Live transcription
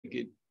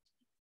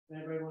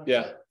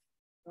Yeah.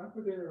 I'm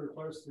going to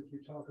request that you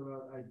talk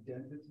about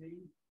identity.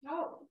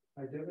 Oh.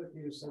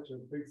 Identity is such a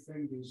big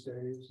thing these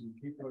days, and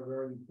people are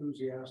very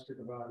enthusiastic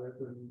about it,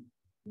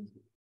 and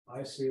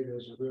I see it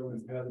as a real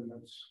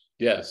impediment.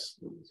 Yes.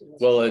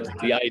 Well, it's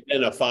the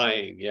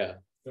identifying, yeah.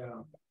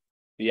 Yeah.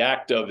 The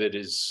act of it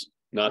is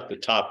not the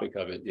topic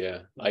of it, yeah.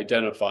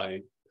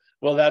 Identifying.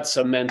 Well, that's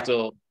a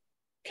mental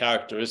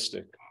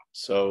characteristic.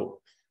 So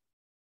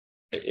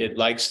it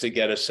likes to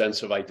get a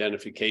sense of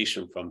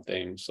identification from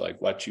things like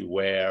what you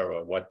wear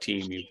or what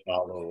team you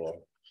follow, or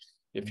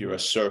if you're a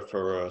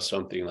surfer or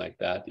something like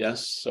that.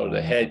 Yes. So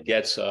the head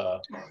gets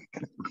a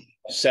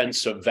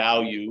sense of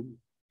value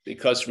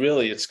because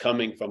really it's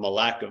coming from a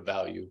lack of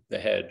value, the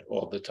head,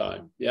 all the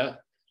time. Yeah.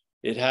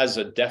 It has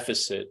a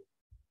deficit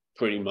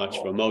pretty much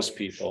for most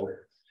people.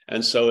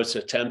 And so it's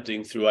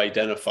attempting through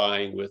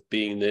identifying with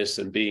being this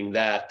and being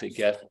that to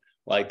get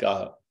like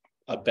a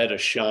better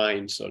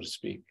shine, so to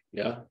speak.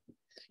 Yeah.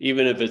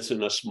 Even if it's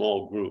in a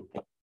small group.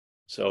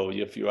 So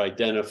if you're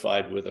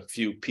identified with a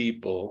few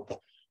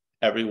people,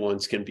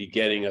 everyone's can be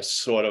getting a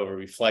sort of a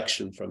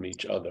reflection from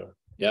each other.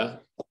 Yeah.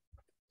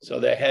 So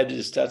the head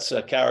that's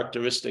a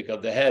characteristic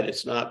of the head.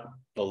 It's not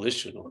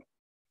volitional.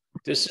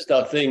 This is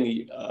the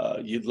thing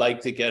you'd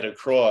like to get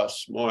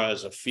across more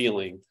as a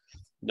feeling,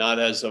 not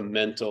as a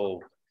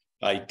mental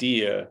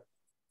idea,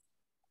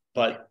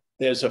 but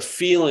there's a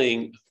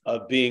feeling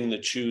of being the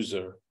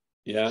chooser.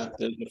 Yeah.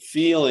 There's a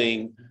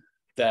feeling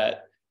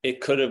that it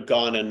could have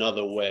gone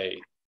another way.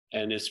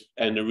 And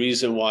the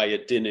reason why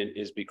it didn't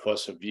is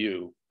because of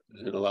you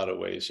in a lot of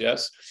ways.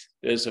 Yes.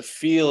 There's a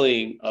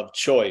feeling of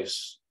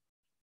choice.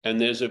 And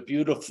there's a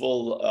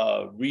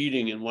beautiful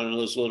reading in one of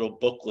those little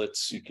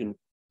booklets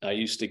I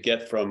used to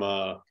get from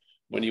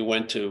when you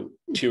went to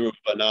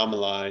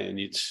Tiruvannamalai and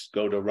you'd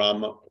go to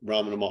Ramana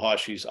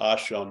Maharshi's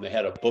ashram. They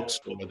had a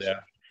bookstore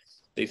there.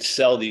 They'd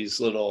sell these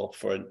little,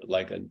 for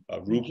like a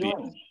rupee,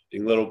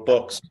 little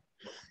books.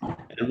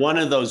 And one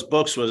of those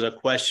books was a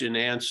question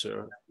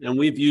answer. And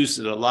we've used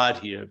it a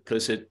lot here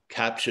because it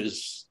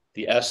captures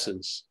the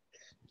essence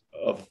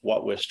of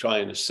what we're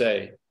trying to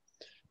say.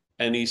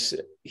 And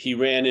he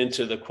ran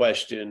into the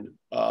question,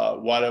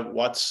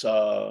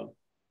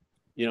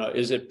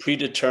 is it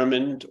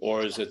predetermined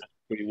or is it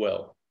free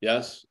will?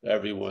 Yes,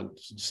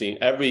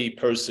 every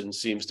person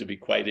seems to be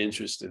quite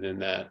interested in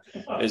that.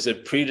 Is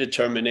it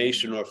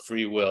predetermination or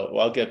free will?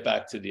 Well, I'll get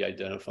back to the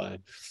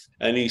identifying.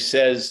 And he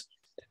says,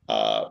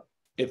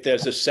 if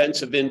there's a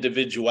sense of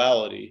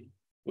individuality,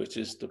 which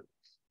is the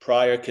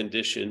prior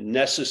condition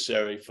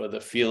necessary for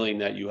the feeling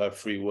that you have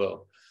free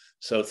will.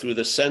 So through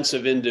the sense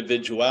of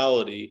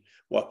individuality,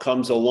 what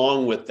comes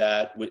along with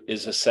that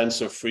is a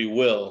sense of free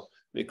will,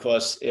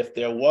 because if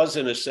there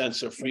wasn't a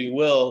sense of free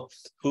will,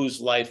 whose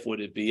life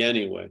would it be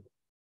anyway?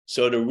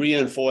 So to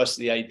reinforce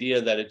the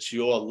idea that it's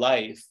your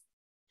life,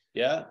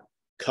 yeah,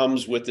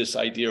 comes with this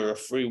idea of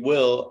free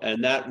will,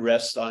 and that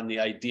rests on the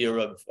idea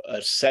of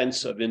a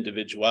sense of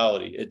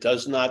individuality. It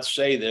does not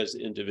say there's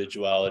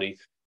individuality.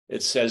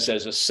 It says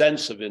there's a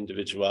sense of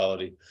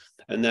individuality,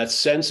 and that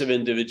sense of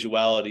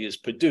individuality is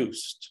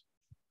produced.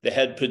 The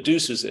head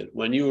produces it.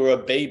 When you were a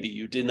baby,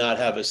 you did not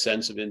have a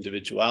sense of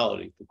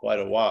individuality for quite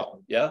a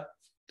while, yeah?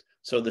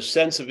 So the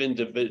sense of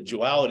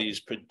individuality is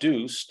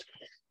produced,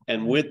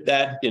 and with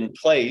that in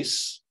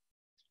place,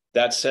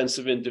 that sense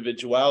of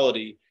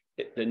individuality,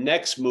 the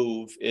next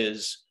move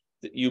is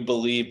that you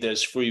believe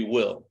there's free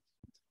will.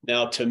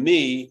 Now, to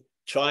me,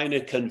 trying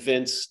to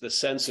convince the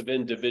sense of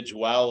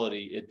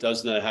individuality it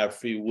does not have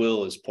free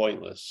will is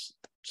pointless.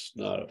 It's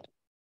not.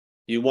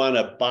 You want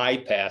to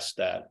bypass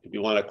that. If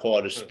you want to call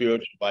it a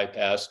spiritual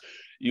bypass,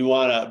 you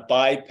want to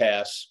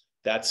bypass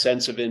that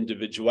sense of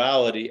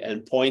individuality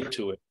and point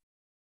to it.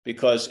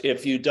 Because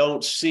if you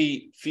don't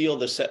you're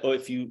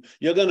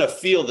going to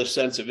feel the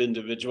sense of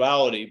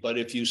individuality, but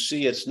if you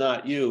see it's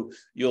not you,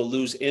 you'll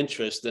lose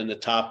interest in the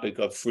topic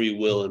of free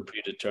will and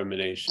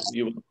predetermination.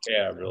 You won't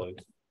care, really.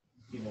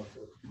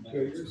 So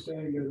you're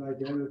saying that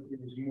identity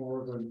is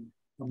more of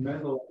a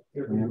mental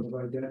activity of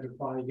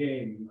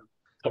identifying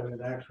than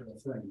an actual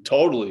thing?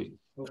 Totally,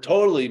 okay.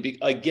 Totally.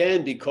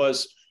 Again,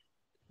 because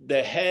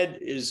the head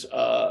is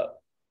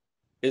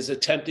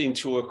attempting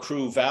to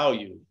accrue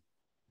value.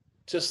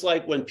 Just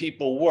like when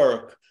people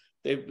work,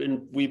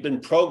 we've been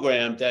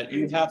programmed that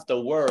you have to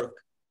work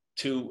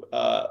to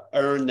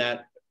earn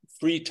that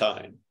free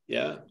time.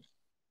 Yeah.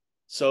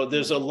 So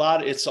there's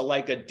it's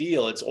like a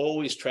deal. It's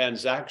always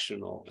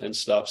transactional and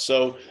stuff.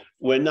 So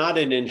we're not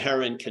an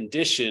inherent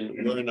condition.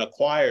 We're an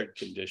acquired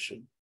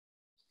condition.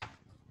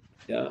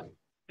 Yeah.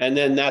 And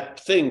then that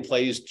thing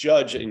plays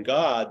judge and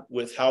God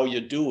with how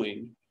you're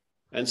doing.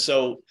 And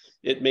so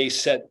it may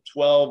set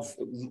 12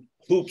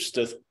 hoops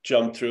to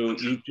jump through.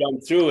 You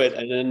jump through it,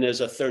 and then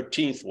there's a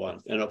 13th one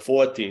and a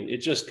 14th. It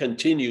just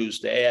continues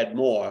to add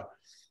more.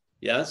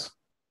 Yes?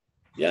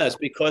 Yes,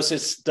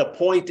 because the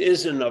point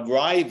isn't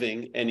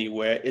arriving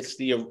anywhere. It's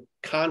the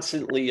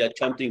constantly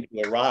attempting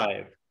to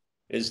arrive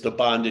is the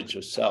bondage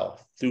of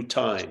self through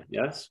time.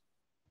 Yes?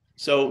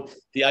 So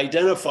the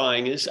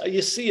identifying is,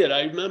 you see it.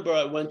 I remember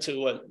I went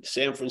to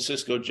San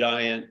Francisco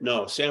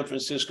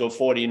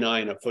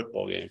 49er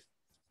football game.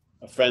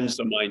 Friends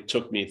of mine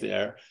took me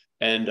there.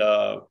 And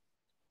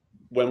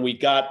when we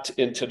got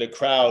into the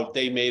crowd,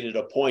 they made it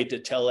a point to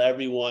tell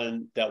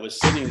everyone that was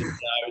sitting there,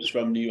 I was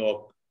from New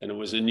York, and it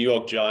was the New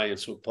York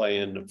Giants who were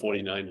playing the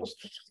 49ers.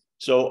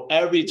 So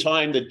every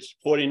time the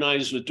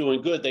 49ers were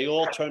doing good, they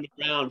all turned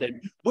around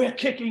and, we're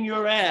kicking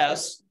your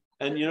ass.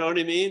 And you know what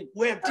I mean?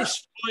 We're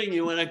destroying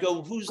you. And I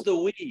go, who's the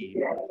we?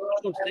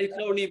 They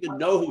don't even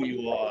know who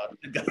you are.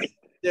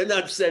 They're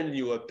not sending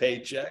you a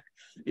paycheck.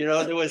 You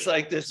know, there was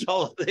like this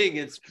whole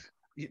thing.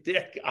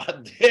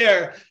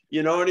 They're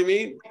you know what I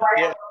mean?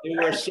 They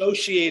were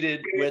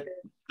associated with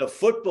the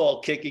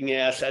football kicking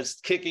ass as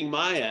kicking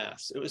my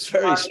ass. It was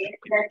very strange.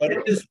 But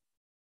it is,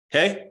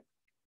 okay?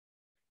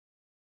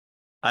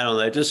 I don't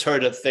know. I just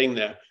heard a thing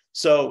there.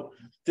 So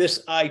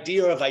this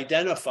idea of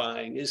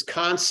identifying is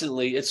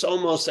constantly, it's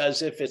almost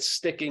as if it's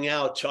sticking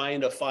out, trying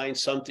to find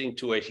something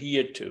to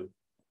adhere to.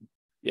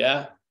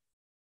 Yeah?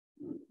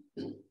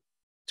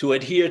 To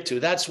adhere to.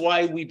 That's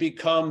why we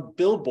become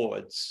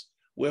billboards.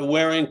 We're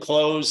wearing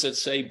clothes that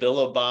say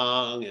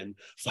Billabong and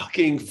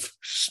fucking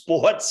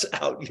sports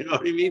out. You know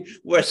what I mean?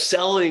 We're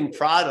selling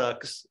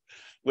products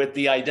with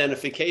the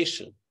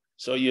identification.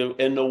 So you're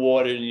in the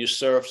water and you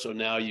surf, so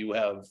now you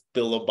have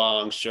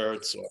Billabong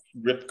shirts or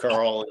Rip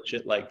Curl and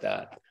shit like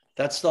that.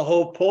 That's the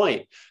whole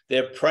point.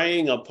 They're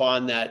preying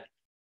upon that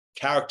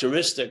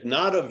characteristic,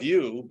 not of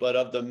you, but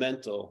of the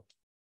mental.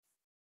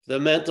 The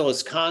mental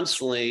is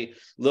constantly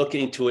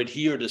looking to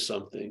adhere to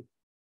something.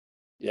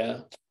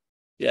 Yeah.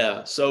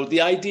 Yeah. So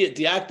the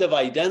act of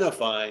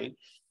identifying,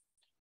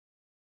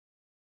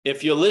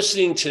 if you're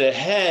listening to the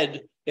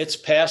head, it's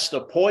past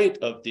the point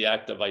of the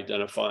act of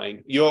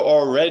identifying. You're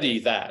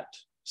already that.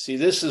 See,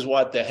 this is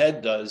what the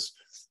head does.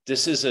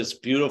 This is its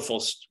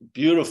beautiful,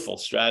 beautiful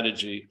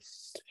strategy.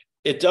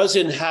 It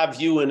doesn't have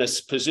you in a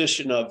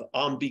position of,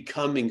 I'm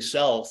becoming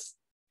self.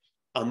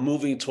 I'm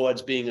moving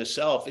towards being a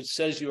self. It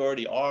says you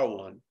already are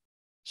one.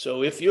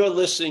 So if you're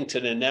listening to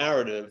the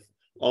narrative,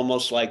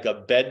 almost like a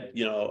bed,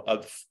 you know,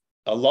 of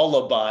a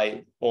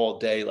lullaby all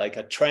day, like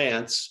a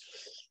trance,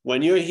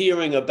 when you're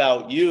hearing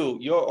about you,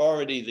 you're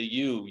already the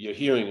you you're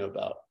hearing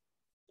about.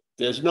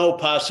 There's no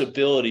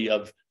possibility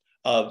of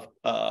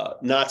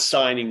not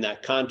signing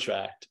that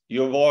contract.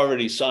 You've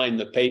already signed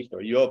the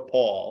paper. You're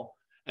Paul.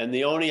 And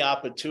the only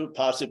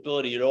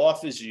possibility it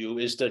offers you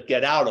is to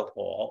get out of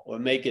Paul or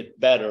make it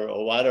better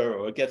or whatever,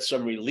 or get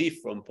some relief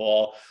from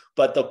Paul.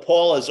 But the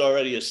Paul is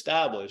already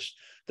established.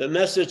 The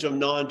message of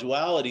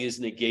non-duality is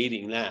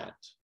negating that.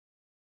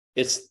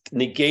 It's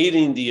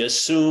negating the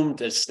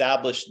assumed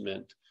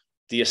establishment,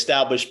 the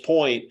established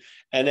point,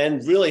 and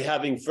then really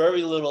having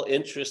very little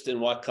interest in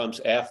what comes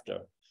after.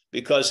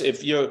 Because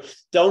if you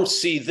don't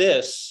see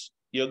this,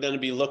 you're going to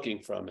be looking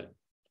from it.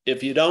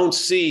 If you don't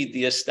see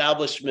the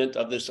establishment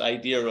of this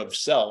idea of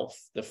self,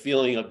 the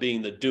feeling of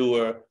being the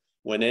doer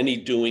when any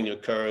doing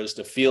occurs,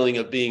 the feeling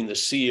of being the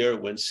seer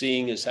when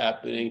seeing is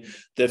happening,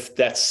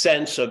 that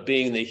sense of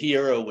being the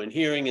hearer when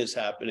hearing is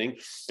happening,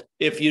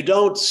 if you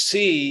don't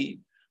see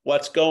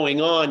what's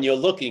going on, you're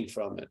looking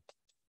from it.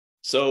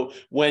 So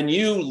when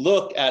you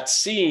look at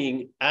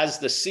seeing as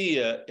the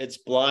seer, it's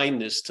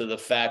blindness to the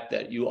fact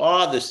that you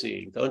are the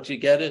seeing. Don't you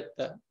get it?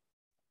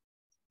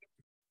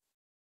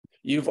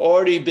 You've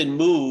already been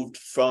moved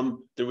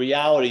from the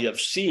reality of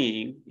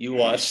seeing,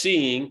 you are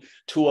seeing,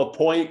 to a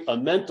point, a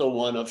mental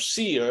one of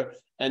seer,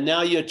 and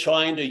now you're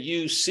trying to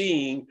use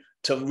seeing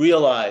to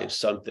realize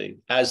something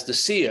as the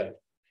seer,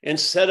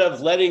 instead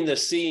of letting the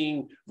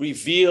seeing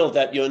reveal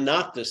that you're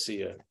not the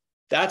seer.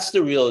 That's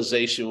the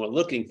realization we're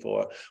looking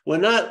for. We're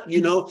not, you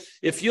know,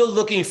 if you're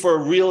looking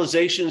for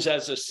realizations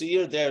as a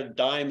seer, they're a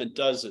dime a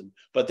dozen,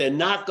 but they're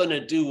not going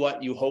to do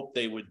what you hope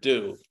they would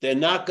do. They're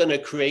not going to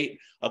create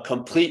a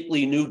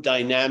completely new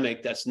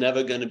dynamic that's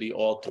never going to be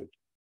altered.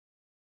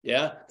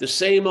 Yeah, the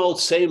same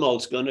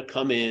old's going to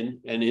come in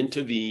and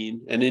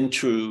intervene and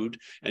intrude,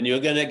 and you're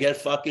going to get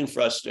fucking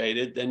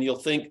frustrated. Then you'll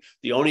think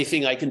the only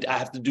thing I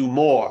have to do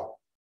more.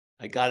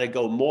 I got to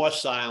go more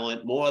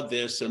silent, more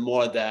this and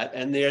more that.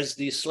 And there's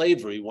the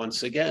slavery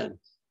once again.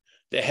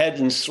 The head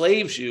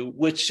enslaves you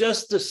with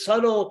just the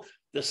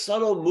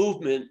subtle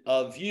movement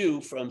of you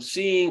from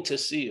seeing to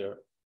seer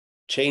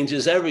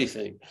changes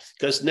everything.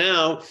 Because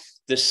now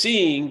the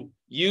seeing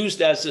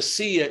used as a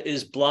seer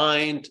is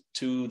blind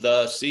to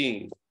the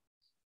seeing.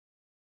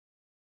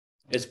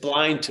 It's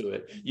blind to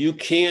it. You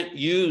can't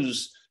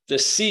use the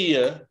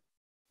seer,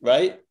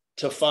 right,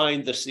 to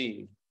find the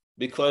seeing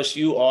because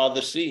you are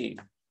the seeing.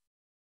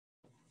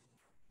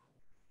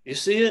 You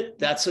see it?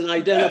 That's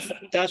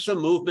that's a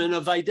movement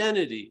of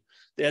identity.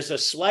 There's a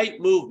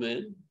slight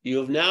movement. You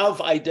have now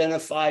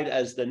identified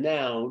as the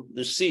noun,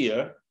 the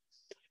seer,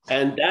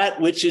 and that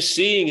which is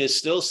seeing is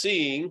still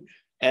seeing.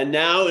 And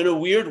now, in a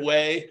weird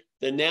way,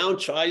 the noun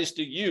tries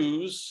to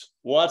use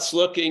what's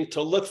looking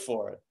to look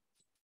for it.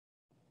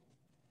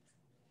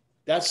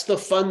 That's the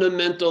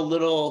fundamental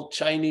little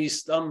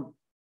Chinese thumb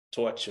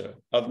torture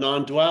of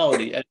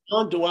non-duality. And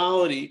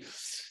non-duality,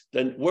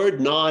 The word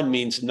non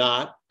means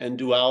not, and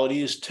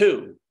duality is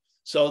two.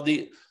 So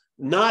the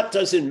not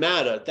doesn't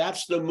matter.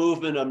 That's the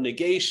movement of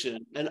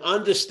negation. And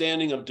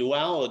understanding of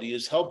duality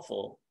is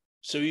helpful.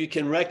 So you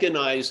can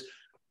recognize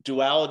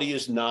duality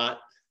is not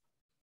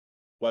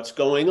what's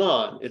going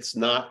on. It's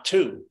not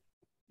two.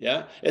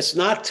 Yeah. It's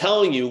not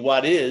telling you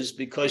what is,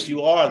 because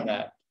you are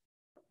that.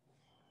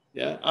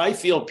 Yeah. I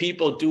feel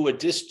people do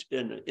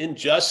an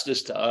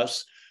injustice to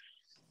us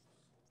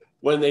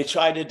when they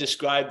try to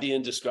describe the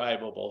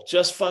indescribable.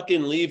 Just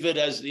fucking leave it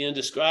as the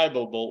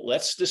indescribable.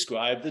 Let's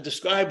describe the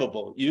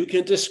describable. You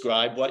can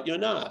describe what you're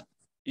not.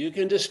 You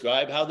can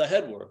describe how the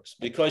head works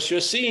because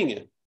you're seeing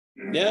it.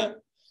 Yeah.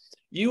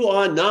 You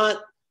are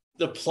not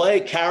the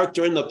play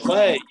character in the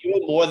play.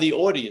 You're more the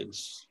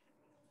audience.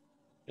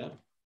 Yeah.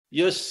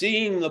 You're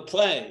seeing the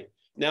play.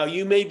 Now,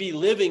 you may be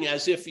living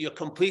as if you're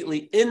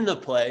completely in the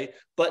play,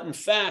 but in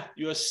fact,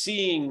 you're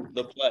seeing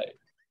the play.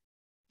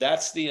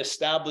 That's the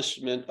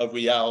establishment of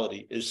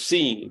reality, is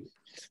seeing.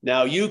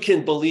 Now, you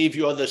can believe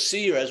you're the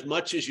seer as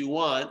much as you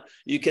want.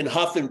 You can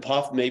huff and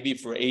puff maybe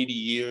for 80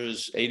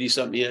 years,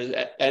 80-something years,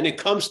 and it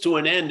comes to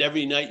an end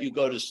every night you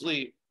go to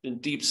sleep, in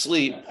deep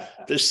sleep.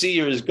 The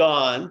seer is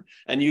gone,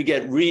 and you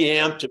get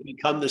reamped to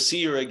become the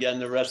seer again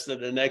the rest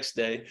of the next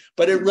day,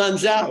 but it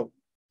runs out.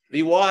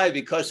 Why?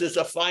 Because it's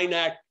a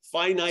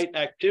finite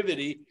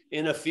activity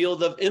in a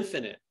field of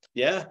infinite.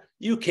 Yeah,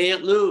 you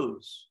can't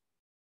lose.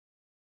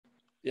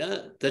 Yeah,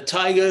 the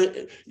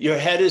tiger, your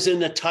head is in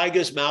the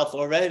tiger's mouth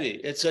already.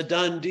 It's a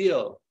done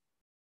deal.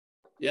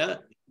 Yeah,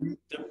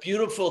 the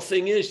beautiful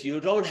thing is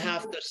you don't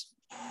have to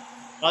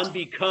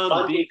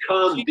unbecome.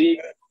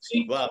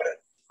 Wow.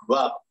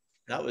 Wow,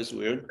 that was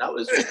weird. That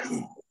was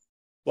weird.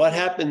 What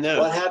happened there?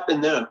 What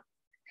happened there?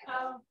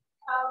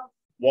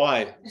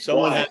 Why?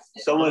 Someone had.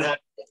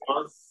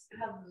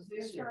 Have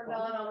this turned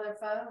on their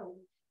phone.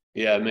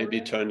 Yeah, maybe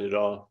turn it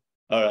off.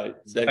 All right.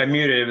 I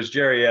muted it. It was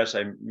Jerry S.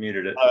 I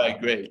muted it. All right,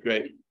 great.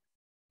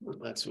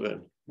 That's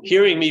good.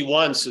 Hearing me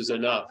once is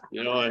enough.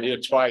 You know, I hear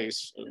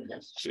twice.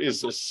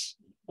 Jesus.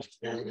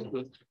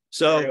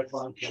 So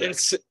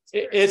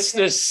it's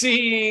the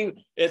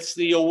seeing, it's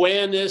the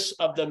awareness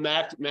of the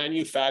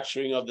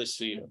manufacturing of the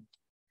seer.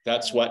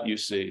 That's what you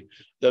see.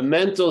 The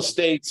mental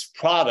state's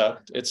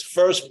product, its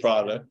first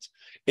product,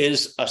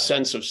 is a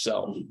sense of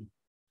self.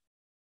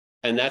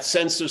 And that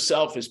sense of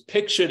self is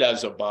pictured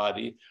as a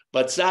body,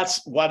 but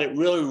that's what it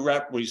really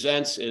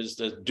represents, is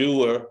the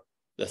doer,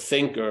 the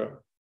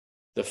thinker,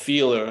 the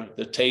feeler,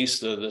 the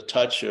taster, the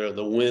toucher,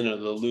 the winner,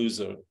 the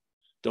loser,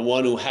 the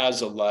one who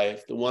has a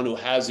life, the one who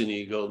has an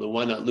ego, the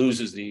one that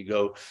loses the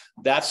ego.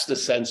 That's the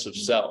sense of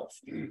self.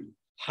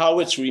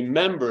 How it's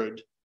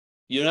remembered,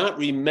 you're not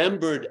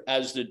remembered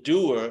as the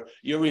doer,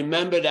 you're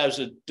remembered as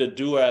the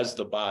doer as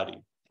the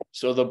body.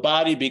 So the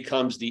body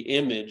becomes the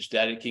image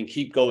that it can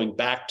keep going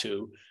back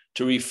to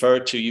refer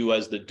to you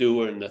as the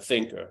doer and the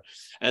thinker.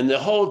 And the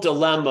whole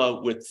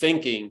dilemma with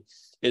thinking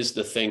is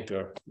the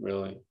thinker,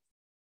 really.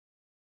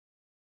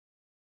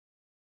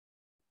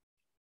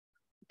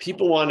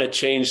 People want to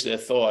change their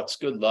thoughts.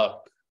 Good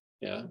luck.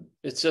 Yeah,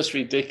 it's just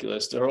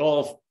ridiculous. They're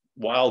all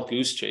wild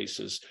goose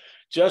chases.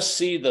 Just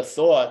see the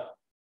thought,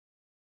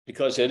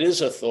 because it is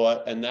a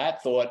thought, and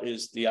that thought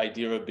is the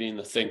idea of being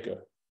the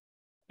thinker.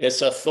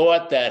 It's a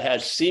thought that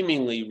has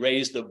seemingly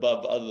raised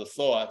above other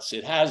thoughts.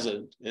 It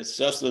hasn't. It's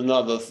just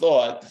another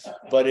thought,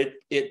 but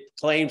it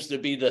claims to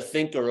be the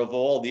thinker of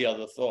all the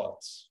other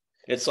thoughts.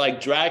 It's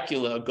like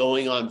Dracula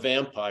going on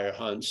vampire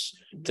hunts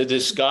to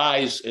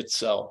disguise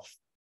itself,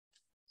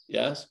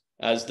 yes,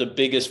 as the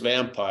biggest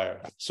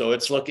vampire. So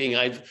it's looking,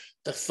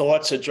 the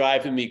thoughts are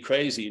driving me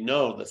crazy.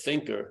 No, the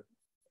thinker.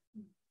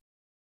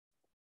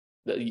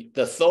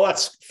 The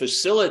thoughts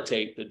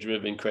facilitate the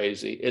driven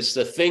crazy. It's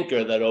the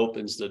thinker that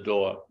opens the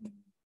door.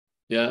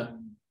 Yeah.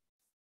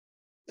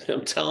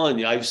 I'm telling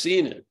you, I've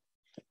seen it.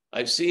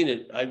 I've seen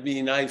it. I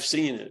mean, I've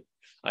seen it.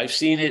 I've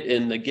seen it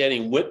in the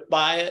getting whipped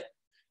by it,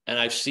 and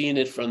I've seen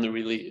it from the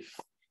relief.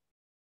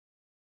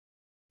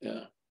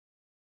 Yeah.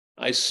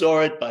 I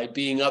saw it by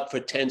being up for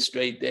 10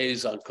 straight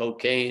days on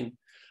cocaine,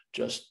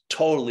 just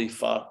totally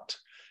fucked,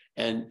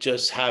 and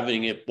just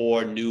having it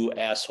bore new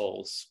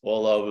assholes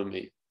all over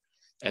me,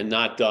 and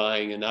not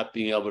dying and not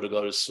being able to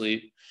go to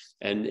sleep.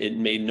 And it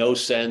made no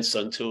sense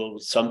until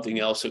something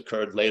else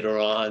occurred later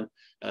on.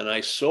 And I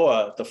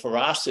saw the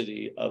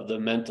ferocity of the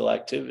mental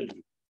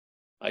activity.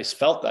 I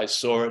felt I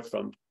saw it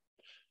from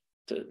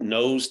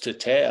nose to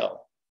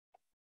tail.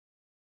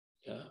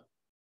 Yeah.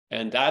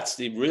 And that's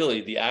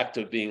really the act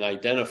of being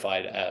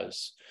identified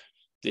as.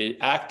 The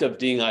act of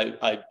being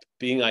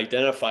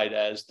identified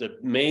as, the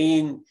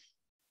main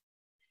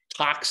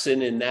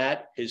toxin in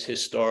that is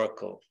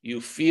historical. You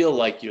feel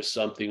like you're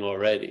something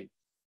already.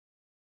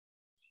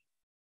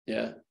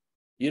 Yeah.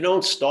 You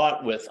don't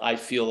start with, I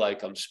feel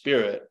like I'm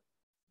spirit.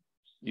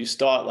 You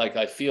start like,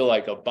 I feel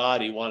like a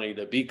body wanting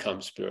to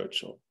become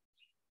spiritual.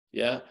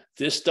 Yeah.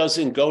 This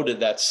doesn't go to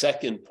that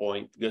second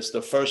point, because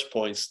the first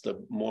point's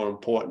the more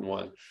important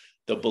one.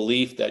 The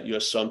belief that you're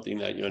something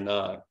that you're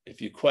not.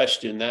 If you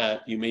question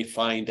that, you may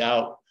find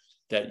out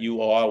that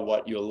you are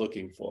what you're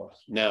looking for.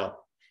 Now,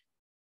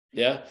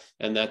 Yeah.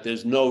 And that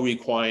there's no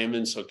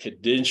requirements or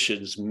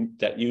conditions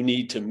that you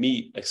need to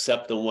meet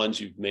except the ones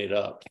you've made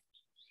up.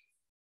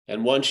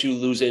 And once you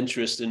lose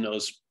interest in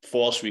those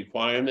false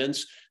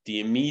requirements, the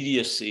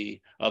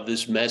immediacy of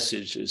this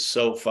message is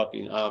so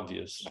fucking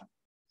obvious.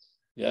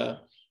 Yeah.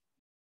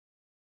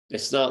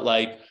 It's not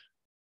like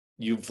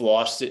you've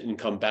lost it and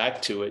come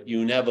back to it.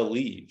 You never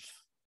leave.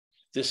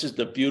 This is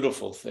the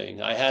beautiful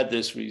thing. I had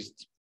this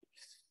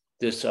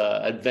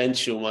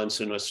adventure once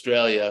in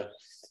Australia.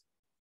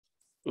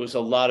 It was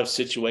a lot of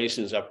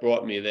situations that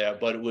brought me there,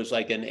 but it was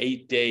like an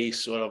 8-day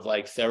sort of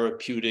like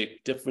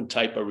therapeutic, different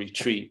type of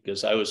retreat,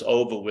 because I was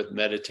over with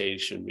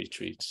meditation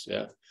retreats.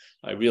 Yeah.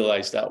 I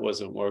realized that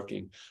wasn't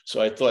working.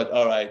 So I thought,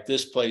 all right,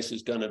 this place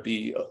is going to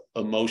be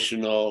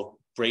emotional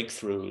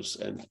breakthroughs.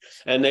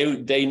 And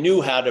they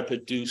knew how to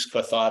produce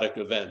cathartic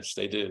events.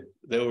 They did.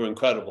 They were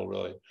incredible,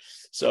 really.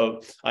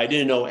 So I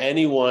didn't know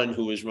anyone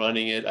who was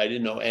running it. I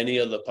didn't know any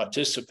of the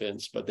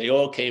participants, but they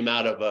all came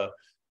out of a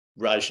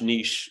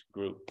Rajneesh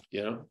group,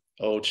 you know,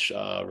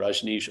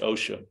 Rajneesh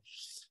Osha.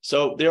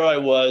 So there I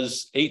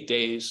was, 8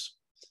 days.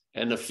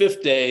 And the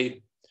 5th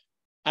day,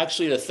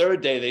 actually the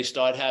 3rd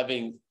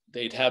day,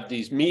 they'd have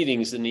these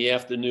meetings in the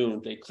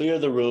afternoon. They clear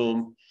the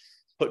room,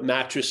 put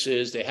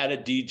mattresses, they had a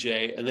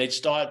DJ, and they'd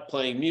start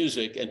playing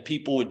music, and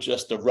people would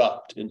just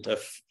erupt into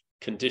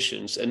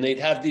conditions. And they'd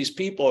have these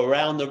people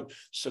around the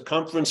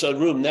circumference of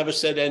the room, never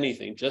said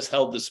anything, just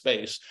held the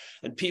space.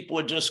 And people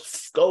were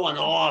just going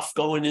off,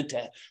 going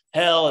into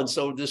hell. And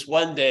so this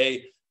one day,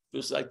 it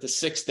was like the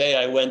 6th day,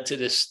 I went to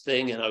this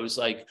thing and I was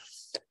like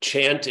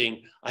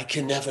chanting, I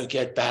can never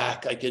get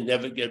back. I can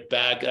never get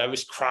back. And I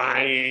was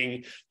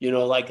crying, you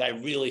know, like I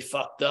really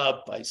fucked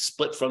up. I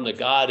split from the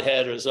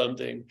Godhead or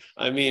something.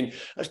 I mean,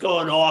 I was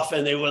going off,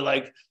 and they were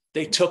like,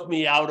 they took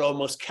me out,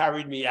 almost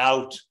carried me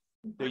out,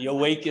 the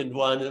awakened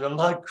one, and I'm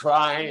not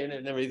crying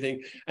and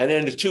everything. And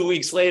then 2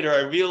 weeks later,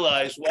 I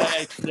realized why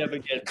I could never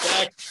get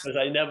back, because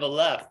I never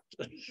left,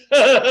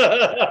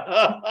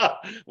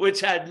 which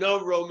had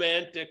no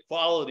romantic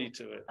quality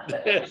to it.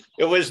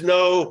 It was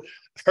no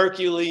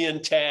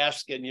Herculean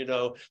task and, you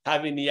know,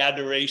 having the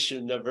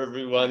adoration of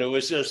everyone. It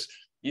was just,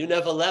 you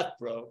never left,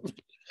 bro.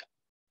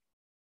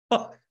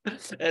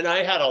 And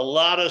I had a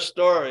lot of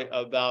story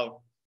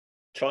about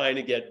trying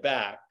to get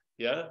back.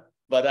 Yeah.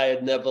 But I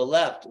had never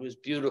left. It was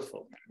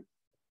beautiful.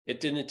 It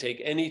didn't take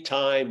any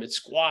time. It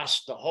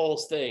squashed the whole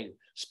thing.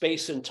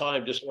 Space and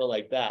time just went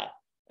like that.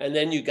 And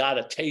then you got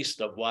a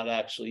taste of what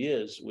actually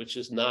is, which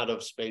is not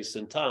of space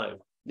and time.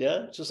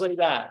 Yeah, just like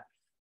that.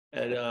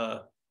 And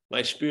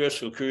my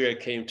spiritual career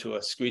came to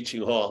a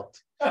screeching halt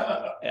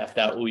after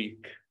that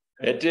week.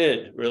 It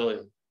did, really,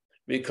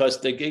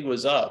 because the gig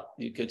was up.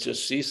 You could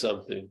just see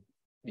something.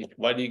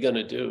 What are you going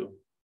to do?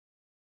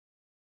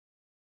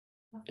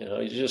 You know,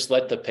 you just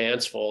let the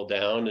pants fall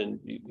down, and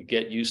you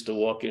get used to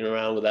walking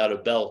around without a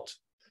belt,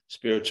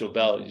 spiritual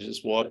belt. You're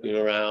just walking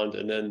around,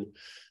 and then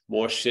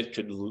more shit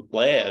could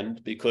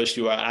land because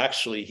you are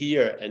actually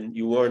here and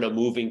you weren't a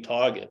moving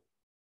target.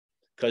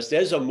 Because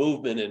there's a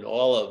movement in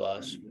all of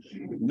us.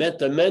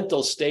 The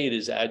mental state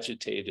is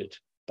agitated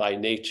by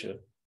nature.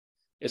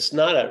 It's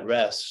not at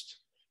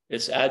rest.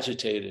 It's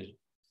agitated.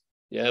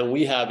 Yeah, and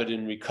we have it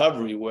in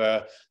recovery,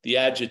 where the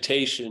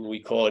agitation, we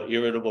call it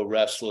irritable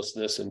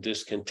restlessness and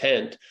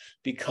discontent,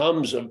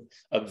 becomes a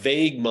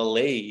vague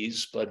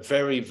malaise, but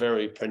very,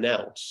 very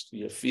pronounced.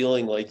 You're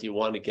feeling like you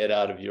want to get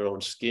out of your own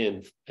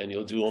skin, and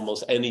you'll do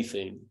almost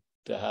anything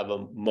to have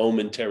a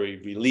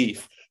momentary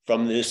relief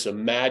from this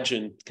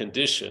imagined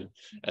condition.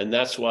 And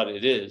that's what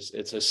it is.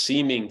 It's a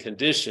seeming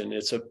condition.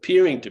 It's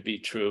appearing to be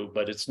true,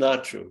 but it's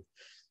not true.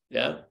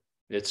 Yeah,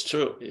 it's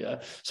true.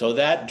 Yeah. So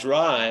that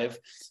drive,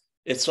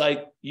 it's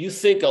like you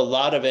think a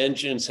lot of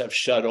engines have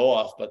shut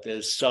off, but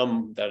there's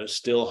some that are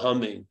still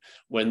humming.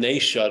 When they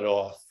shut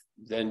off,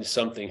 then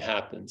something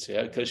happens,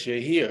 yeah, because you're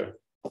here.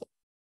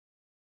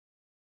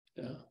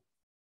 Yeah.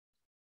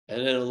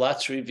 And then a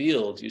lot's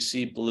revealed. You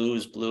see blue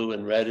is blue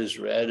and red is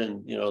red,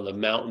 and, you know, the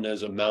mountain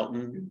is a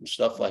mountain, and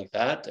stuff like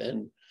that.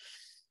 And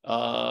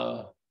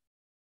a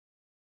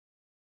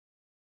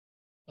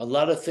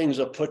lot of things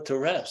are put to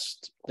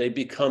rest. They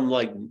become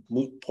like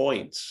moot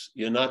points.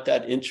 You're not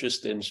that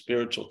interested in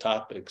spiritual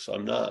topics.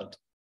 I'm not.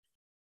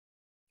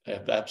 I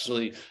have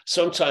absolutely,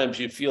 sometimes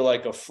you feel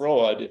like a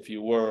fraud. If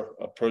you were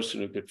a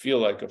person who could feel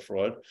like a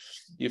fraud,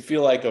 you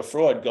feel like a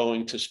fraud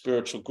going to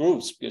spiritual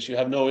groups because you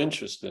have no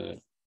interest in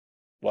it.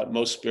 What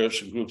most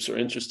spiritual groups are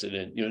interested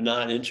in. You're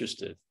not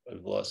interested.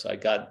 I've lost. I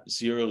got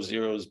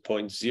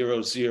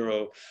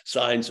 0.00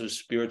 signs of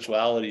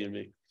spirituality in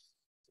me.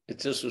 It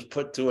just was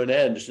put to an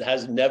end. It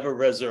has never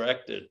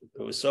resurrected.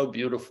 It was so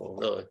beautiful,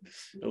 really.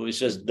 It was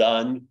just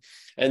done.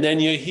 And then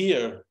you're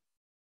here.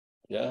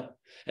 Yeah.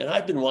 And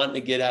I've been wanting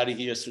to get out of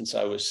here since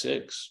I was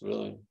 6,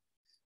 really.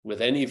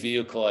 With any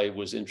vehicle I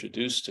was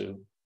introduced to,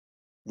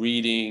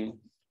 reading,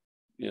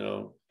 you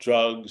know,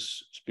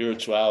 drugs,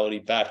 spirituality,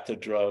 back to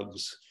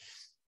drugs.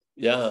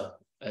 Yeah.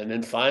 And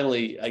then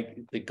finally,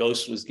 the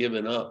ghost was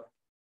given up.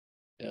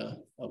 Yeah.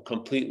 I'm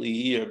completely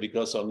here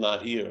because I'm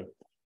not here.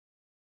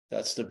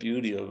 That's the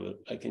beauty of it.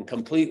 I can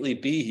completely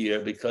be here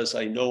because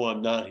I know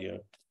I'm not here.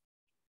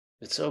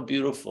 It's so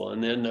beautiful.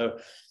 And then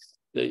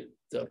the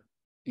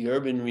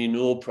Urban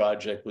Renewal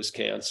Project was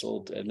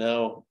canceled, and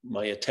now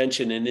my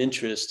attention and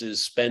interest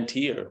is spent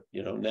here,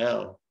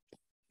 now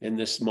in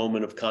this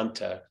moment of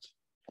contact.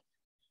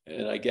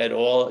 And I get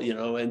all,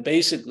 and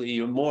basically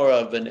you're more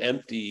of an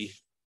empty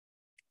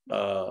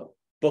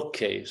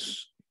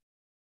bookcase.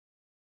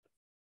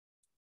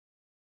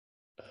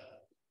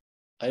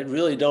 I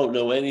really don't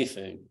know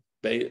anything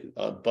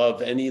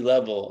above any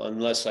level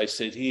unless I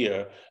sit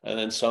here and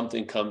then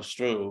something comes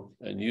through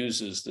and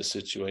uses the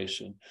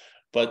situation.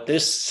 But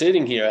this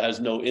sitting here has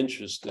no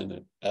interest in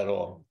it at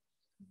all.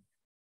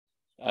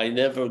 I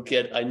never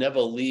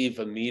leave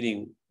a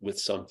meeting with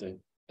something,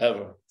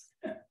 ever.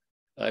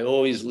 I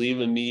always leave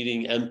a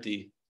meeting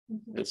empty.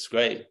 It's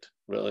great,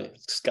 really.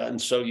 It's gotten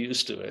so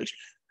used to it.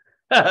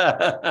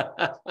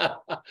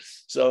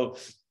 So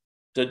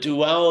the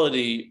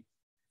duality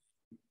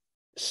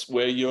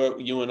where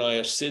you and I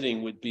are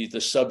sitting would be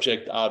the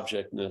subject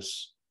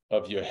objectness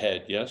of your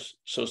head, yes?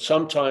 So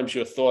sometimes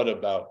you're thought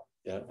about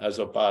as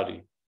a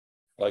body,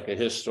 like a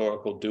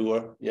historical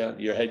doer,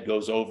 your head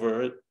goes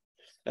over it.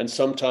 And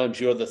sometimes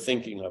you're the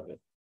thinking of it.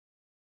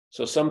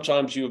 So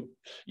sometimes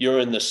you're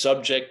in the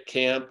subject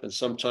camp and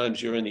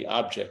sometimes you're in the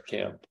object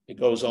camp. It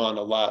goes on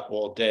a lot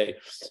all day.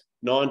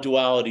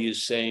 Non-duality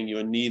is saying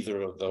you're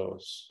neither of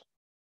those.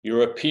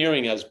 You're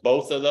appearing as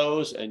both of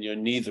those and you're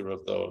neither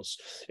of those.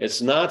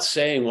 It's not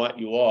saying what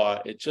you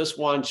are. It just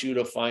wants you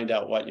to find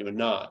out what you're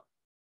not.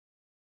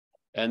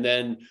 And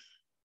then,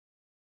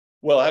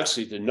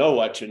 to know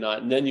what you're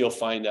not, and then you'll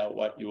find out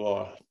what you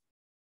are.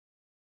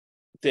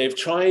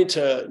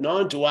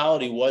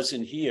 Non-duality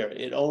wasn't here.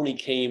 It only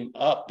came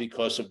up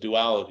because of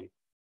duality.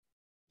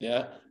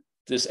 Yeah.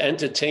 This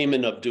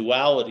entertainment of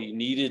duality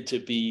needed to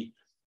be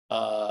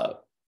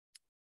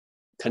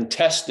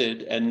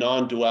contested, and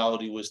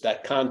non-duality was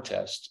that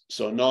contest.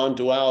 So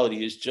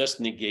non-duality is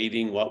just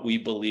negating what we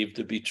believe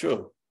to be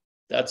true.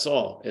 That's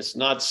all. It's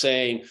not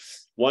saying,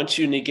 once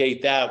you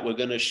negate that, we're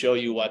going to show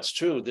you what's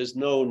true. There's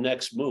no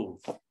next move.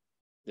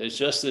 There's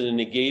just a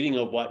negating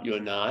of what you're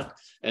not,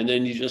 and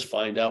then you just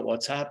find out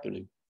what's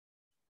happening.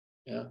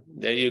 Yeah,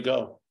 there you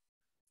go.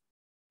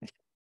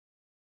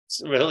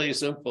 It's really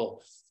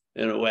simple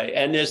in a way.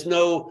 And there's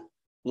no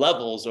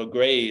levels or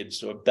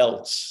grades or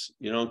belts.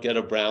 You don't get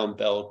a brown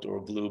belt or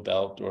a blue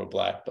belt or a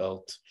black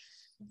belt.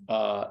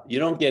 You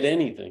don't get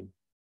anything,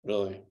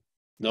 really.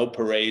 No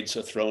parades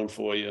are thrown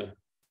for you.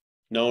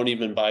 No one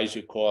even buys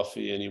you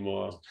coffee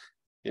anymore.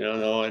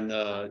 No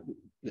one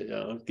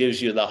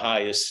gives you the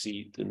highest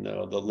seat and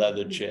the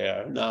leather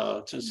chair.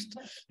 No,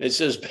 it's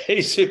just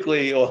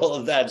basically all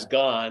of that's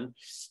gone.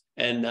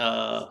 And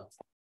I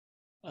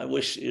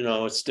wish,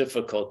 it's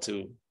difficult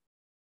to,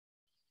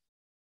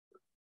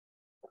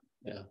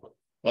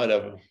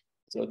 whatever.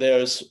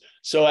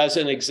 So as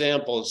an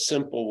example, a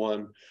simple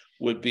one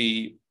would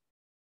be,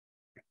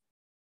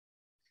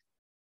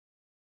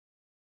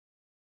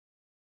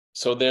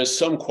 so there's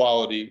some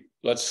quality,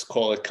 let's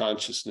call it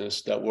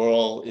consciousness, that we're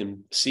all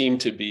seem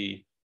to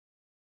be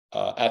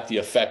at the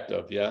effect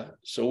of,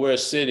 So we're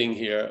sitting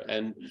here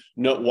and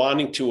not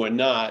wanting to or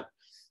not,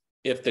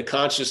 if the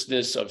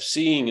consciousness of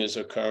seeing is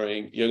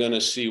occurring, you're going to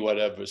see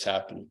whatever's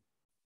happening.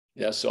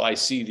 So I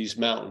see these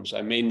mountains.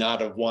 I may not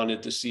have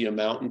wanted to see a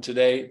mountain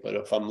today, but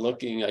if I'm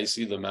looking, I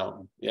see the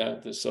mountain.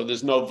 So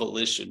there's no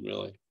volition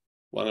really,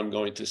 what I'm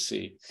going to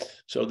see.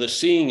 So the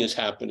seeing is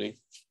happening,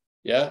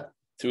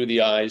 through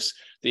the eyes.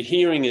 The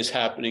hearing is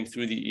happening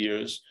through the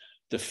ears.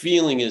 The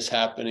feeling is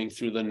happening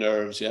through the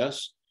nerves,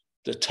 yes?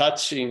 The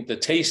touching, the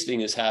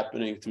tasting is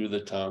happening through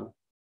the tongue.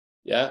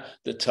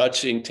 The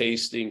touching,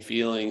 tasting,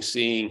 feeling,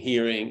 seeing,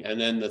 hearing, and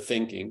then the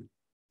thinking.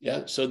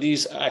 So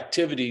these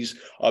activities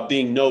are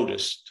being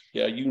noticed.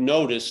 You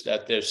notice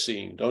that they're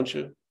seeing, don't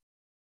you?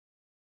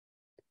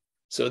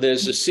 So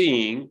there's a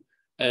seeing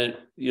and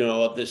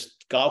of this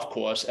golf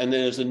course, and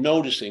then there's a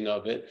noticing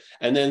of it,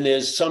 and then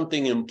there's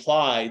something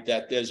implied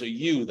that there's a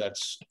you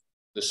that's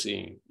the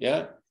seeing.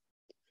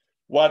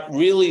 What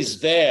really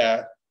is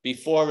there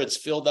before it's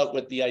filled up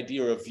with the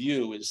idea of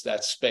you is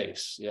that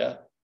space,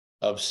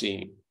 of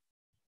seeing.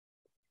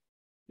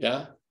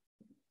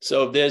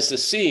 So there's the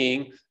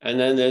seeing, and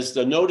then there's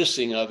the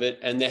noticing of it,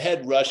 and the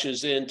head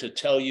rushes in to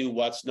tell you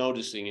what's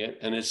noticing it,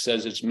 and it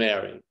says it's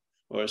Mary,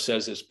 or it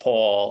says it's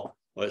Paul,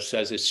 or it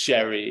says it's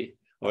Sherry,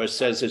 or it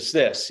says it's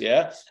this,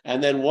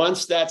 And then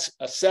once that's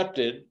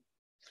accepted,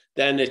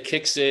 then it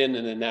kicks in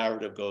and the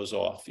narrative goes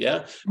off,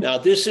 Now,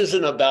 this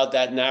isn't about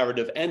that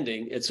narrative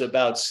ending. It's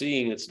about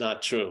seeing it's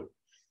not true,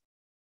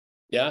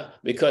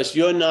 Because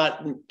you're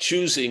not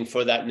choosing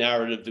for that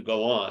narrative to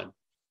go on.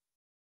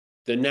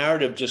 The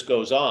narrative just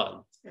goes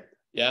on,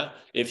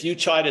 If you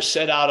try to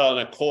set out on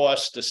a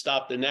course to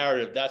stop the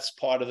narrative, that's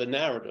part of the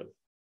narrative.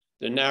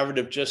 The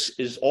narrative just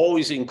is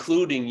always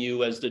including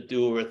you as the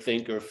doer,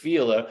 thinker,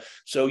 feeler.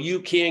 So you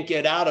can't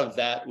get out of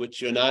that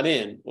which you're not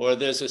in. Or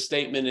there's a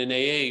statement in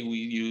AA we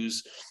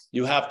use,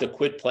 you have to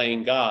quit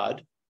playing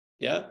God.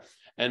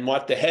 And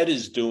what the head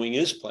is doing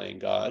is playing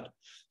God.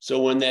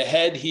 So when the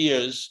head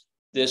hears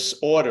this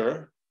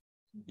order,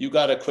 you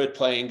got to quit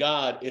playing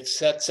God, it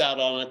sets out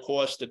on a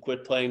course to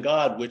quit playing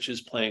God, which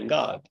is playing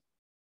God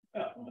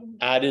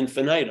ad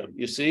infinitum.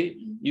 You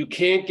see, you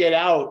can't get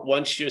out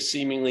once you're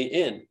seemingly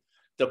in.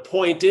 The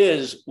point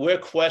is, we're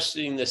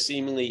questioning the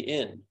seemingly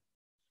in.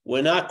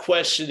 We're not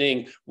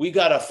questioning, we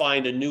got to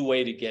find a new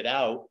way to get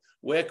out.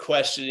 We're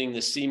questioning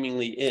the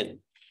seemingly in.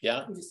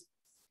 Yeah?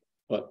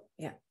 What?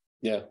 Yeah.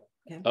 Yeah.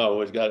 Okay. Oh,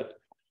 we've got it.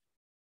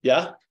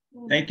 Yeah?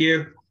 Thank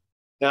you.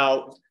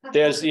 Now,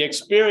 there's the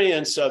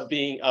experience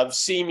of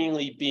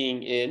seemingly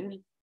being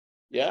in.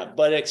 Yeah,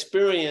 but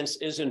experience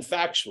isn't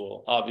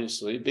factual,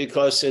 obviously,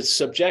 because it's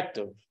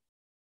subjective.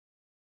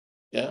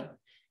 Yeah.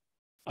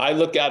 I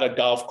look at a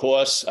golf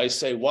course, I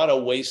say, what a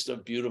waste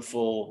of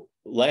beautiful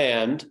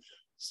land.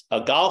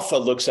 A golfer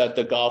looks at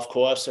the golf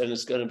course and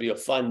it's going to be a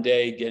fun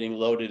day getting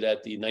loaded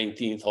at the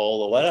 19th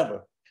hole or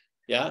whatever.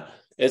 Yeah.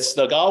 It's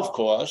the golf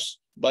course,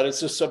 but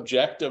it's a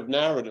subjective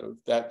narrative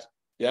that,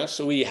 yeah.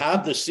 So we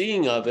have the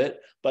seeing of it,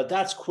 but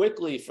that's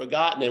quickly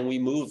forgotten and we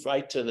move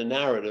right to the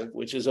narrative,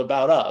 which is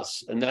about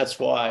us. And that's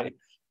why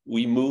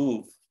we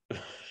move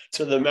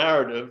to the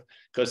narrative,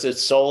 because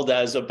it's sold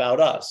as about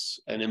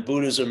us. And in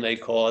Buddhism, they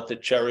call it the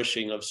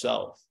cherishing of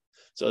self.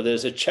 So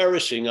there's a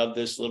cherishing of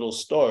this little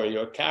story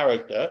or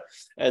character,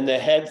 and the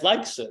head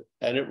likes it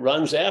and it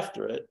runs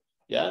after it.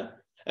 Yeah.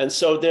 And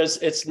so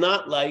it's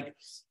not like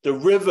the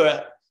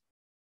river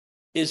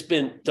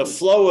the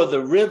flow of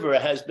the river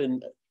has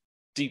been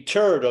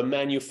deterred or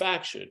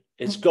manufactured.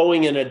 It's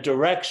going in a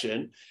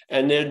direction,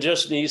 and there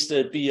just needs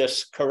to be a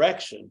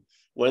correction.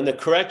 When the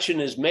correction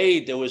is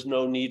made, there was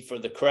no need for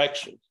the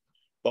correction.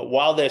 But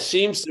while there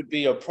seems to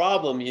be a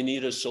problem, you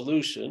need a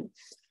solution.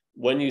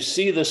 When you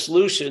see the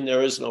solution,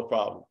 there is no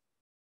problem.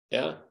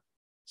 Yeah.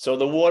 So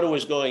the water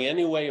was going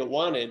any way it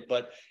wanted,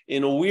 but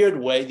in a weird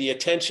way, the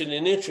attention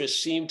and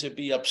interest seemed to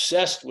be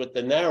obsessed with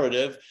the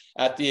narrative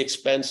at the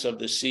expense of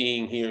the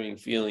seeing, hearing,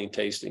 feeling,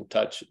 tasting,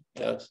 touching.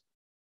 Yes.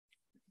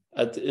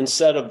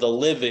 Instead of the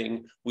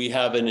living, we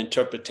have an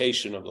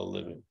interpretation of the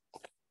living.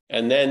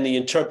 And then the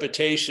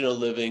interpretation of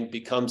living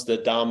becomes the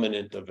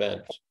dominant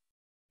event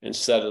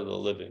instead of the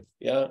living.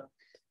 Yeah.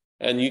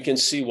 And you can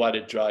see what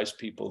it drives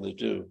people to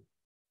do.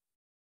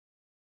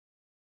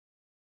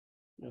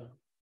 Yeah.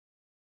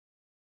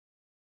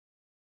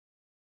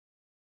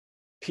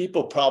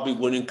 People probably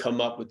wouldn't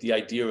come up with the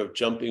idea of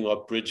jumping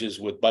off bridges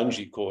with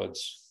bungee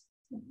cords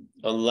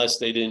unless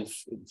they didn't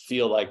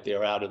feel like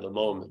they're out of the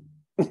moment.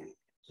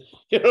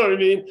 You know what I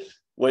mean?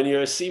 When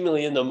you're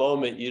seemingly in the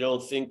moment, you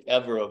don't think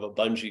ever of a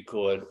bungee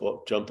cord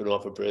or jumping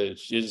off a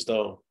bridge. You just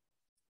don't.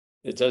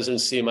 It doesn't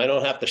seem, I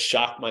don't have to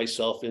shock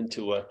myself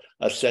into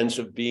a sense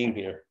of being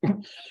here.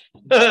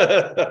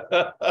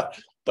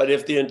 But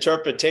if the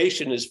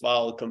interpretation is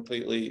followed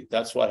completely,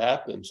 that's what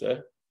happens. Eh?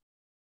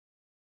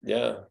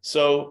 Yeah.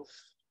 So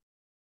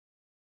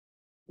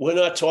we're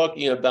not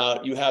talking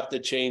about you have to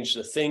change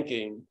the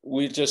thinking.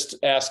 We're just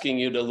asking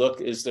you to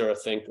look, is there a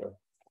thinker?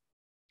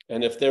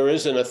 And if there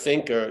isn't a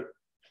thinker,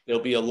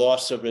 there'll be a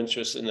loss of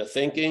interest in the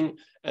thinking,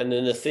 and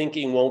then the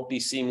thinking won't be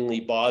seemingly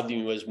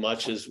bothering you as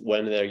much as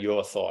when they're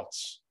your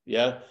thoughts.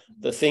 Yeah,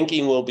 the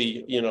thinking will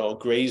be,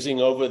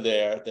 grazing over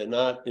there. They're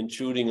not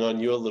intruding on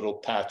your little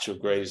patch of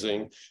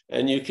grazing,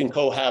 and you can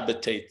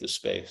cohabitate the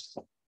space.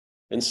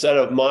 Instead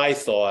of my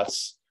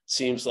thoughts,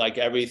 seems like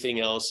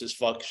everything else is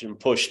function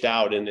pushed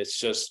out, and it's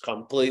just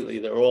completely,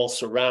 they're all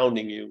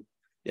surrounding you.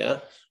 Yeah,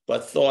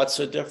 but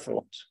thoughts are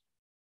different.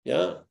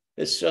 Yeah.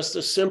 It's just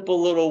a simple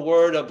little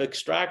word of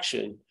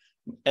extraction,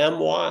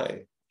 MY.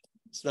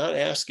 It's not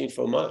asking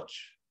for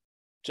much.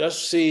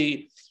 Just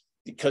see,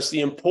 because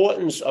the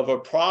importance of a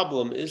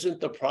problem isn't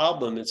the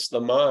problem, it's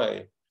the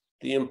my.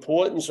 The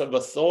importance of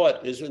a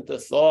thought isn't the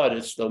thought,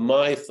 it's the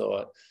my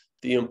thought.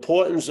 The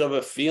importance of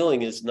a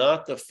feeling is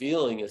not the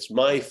feeling, it's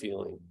my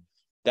feeling.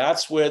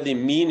 That's where the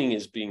meaning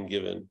is being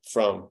given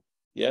from.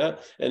 Yeah.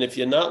 And if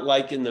you're not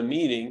liking the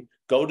meaning,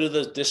 go to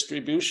the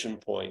distribution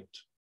point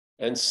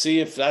and see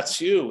if that's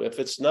you. If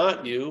it's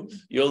not you,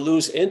 you'll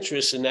lose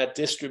interest in that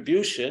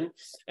distribution.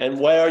 And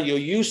where you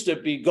used to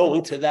be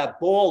going to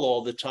that ball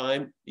all the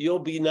time, you'll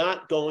be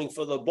not going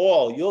for the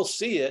ball. You'll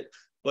see it,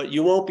 but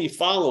you won't be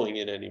following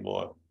it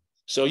anymore.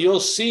 So you'll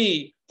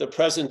see the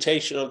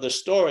presentation of the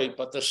story,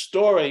 but the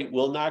story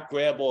will not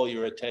grab all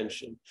your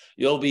attention.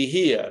 You'll be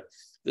here.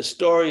 The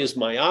story is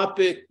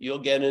myopic. You'll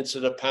get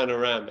into the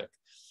panoramic.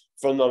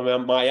 From the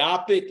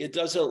myopic, it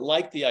doesn't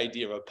like the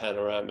idea of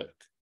panoramic.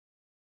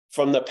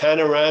 From the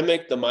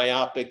panoramic, the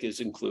myopic is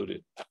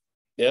included.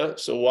 Yeah.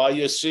 So while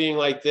you're seeing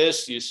like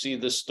this, you see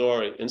the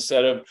story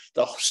instead of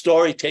the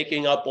story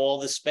taking up all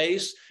the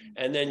space,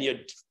 and then you're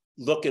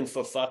looking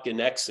for fucking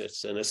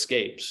exits and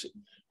escapes.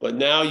 But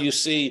now you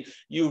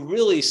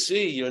really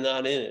see you're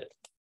not in it.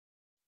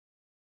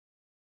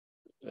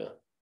 Yeah.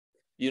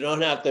 You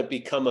don't have to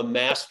become a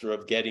master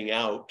of getting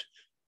out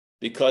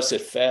because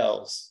it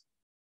fails.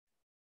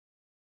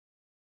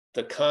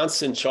 the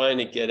constant trying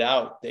to get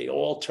out, they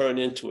all turn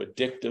into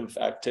addictive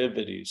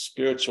activities.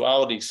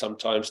 Spirituality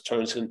sometimes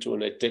turns into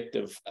an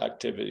addictive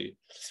activity.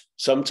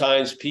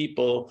 Sometimes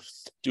people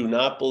do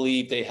not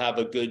believe they have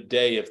a good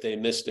day if they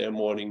miss their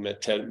morning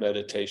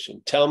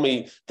meditation. Tell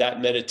me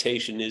that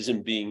meditation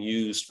isn't being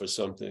used for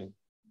something.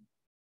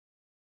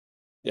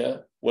 Yeah.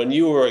 When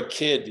you were a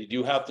kid, did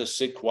you have to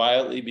sit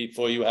quietly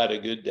before you had a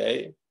good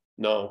day?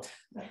 No.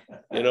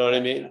 You know what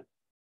I mean?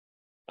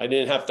 I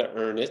didn't have to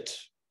earn it.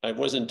 I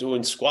wasn't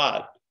doing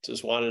squat,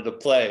 just wanted to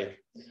play.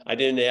 I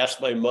didn't ask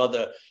my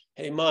mother,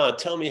 hey, Ma,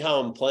 tell me how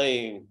I'm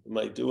playing. Am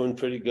I doing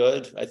pretty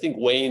good? I think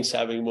Wayne's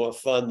having more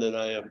fun than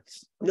I am.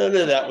 None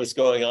of that was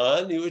going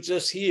on. You were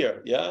just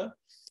here, yeah?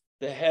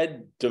 The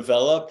head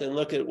developed, and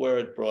look at where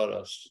it brought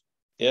us,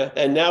 yeah?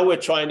 And now we're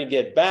trying to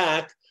get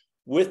back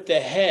with the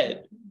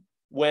head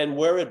when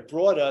where it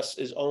brought us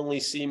is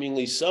only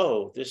seemingly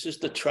so. This is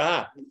the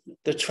trap.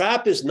 The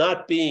trap is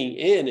not being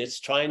in, it's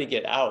trying to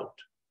get out.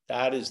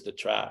 That is the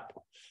trap.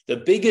 The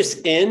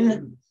biggest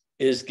in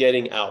is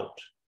getting out.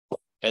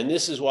 And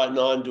this is what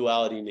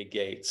non-duality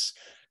negates.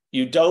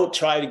 You don't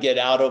try to get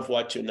out of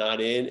what you're not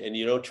in, and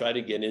you don't try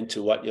to get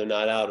into what you're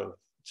not out of.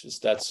 It's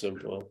just that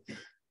simple.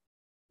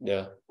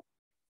 Yeah.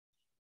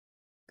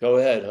 Go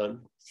ahead,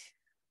 hon.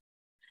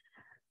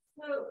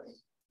 So,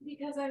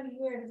 because I'm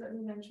here, does that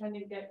mean I'm trying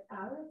to get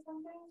out of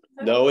something?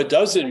 No, it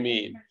doesn't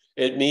mean.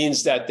 It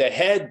means that the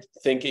head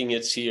thinking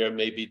it's here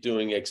may be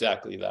doing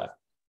exactly that.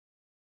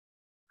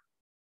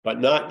 But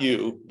not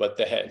you, but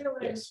the head. No,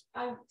 yes.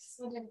 I'm just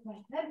wondering if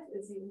my head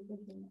is even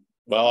thinking.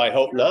 Well, I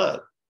hope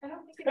not. I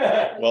don't think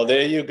it's Well,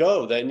 there you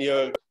go. Then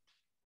you're,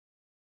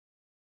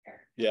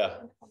 yeah.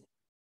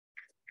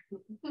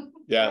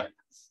 Yeah.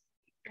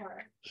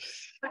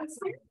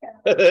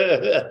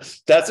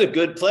 That's a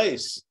good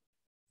place.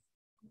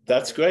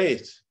 That's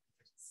great.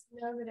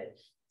 Know that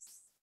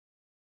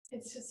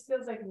it just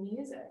feels like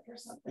music or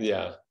something.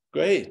 Yeah,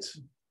 great. So,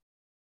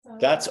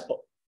 That's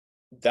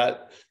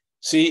that.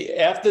 See,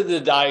 after the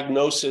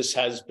diagnosis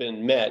has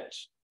been met,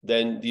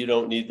 then you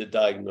don't need the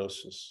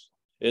diagnosis.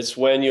 It's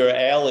when you're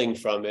ailing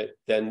from it,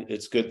 then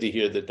it's good to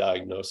hear the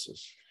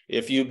diagnosis.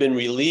 If you've been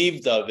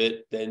relieved of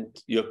it, then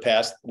you're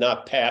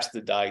not past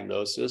the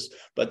diagnosis,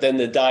 but then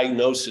the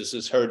diagnosis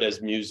is heard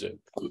as music,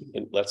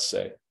 let's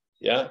say.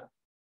 Yeah?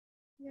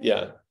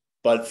 Yeah.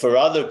 But for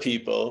other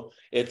people,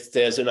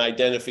 there's an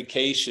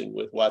identification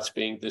with what's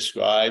being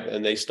described,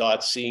 and they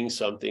start seeing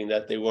something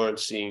that they weren't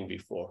seeing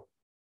before.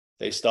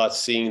 They start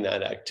seeing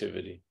that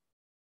activity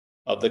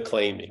of the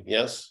claiming,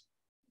 yes?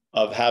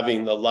 Of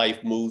having the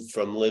life moved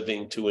from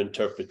living to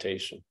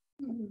interpretation.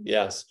 Mm-hmm.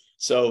 Yes.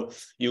 So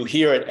you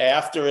hear it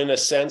after, in a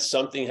sense,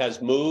 something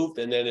has moved,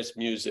 and then it's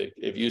music.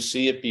 If you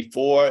see it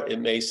before, it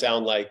may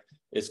sound like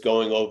it's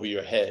going over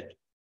your head.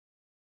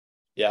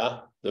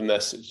 Yeah, the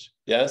message.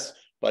 Yes,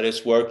 but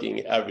it's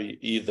working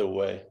either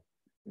way.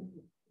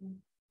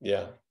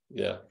 Yeah,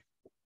 yeah.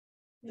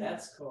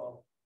 That's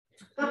cool.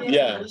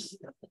 Yes,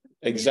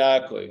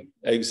 exactly,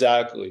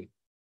 exactly.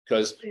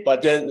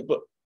 But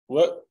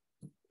what?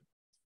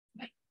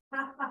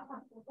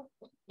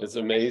 It's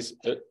amazing.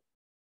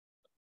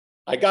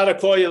 I gotta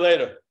call you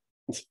later.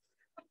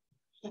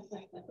 It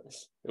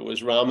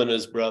was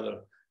Ramana's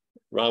brother,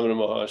 Ramana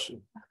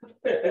Maharshi.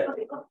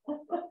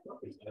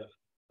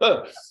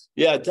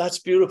 Yeah, that's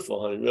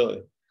beautiful, honey,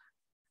 really.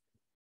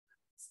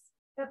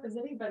 That was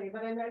anybody,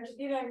 but I'm not,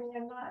 you know, I mean,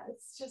 I'm not,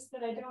 it's just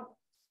that I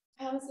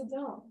honestly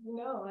don't, you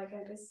know, like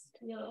I just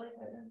feel it like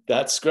I don't.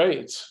 That's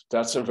great.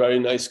 That's a very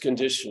nice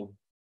condition.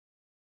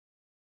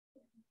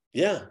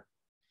 Yeah.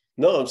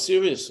 No,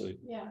 seriously.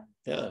 Yeah.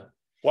 Yeah.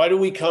 Why do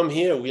we come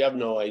here? We have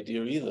no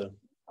idea either.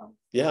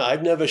 Yeah,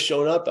 I've never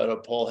shown up at a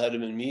Paul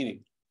Hedderman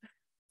meeting.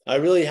 I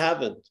really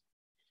haven't.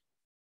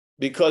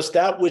 Because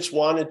that which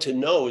wanted to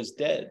know is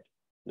dead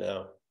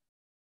now.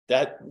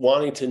 That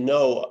wanting to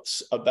know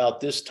about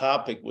this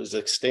topic was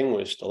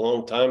extinguished a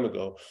long time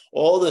ago.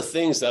 All the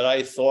things that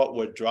I thought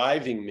were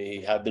driving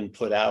me have been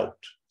put out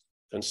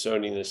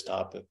concerning this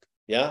topic.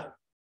 Yeah?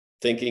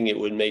 Thinking it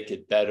would make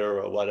it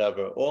better or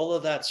whatever. All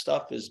of that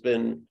stuff has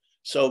been,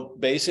 so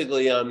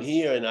basically I'm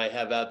here and I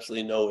have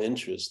absolutely no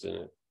interest in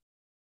it.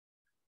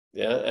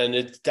 Yeah,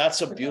 and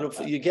that's a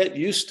beautiful, you get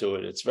used to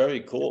it. It's very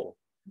cool.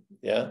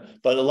 Yeah,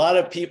 but a lot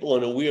of people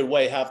in a weird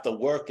way have to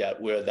work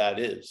at where that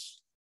is.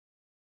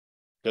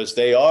 Because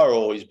they are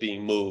always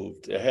being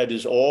moved. Their head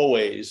is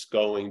always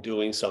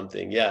doing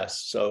something.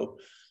 Yes. So,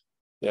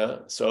 yeah.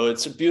 So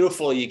it's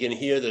beautiful. You can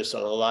hear this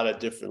on a lot of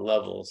different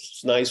levels.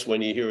 It's nice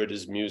when you hear it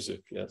as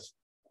music. Yes.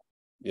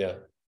 Yeah.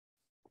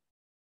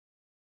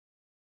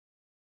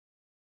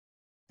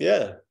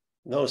 Yeah.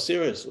 No,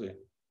 seriously.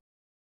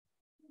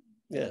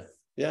 Yeah.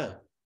 Yeah.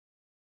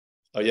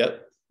 Oh, yeah.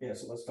 Yeah.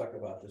 So let's talk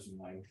about this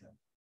mind thing.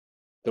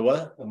 The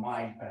what? The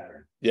mind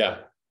pattern. Yeah.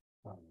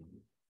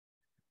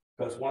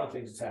 Because one of the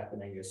things that's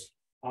happening is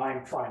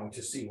I'm trying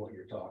to see what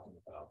you're talking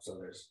about. So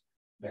there's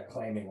that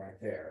claiming right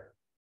there.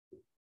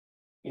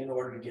 In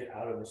order to get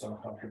out of this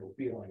uncomfortable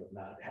feeling of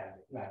not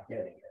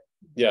getting it.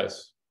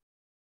 Yes.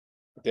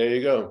 There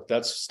you go.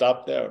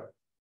 Stop there.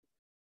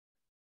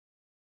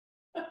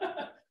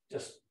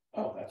 just,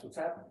 oh, that's what's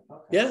happening.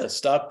 Okay. Yeah,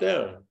 stop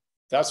there.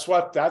 That's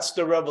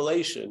the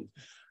revelation.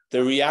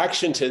 The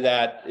reaction to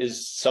that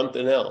is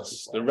something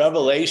else. The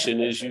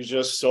revelation is you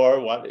just saw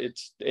what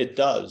it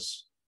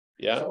does.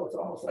 Yeah. So it's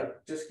almost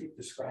like just keep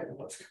describing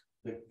what's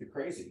the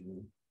crazy.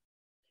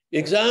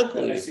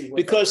 Exactly.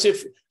 Because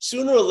if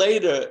sooner or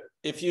later,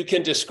 if you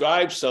can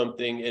describe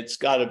something, it's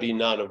got to be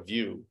not a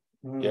view.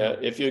 Yeah.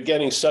 If you're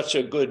getting such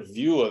a good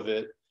view of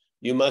it,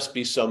 you must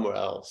be somewhere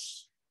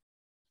else.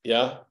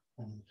 Yeah.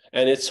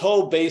 And its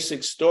whole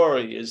basic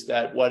story is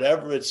that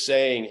whatever it's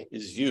saying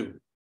is you.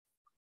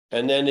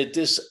 And then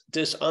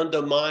this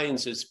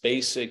undermines its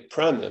basic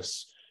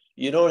premise.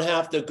 You don't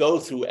have to go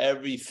through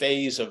every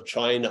phase of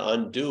trying to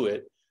undo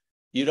it.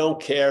 You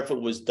don't care if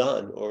it was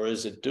done or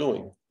is it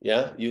doing.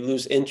 Yeah. You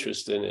lose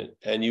interest in it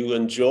and you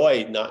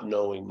enjoy not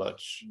knowing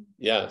much.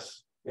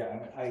 Yes. Yeah. I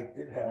mean, I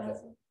did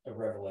have a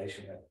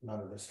revelation that none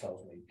of this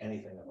tells me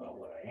anything about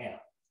what I am.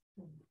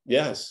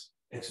 Yes.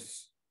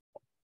 It's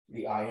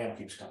the I am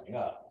keeps coming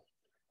up.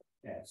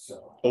 And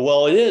so,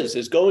 well,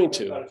 it's going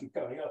to. Gotta keep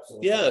coming up, so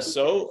yeah.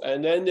 So,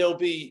 and then there'll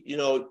be,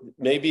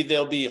 maybe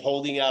they'll be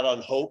holding out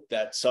on hope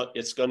that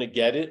it's going to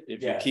get it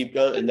if you keep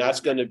going, and that's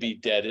going to be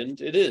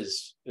deadened. It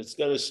is. It's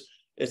going to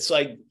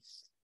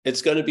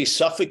be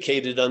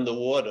suffocated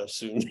underwater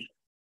soon.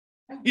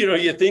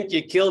 You think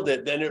you killed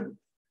it, then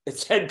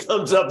its head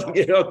comes up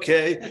again.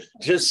 Okay,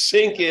 just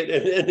sink it,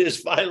 and then there's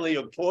finally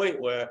a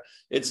point where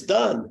it's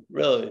done.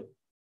 Really,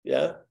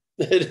 yeah,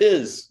 it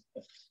is.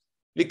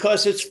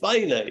 Because it's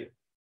finite.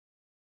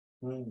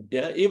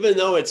 Yeah, even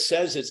though it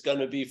says it's going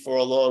to be for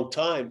a long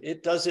time,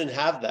 it doesn't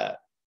have that.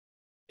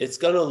 It's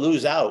going to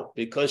lose out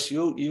because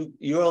you've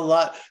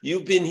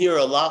been here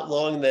a lot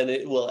longer than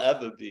it will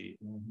ever be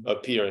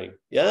appearing.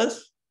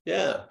 Yes?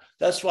 Yeah.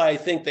 That's why I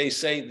think they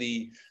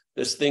say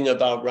this thing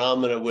about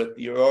Ramana with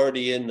you're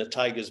already in the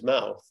tiger's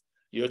mouth.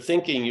 You're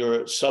thinking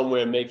you're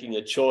somewhere making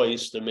a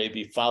choice to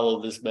maybe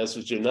follow this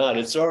message or not.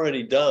 It's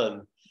already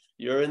done.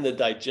 You're in the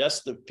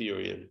digestive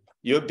period.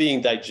 You're being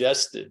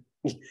digested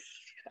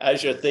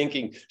as you're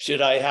thinking,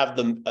 should I have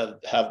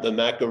the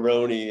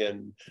macaroni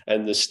and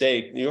the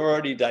steak? You're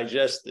already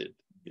digested.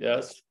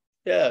 Yes.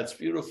 Yeah, it's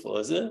beautiful,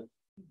 isn't it?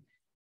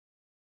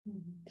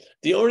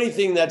 The only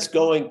thing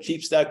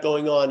keeps that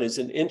going on is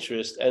an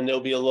interest, and there'll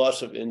be a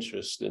loss of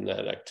interest in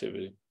that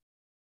activity.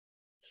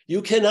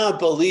 You cannot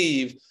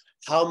believe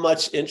how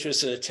much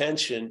interest and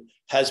attention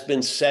has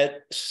been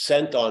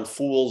sent on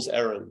fool's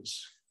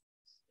errands.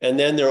 And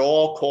then they're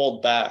all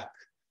called back.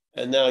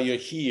 And now you're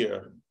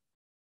here.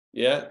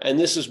 Yeah. And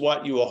this is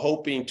what you were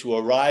hoping to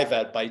arrive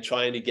at by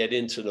trying to get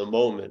into the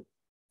moment.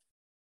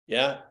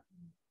 Yeah.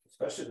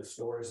 Especially the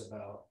stories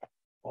about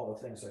all the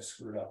things I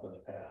screwed up in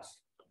the past.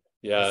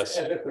 Yes.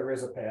 As if there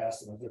is a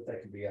past and as if they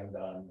can be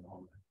undone.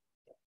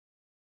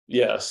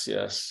 Yes,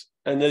 yes.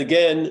 And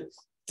again,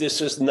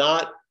 this is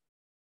not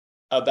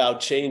about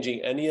changing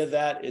any of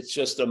that. It's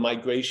just a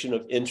migration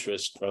of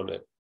interest from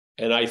it.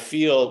 And I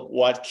feel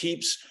what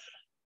keeps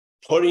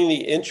putting the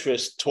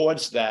interest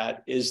towards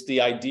that is the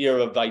idea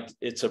of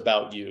it's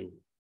about you.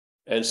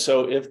 And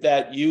so if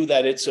that you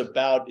that it's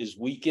about is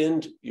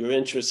weakened, your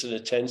interest and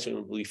attention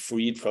will be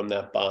freed from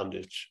that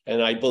bondage.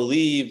 And I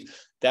believe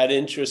that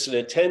interest and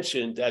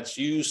attention that's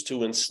used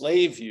to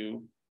enslave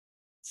you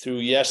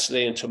through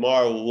yesterday and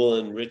tomorrow will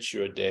enrich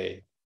your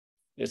day.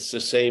 It's the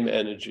same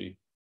energy.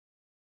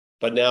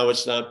 But now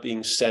it's not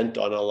being sent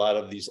on a lot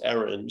of these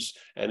errands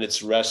and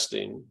it's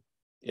resting.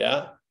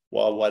 Yeah.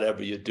 While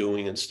whatever you're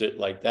doing and stuff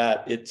like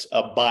that, it's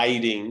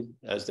abiding,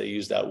 as they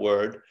use that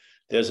word.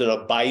 There's an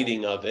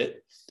abiding of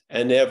it.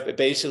 And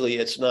basically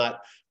it's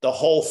not, the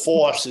whole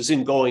force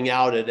isn't going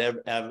out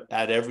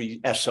at every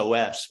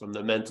SOS from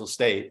the mental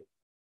state.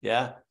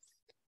 Yeah.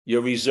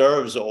 Your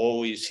reserves are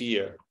always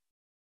here.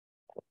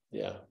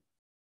 Yeah.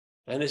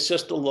 And it's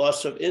just a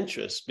loss of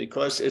interest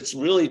because it's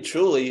really,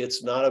 truly,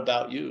 it's not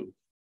about you.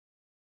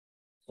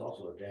 It's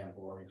also a damn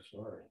boring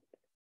story.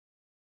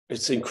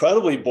 It's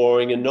incredibly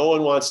boring and no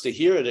one wants to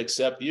hear it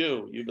except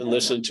you. You've been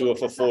listening to it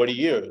for 40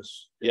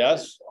 years.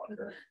 Yes?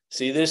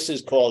 See, this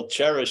is called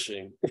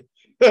cherishing.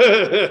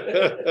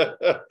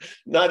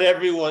 Not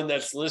everyone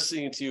that's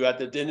listening to you at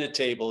the dinner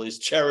table is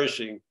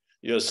cherishing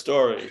your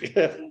story.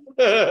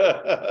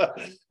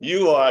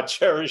 You are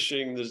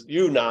cherishing this.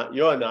 You're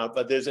not,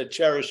 but there's a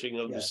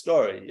cherishing of the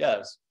story.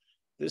 Yes.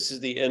 This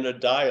is the inner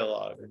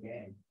dialogue.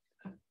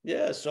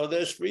 Yeah, so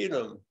there's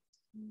freedom.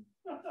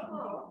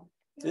 Oh,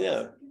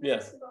 Yeah, yeah.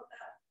 about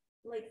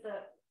that. Like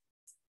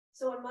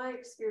so in my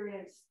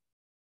experience,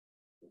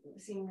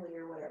 seemingly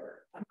or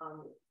whatever,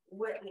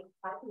 what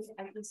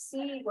I can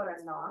see what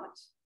I'm not,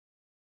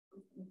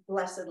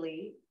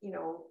 blessedly,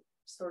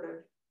 sort of,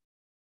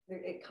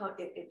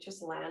 it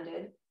just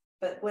landed.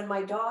 But when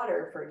my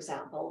daughter, for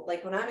example,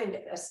 like when I'm in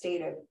a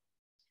state of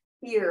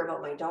fear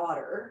about my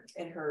daughter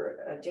and her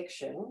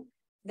addiction,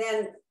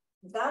 then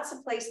that's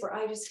a place where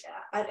I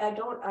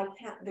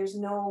can't,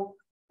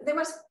 there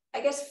must, I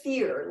guess,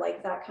 fear,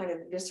 like that kind of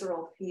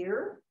visceral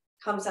fear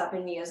comes up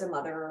in me as a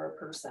mother or a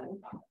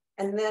person.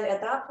 And then at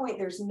that point,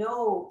 there's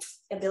no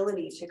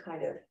ability to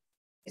kind of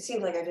it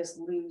seems like I just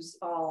lose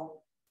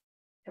all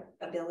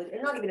ability,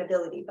 or not even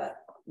ability, but.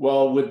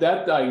 Well, with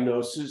that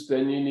diagnosis,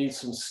 then you need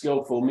some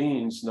skillful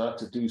means not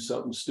to do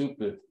something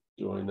stupid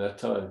during that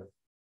time.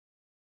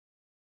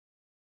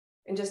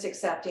 And just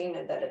accepting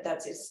that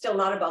it's still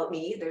not about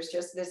me. There's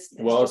just this.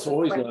 Well, it's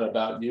always not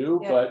about you,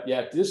 yeah. But yeah,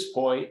 at this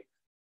point,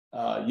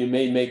 you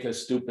may make a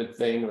stupid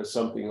thing or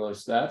something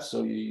like that.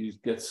 So you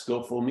get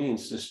skillful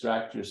means,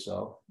 distract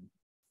yourself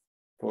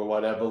for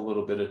whatever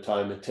little bit of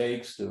time it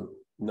takes to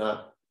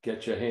not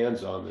get your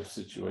hands on the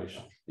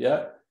situation.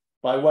 Yeah,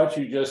 by what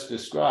you just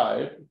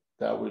described,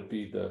 that would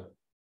be the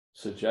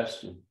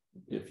suggestion.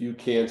 If you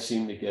can't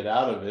seem to get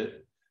out of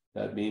it,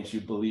 that means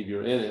you believe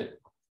you're in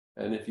it.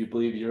 And if you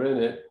believe you're in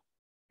it,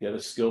 get a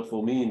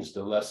skillful means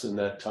to lessen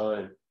that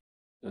time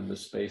and the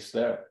space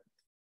there.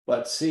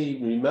 But see,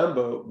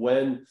 remember,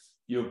 when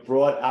you're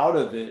brought out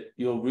of it,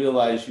 you'll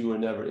realize you were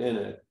never in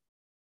it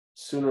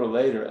sooner or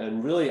later,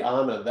 and really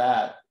honor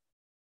that.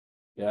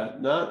 Yeah,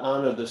 not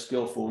honor the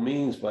skillful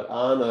means, but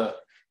honor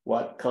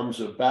what comes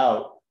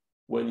about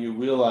when you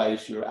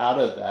realize you're out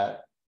of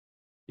that.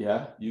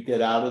 Yeah, you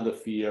get out of the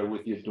fear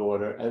with your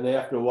daughter, and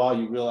after a while,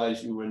 you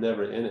realize you were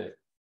never in it.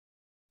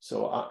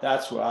 So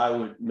that's where I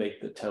would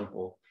make the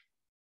temple.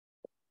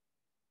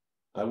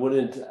 I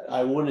wouldn't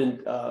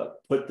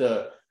put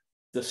the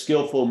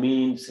skillful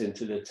means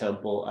into the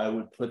temple. I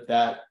would put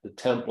the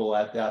temple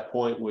at that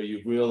point where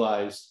you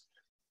realize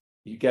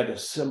you get a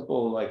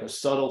simple, like a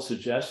subtle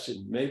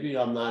suggestion. Maybe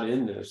I'm not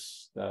in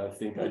this that I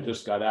think I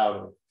just got out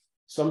of.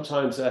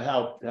 Sometimes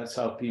that's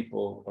how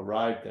people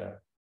arrive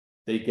there.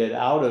 They get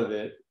out of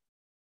it,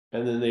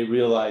 and then they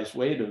realize,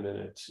 wait a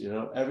minute,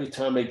 every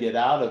time I get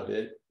out of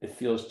it, it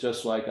feels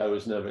just like I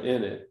was never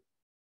in it.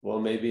 Well,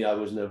 maybe I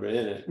was never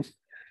in it.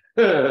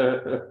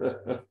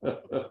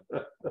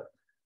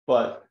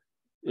 But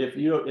if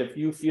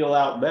you feel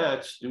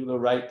outmatched, do the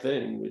right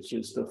thing, which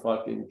is to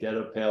fucking get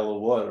a pail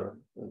of water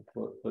and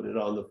put it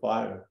on the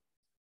fire.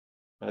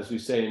 As we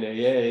say in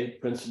AA,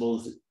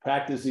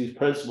 practice these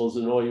principles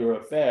in all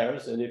your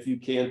affairs, and if you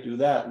can't do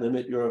that,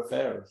 limit your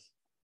affairs.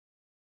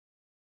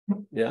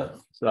 Yeah,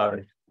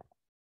 sorry,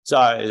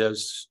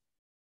 just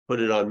put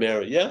it on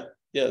Mary. Yeah,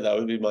 that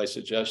would be my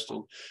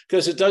suggestion,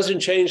 because it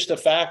doesn't change the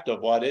fact of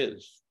what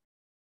is.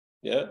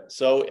 Yeah,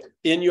 so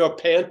in your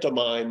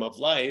pantomime of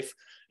life,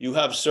 you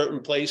have certain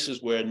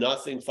places where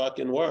nothing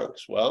fucking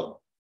works.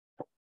 Well,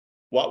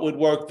 what would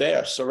work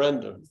there?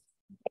 Surrender.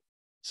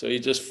 So you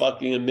just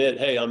fucking admit,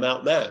 hey, I'm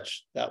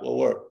outmatched. That will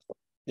work.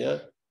 Yeah.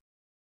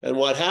 And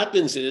what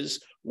happens is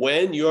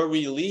when you're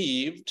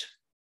relieved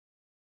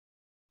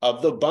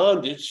of the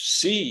bondage,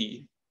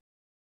 see,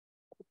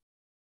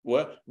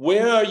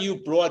 where are you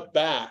brought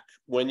back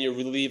when you're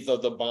relieved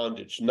of the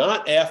bondage?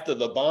 Not after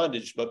the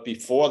bondage, but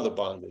before the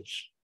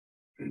bondage.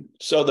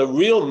 So the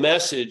real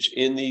message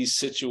in these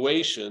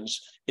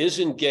situations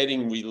isn't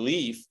getting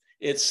relief.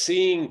 It's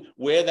seeing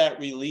where that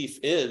relief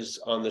is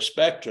on the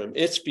spectrum.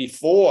 It's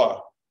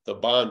before the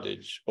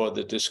bondage or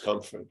the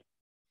discomfort.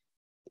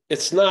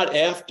 It's not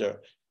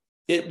after.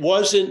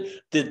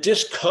 The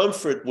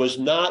discomfort was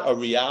not a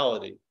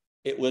reality.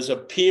 It was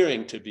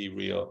appearing to be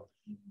real.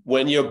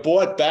 When you're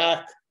brought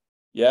back,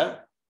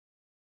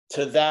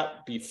 to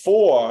that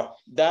before,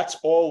 that's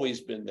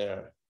always been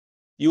there.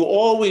 You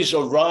always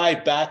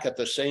arrive back at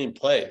the same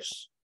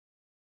place.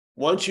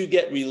 Once you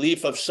get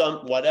relief of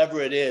whatever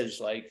it is,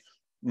 like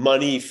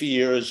money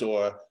fears,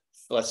 or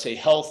let's say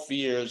health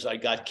fears, I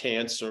got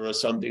cancer or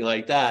something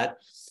like that,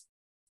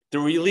 the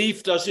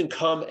relief doesn't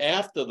come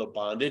after the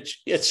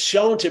bondage. It's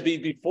shown to be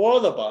before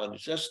the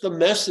bondage. That's the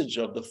message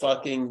of the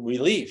fucking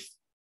relief,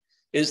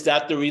 is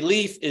that the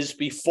relief is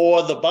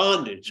before the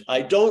bondage.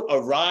 I don't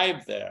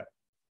arrive there.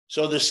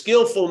 So the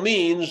skillful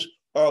means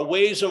are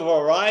ways of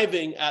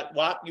arriving at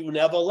what you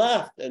never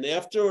left. And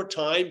after a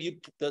time,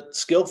 the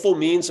skillful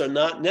means are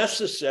not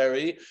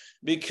necessary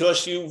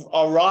because you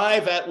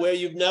arrive at where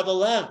you've never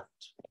left.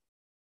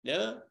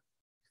 Yeah.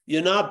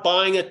 You're not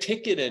buying a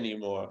ticket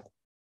anymore.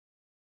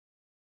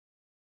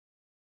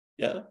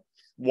 Yeah.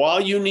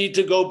 While you need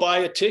to go buy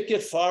a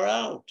ticket far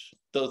out,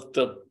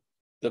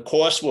 the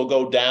cost will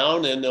go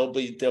down, and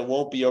there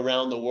won't be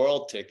around the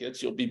world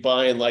tickets. You'll be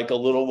buying like a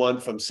little one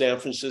from San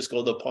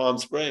Francisco to Palm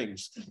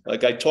Springs.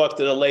 Like I talked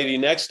to the lady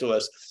next to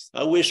us.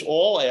 I wish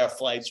all air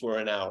flights were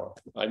an hour.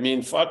 I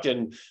mean,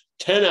 fucking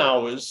 10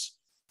 hours,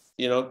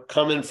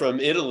 coming from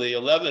Italy,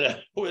 11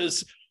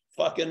 hours,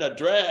 fucking a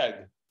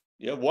drag.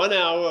 1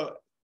 hour,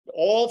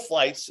 all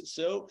flights.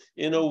 So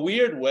in a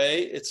weird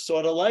way, it's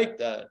sort of like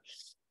that.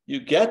 You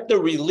get the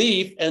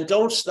relief and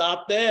don't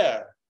stop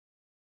there.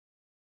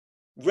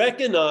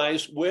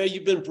 Recognize where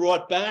you've been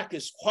brought back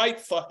is quite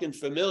fucking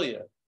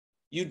familiar.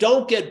 You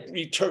don't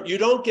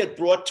get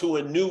brought to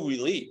a new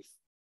relief.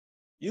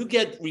 You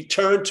get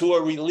returned to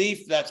a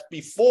relief that's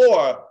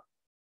before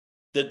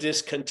the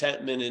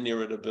discontentment and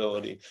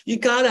irritability. You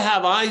got to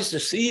have eyes to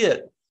see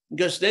it,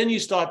 because then you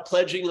start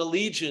pledging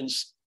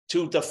allegiance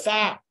to the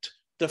fact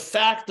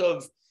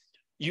of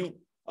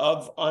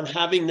on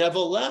having never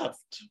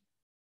left.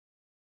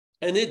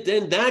 And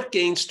then that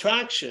gains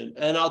traction.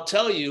 And I'll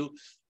tell you,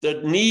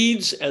 the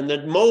needs and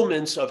the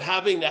moments of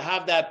having to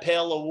have that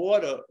pail of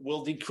water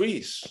will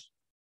decrease.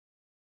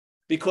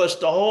 Because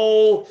the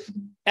whole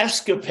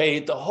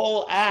escapade, the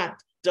whole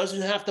act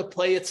doesn't have to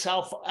play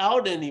itself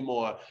out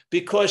anymore,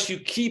 because you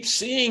keep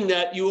seeing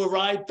that you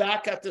arrive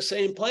back at the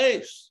same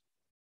place.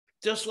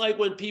 Just like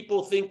when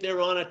people think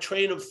they're on a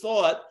train of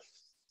thought,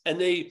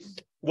 and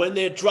when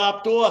they're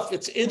dropped off,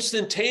 it's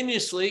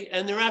instantaneously,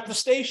 and they're at the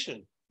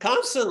station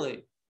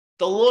constantly.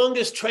 The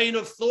longest train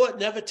of thought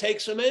never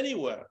takes them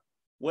anywhere.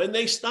 When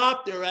they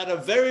stop, they're at a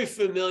very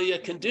familiar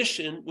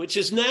condition, which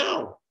is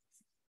now.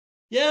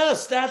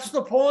 Yes, that's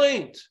the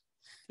point.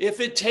 If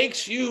it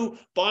takes you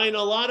buying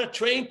a lot of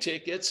train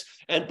tickets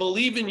and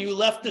believing you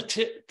left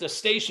the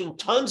station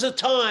tons of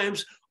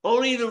times,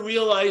 only to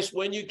realize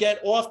when you get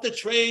off the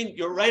train,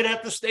 you're right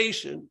at the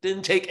station,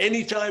 didn't take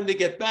any time to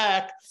get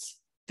back.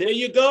 There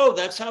you go.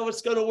 That's how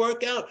it's going to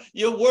work out.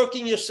 You're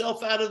working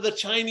yourself out of the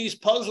Chinese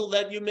puzzle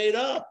that you made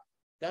up.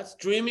 That's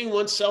dreaming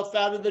oneself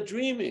out of the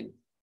dreaming.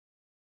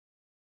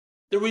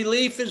 The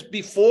relief is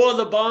before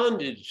the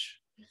bondage.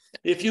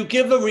 If you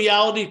give a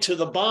reality to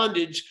the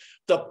bondage,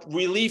 the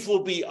relief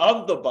will be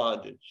of the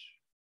bondage.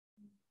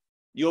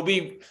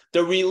 The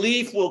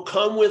relief will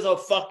come with a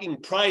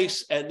fucking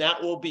price, and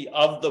that will be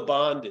of the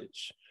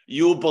bondage.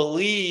 You'll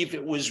believe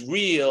it was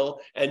real,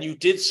 and you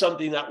did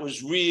something that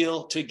was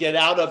real to get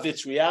out of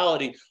its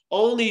reality,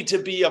 only to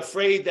be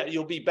afraid that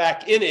you'll be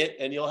back in it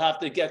and you'll have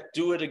to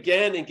do it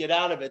again and get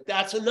out of it.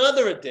 That's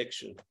another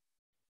addiction.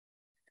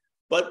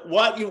 But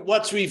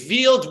what's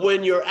revealed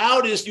when you're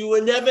out is you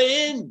were never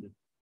in.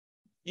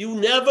 You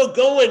never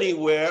go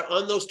anywhere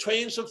on those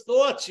trains of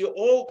thoughts.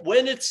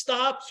 When it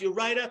stops, you're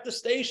right at the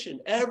station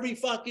every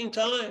fucking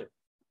time.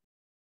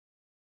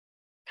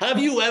 Have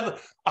you ever,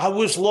 I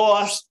was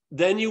lost,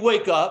 then you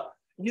wake up,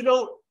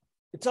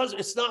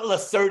 it's not a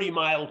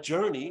 30-mile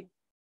journey.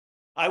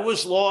 I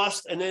was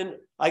lost, and then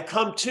I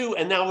come to,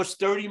 and now it's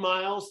 30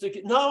 miles to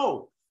get,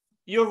 no,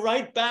 you're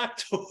right back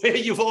to where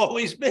you've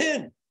always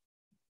been.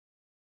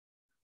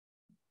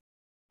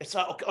 It's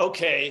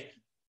okay.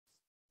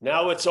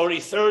 Now it's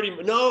only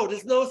 30. No,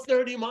 there's no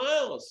 30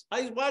 miles.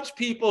 I watch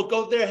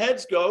people their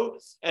heads go,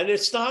 and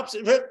it stops.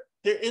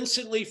 They're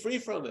instantly free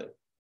from it.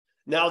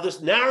 Now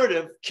this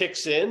narrative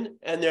kicks in,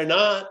 and they're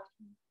not,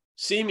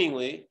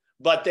 seemingly,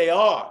 but they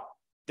are.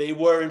 They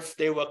were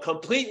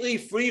completely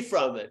free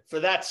from it. For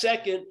that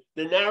second,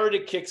 the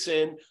narrative kicks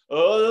in.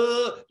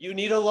 Oh, you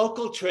need a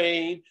local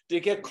train to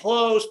get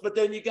close, but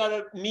then you got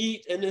to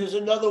meet, and there's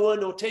another one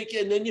that'll take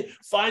you, and then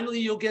finally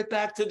you'll get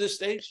back to the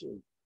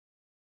station.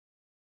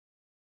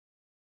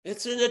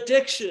 It's an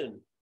addiction.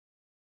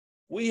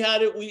 We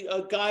had it.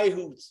 A guy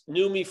who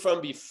knew me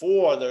from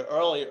before the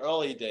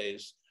early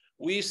days.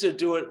 We used to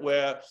do it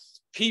where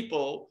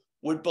people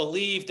would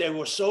believe they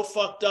were so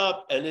fucked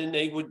up, and then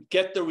they would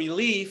get the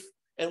relief,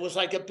 and it was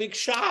like a big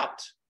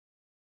shot.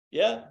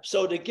 Yeah.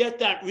 So to get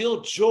that real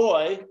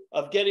joy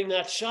of getting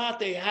that shot,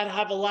 they had to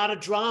have a lot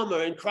of drama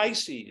and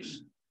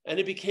crises, and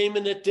it became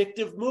an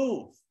addictive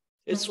move.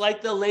 It's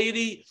like the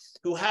lady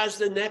who has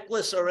the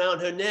necklace around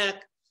her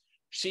neck.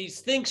 She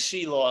thinks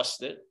she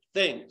lost it,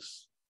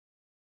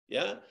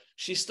 yeah.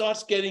 She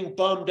starts getting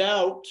bummed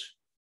out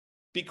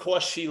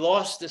because she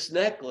lost this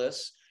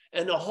necklace,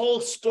 and the whole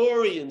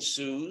story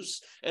ensues,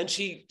 and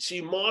she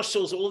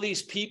marshals all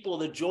these people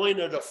to join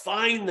her to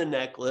find the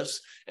necklace,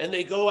 and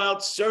they go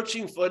out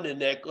searching for the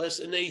necklace,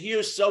 and they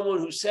hear someone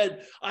who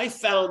said, I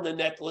found the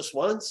necklace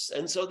once,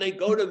 and so they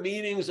go to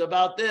meetings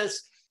about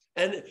this,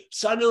 and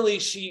suddenly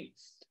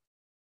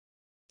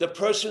the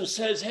person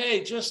says,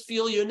 hey, just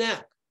feel your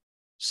neck.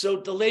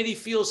 So the lady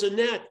feels her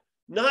neck,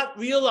 not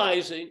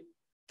realizing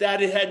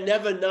that it had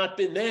never not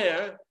been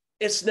there.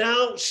 It's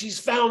now she's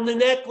found the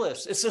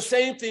necklace. It's the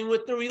same thing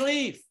with the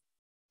relief.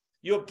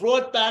 You're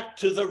brought back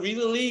to the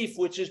relief,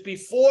 which is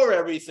before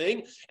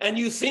everything, and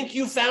you think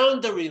you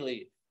found the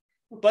relief.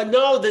 But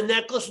no, the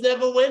necklace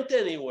never went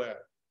anywhere.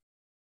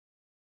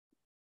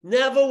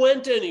 Never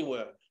went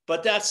anywhere.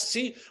 But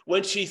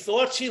when she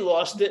thought she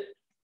lost it,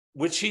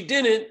 which she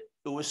didn't,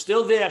 it was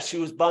still there. She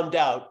was bummed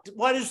out.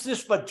 What is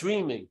this but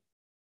dreaming?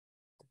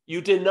 You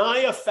deny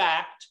a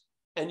fact,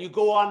 and you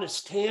go on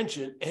this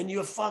tangent, and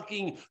you're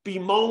fucking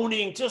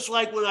bemoaning, just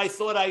like when I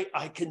thought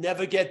I could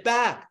never get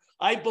back.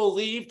 I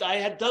believed I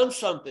had done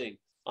something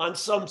on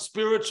some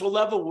spiritual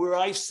level where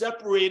I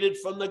separated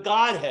from the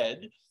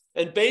Godhead.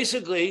 And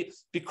basically,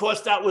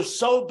 because that was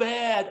so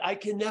bad, I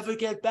can never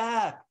get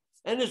back.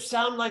 And it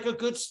sounded like a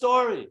good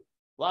story.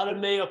 A lot of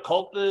mea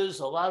culpas,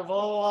 a lot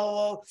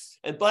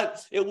of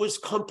but it was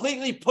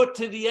completely put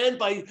to the end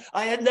by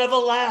I had never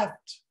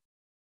left.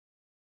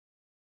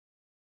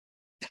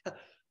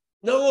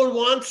 No one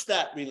wants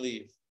that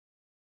relief.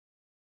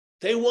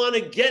 They want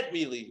to get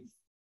relief.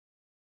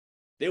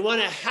 They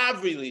want to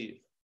have relief.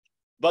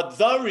 But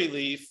the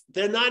relief,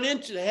 the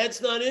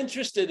head's not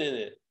interested in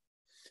it.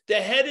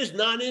 The head is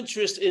not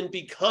interested in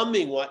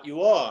becoming what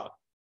you are.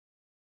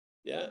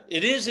 Yeah,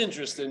 it is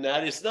interested in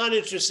that. It's not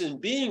interested in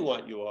being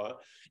what you are.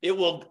 It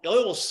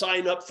will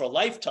sign up for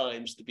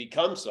lifetimes to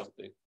become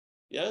something.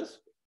 Yes?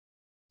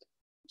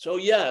 So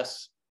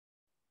yes,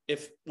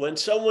 when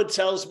someone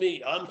tells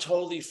me I'm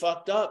totally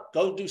fucked up,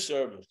 go do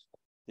service.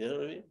 You know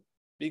what I mean?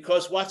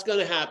 Because what's going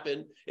to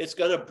happen, it's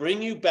going to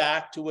bring you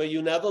back to where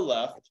you never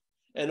left.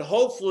 And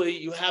hopefully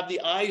you have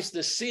the eyes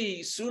to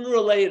see sooner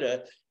or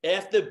later,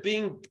 after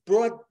being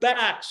brought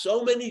back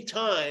so many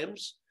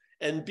times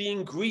and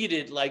being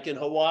greeted like in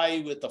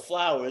Hawaii with the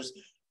flowers,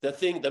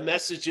 the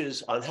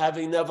messages on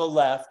having never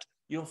left,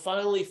 you'll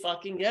finally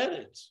fucking get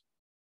it.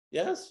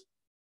 Yes?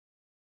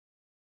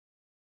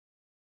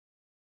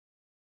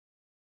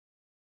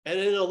 And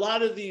in a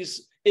lot of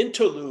these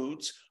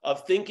interludes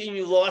of thinking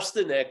you lost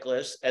the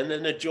necklace and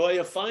then the joy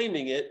of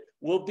finding it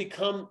will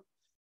become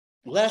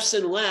less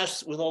and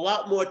less with a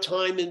lot more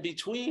time in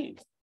between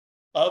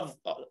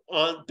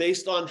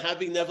based on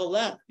having never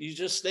left. You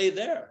just stay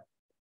there.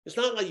 It's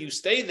not like you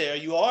stay there,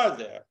 you are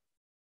there.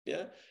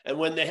 Yeah. And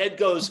when the head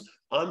goes,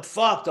 I'm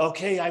fucked.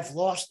 Okay, I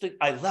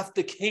left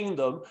the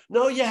kingdom.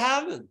 No, you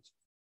haven't.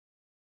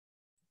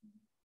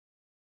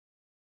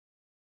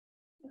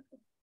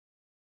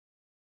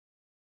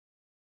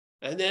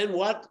 And then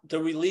what? The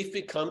relief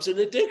becomes an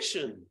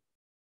addiction.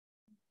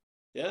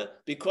 Yeah,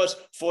 because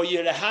for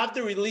you to have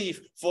the relief,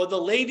 for the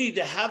lady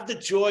to have the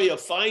joy of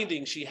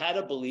finding she had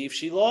a belief,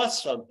 she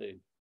lost something.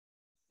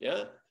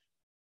 Yeah,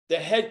 the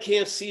head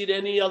can't see it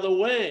any other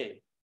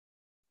way.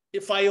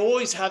 If I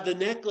always have the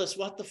necklace,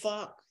 what the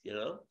fuck, you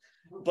know?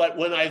 But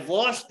when I've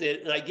lost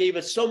it and I gave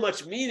it so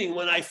much meaning,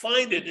 when I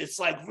find it, it's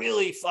like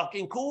really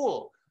fucking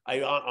cool.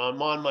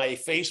 I'm on my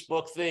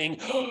Facebook thing.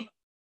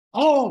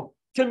 Oh,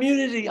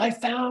 community, I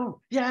found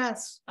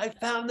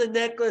the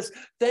necklace.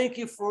 Thank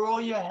you for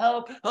all your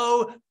help.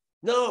 Oh,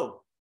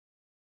 no.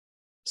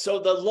 So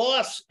the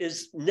loss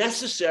is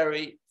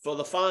necessary for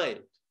the find.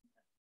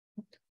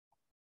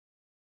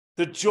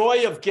 The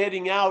joy of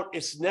getting out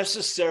is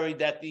necessary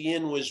that the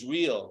in was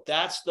real.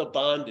 That's the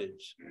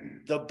bondage.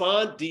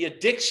 The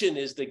addiction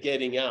is the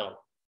getting out.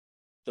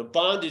 The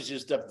bondage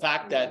is the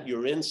fact that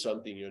you're in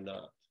something you're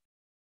not.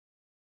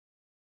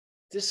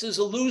 This is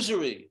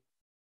illusory.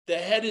 The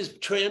head is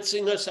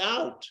trancing us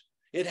out.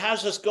 It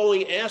has us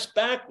going ass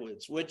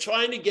backwards. We're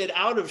trying to get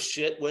out of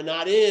shit we're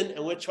not in,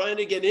 and we're trying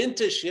to get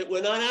into shit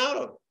we're not out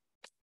of.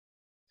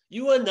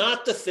 You are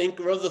not the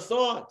thinker of the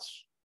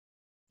thoughts.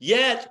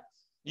 Yet,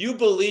 you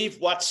believe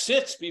what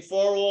sits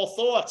before all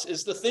thoughts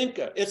is the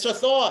thinker. It's a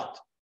thought.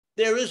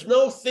 There is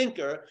no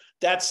thinker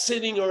that's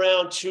sitting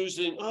around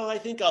choosing, oh, I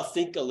think I'll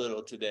think a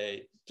little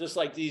today, just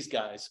like these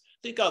guys. I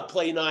think I'll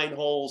play 9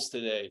 holes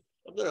today.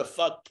 I'm going to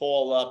fuck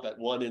Paul up at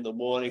 1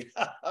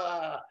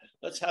 a.m.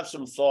 Let's have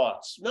some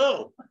thoughts.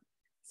 No.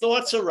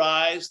 Thoughts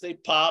arise, they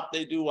pop,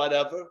 they do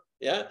whatever.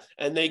 Yeah.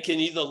 And they can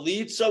either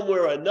lead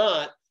somewhere or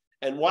not.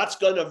 And what's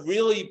going to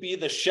really be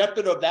the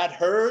shepherd of that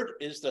herd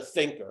is the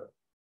thinker.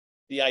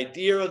 The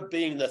idea of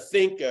being the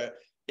thinker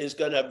is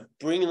going to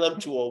bring them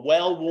to a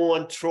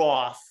well-worn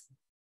trough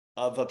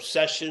of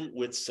obsession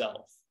with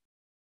self.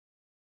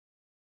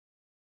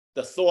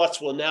 The thoughts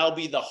will now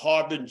be the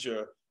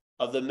harbinger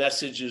of the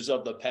messages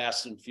of the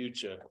past and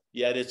future.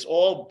 Yet it's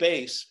all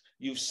base.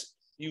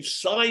 You've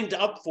signed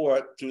up for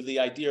it through the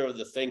idea of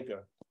the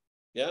thinker.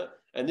 Yeah.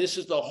 And this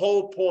is the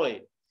whole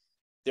point.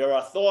 There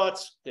are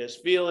thoughts, there's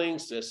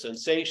feelings, there's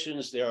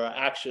sensations, there are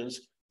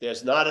actions.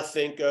 There's not a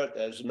thinker,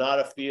 there's not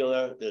a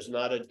feeler, there's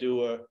not a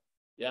doer.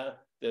 Yeah.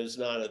 There's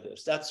not a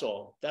this. That's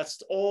all.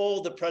 That's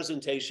all the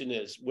presentation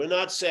is. We're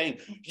not saying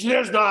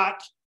there's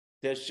not.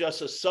 There's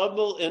just a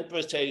subtle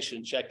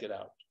interpretation. Check it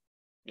out.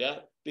 Yeah.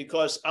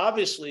 Because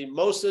obviously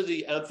most of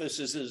the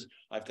emphasis is,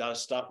 I've got to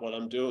stop what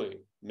I'm doing.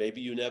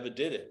 Maybe you never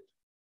did it.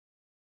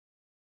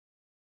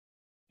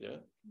 Yeah.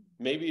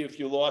 Maybe if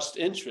you lost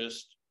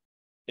interest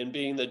in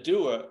being the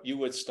doer, you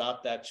would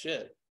stop that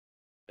shit.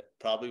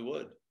 Probably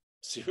would.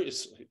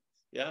 Seriously.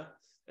 Yeah.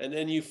 And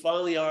then you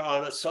finally are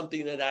on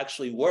something that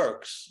actually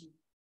works.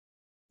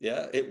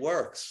 Yeah. It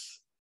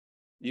works.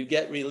 You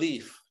get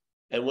relief.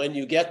 And when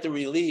you get the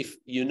relief,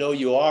 you know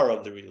you are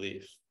of the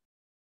relief.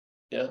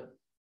 Yeah.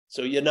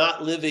 So you're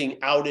not living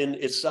out in,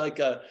 it's like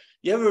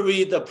you ever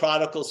read the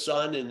prodigal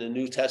son in the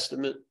New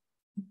Testament?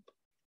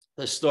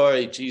 The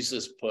story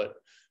Jesus put,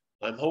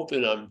 I'm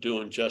hoping I'm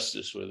doing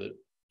justice with it.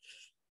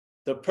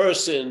 The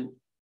person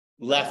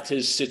left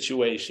his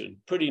situation,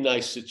 pretty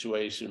nice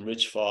situation,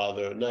 rich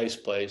father, nice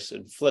place,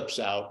 and flips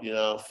out,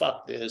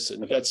 fuck this,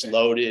 and gets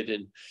loaded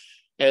and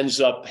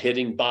ends up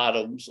hitting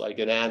bottoms like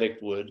an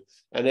addict would,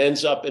 and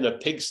ends up in a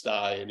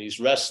pigsty, and he's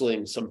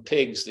wrestling some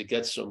pigs to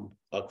get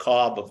a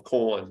cob of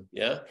corn,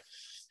 yeah?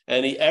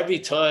 And every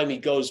time he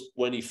goes,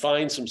 when he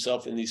finds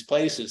himself in these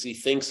places, he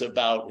thinks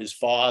about his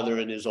father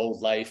and his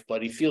old life,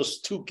 but he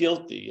feels too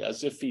guilty,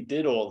 as if he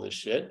did all this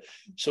shit.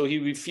 So he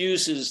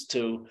refuses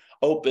to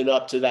open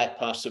up to that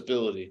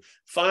possibility.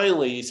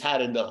 Finally, he's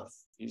had enough.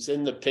 He's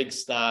in the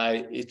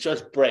pigsty, it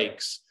just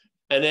breaks.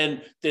 And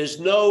then there's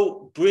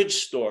no bridge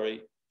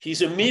story.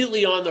 He's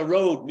immediately on the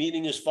road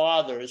meeting his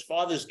father. His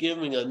father's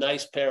giving a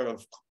nice pair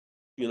of,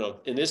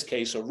 in this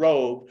case, a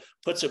robe,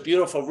 puts a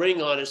beautiful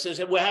ring on it, says,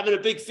 hey, we're having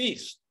a big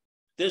feast.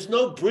 There's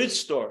no bridge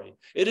story.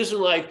 It isn't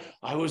like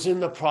I was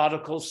in the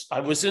prodigals, I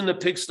was in the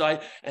pigsty,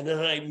 and then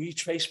I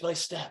retraced my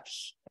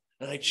steps.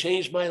 and I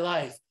changed my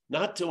life.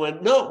 Not to win.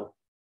 No,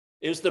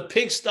 it was the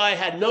pigsty,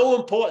 had no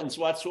importance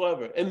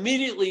whatsoever.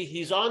 Immediately,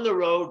 he's on the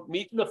road,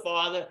 meeting the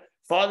father.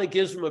 Father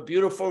gives him a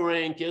beautiful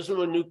ring, gives him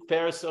a new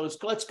pair of stones.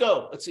 Let's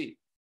go. Let's eat.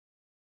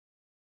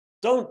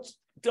 Don't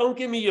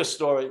give me your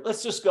story.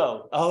 Let's just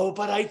go. Oh,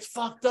 but I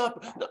fucked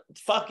up. No,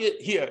 fuck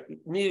it. Here,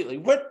 immediately.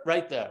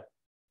 Right there.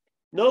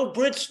 No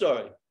bridge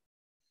story.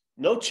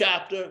 No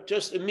chapter.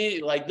 Just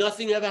immediately, like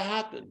nothing ever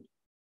happened.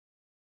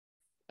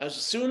 As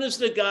soon as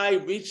the guy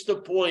reached the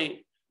point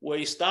where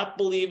he stopped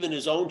believing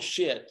his own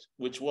shit,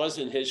 which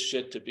wasn't his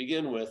shit to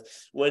begin with,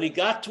 when he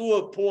got to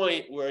a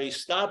point where he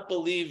stopped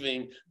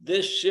believing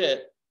this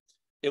shit,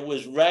 it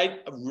was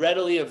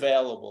readily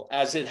available,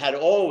 as it had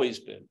always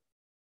been.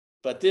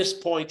 But this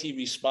point, he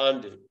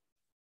responded.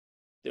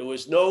 There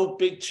was no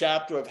big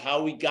chapter of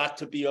how we got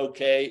to be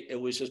okay.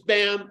 It was just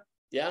bam,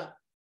 yeah.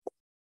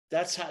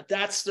 That's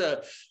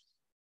the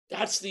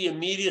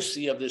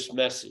immediacy of this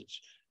message.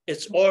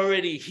 It's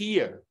already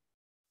here.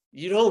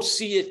 You don't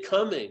see it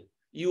coming.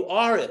 You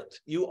are it.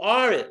 You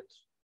are it.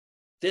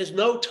 There's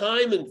no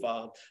time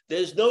involved.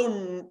 There's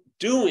no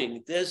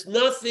doing. There's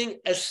nothing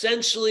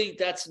essentially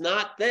that's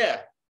not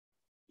there.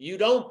 You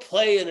don't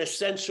play an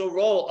essential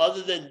role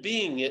other than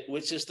being it,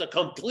 which is the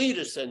complete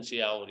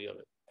essentiality of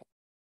it.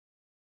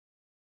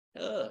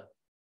 Yeah.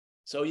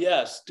 So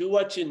yes, do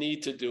what you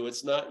need to do.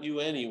 It's not you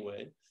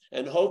anyway.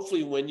 And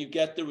hopefully when you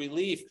get the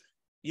relief,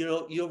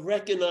 you'll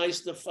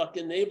recognize the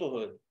fucking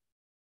neighborhood.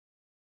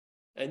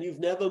 And you've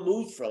never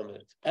moved from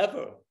it,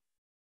 ever.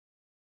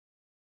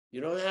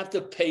 You don't have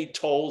to pay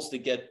tolls to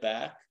get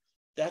back.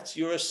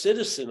 You're a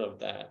citizen of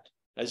that.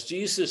 As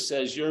Jesus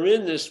says, you're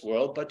in this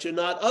world, but you're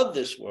not of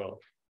this world.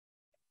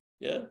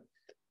 Yeah.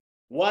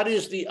 What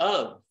is the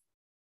of?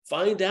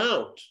 Find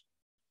out.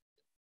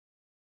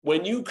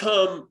 When you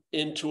come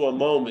into a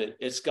moment,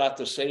 it's got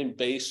the same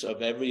base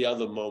of every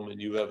other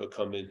moment you ever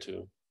come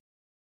into.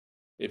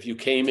 If you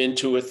came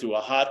into it through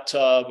a hot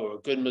tub or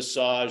a good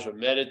massage or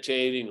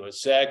meditating or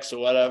sex or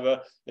whatever,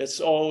 it's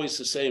always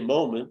the same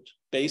moment,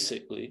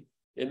 basically.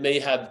 It may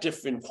have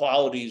different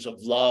qualities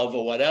of love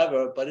or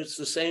whatever, but it's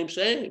the same.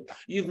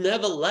 You've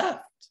never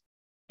left,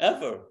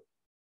 ever.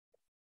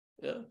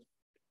 Yeah.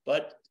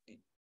 But,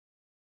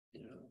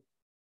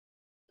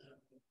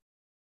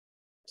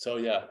 so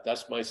yeah,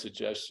 that's my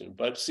suggestion.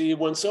 But see,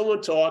 when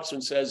someone talks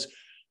and says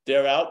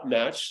they're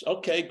outmatched,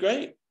 okay,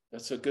 great.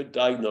 That's a good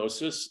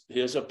diagnosis.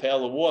 Here's a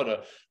pail of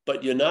water,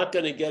 but you're not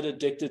going to get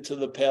addicted to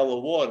the pail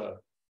of water.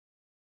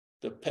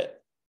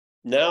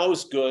 Now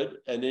is good,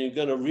 and then you're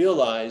going to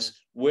realize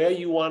where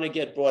you want to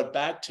get brought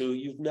back to.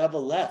 You've never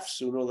left.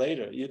 Sooner or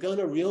later, you're going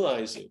to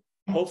realize it.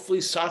 Hopefully,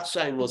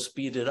 satsang will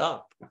speed it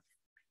up.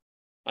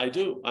 I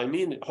do. I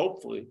mean,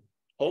 hopefully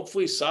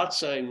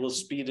satsang will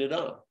speed it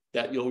up.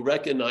 That you'll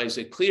recognize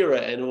it clearer,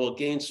 and it will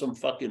gain some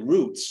fucking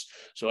roots.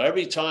 So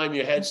every time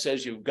your head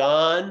says you've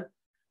gone,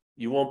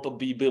 you won't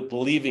be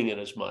believing it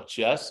as much,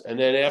 yes? And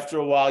then after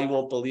a while, you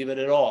won't believe it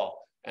at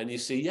all. And you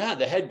see, yeah,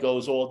 the head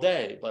goes all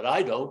day, but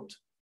I don't,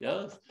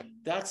 yeah?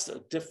 That's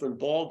a different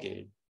ball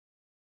game.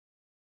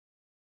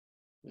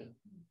 Yeah.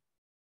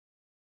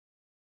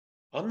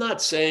 I'm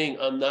not saying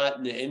I'm not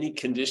in any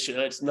condition.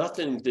 It's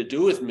nothing to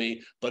do with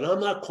me, but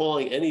I'm not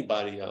calling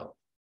anybody out.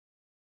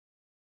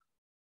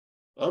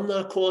 I'm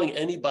not calling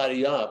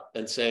anybody up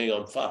and saying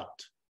I'm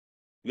fucked,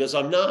 because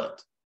I'm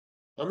not.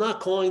 I'm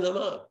not calling them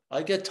up.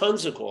 I get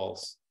tons of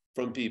calls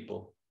from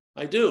people.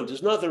 I do.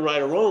 There's nothing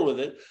right or wrong with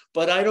it,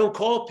 but I don't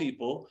call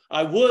people.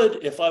 I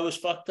would if I was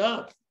fucked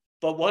up.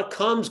 But what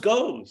comes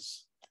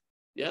goes.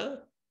 Yeah.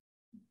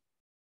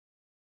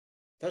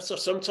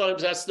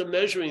 Sometimes that's the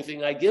measuring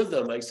thing I give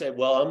them. I say,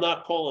 well, I'm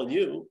not calling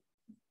you.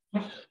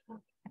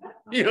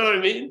 You know what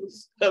I mean?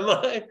 Am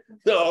I?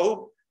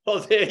 No. Well,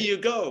 there you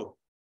go.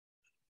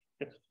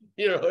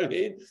 You know what I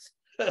mean?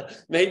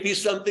 Maybe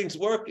something's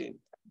working.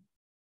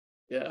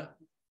 Yeah.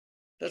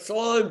 That's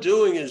all I'm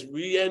doing is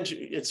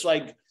it's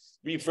like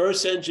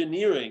reverse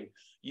engineering.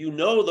 You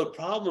know the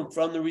problem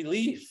from the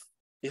relief.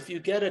 If you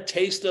get a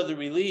taste of the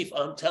relief,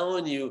 I'm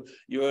telling you,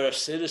 you're a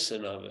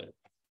citizen of it.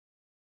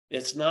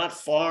 It's not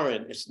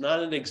foreign. It's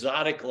not an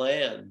exotic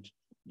land.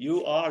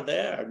 You are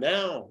there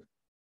now.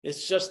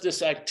 It's just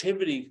this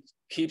activity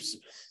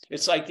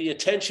it's like the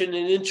attention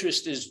and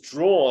interest is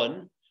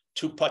drawn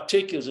to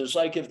particulars. It's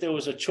like if there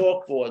was a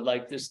chalkboard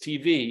like this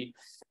TV,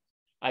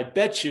 I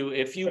bet you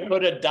if you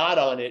put a dot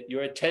on it,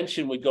 your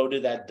attention would go to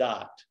that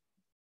dot.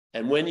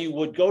 And when you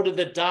would go to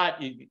the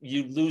dot,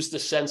 you lose the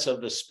sense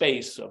of the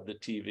space of the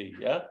TV,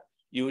 yeah?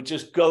 You would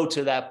just go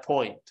to that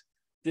point.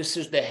 This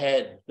is the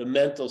head, the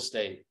mental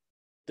state.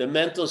 The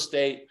mental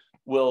state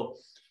will,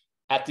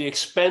 at the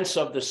expense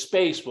of the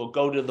space, will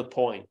go to the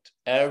point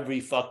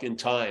every fucking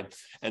time.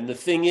 And the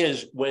thing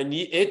is, when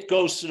it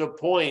goes to the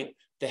point,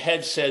 the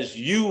head says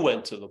you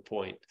went to the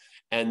point,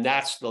 and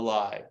that's the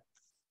lie.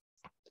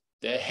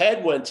 The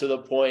head went to the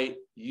point,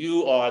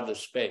 you are the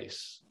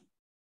space.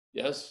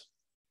 Yes?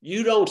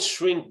 You don't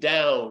shrink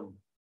down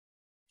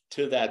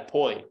to that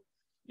point.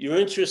 Your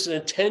interest and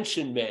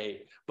attention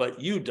may, but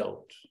you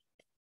don't.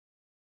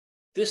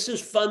 This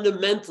is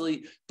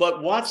fundamentally,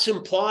 but what's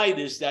implied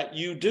is that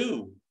you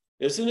do,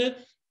 isn't it?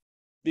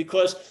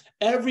 Because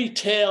every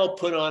tale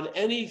put on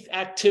any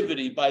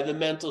activity by the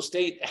mental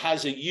state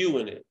has a you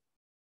in it.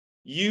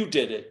 You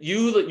did it.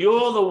 You're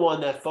the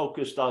one that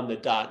focused on the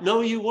dot.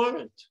 No, you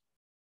weren't.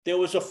 There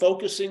was a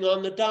focusing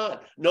on the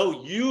dot.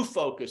 No, you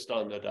focused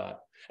on the dot.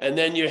 And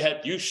then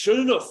you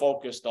shouldn't have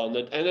focused on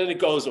the, and then it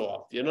goes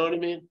off. You know what I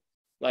mean?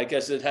 Like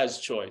as it has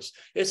choice.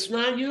 It's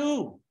not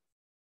you.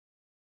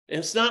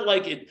 It's not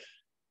like it,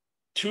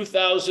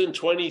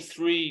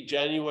 2023,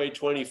 January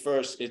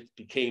 21st, it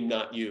became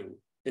not you.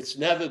 It's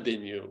never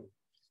been you.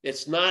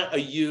 It's not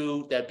a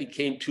you that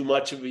became too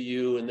much of a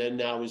you and then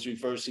now is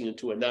reversing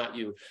into a not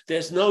you.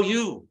 There's no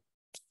you.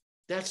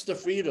 That's the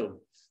freedom.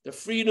 The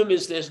freedom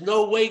is there's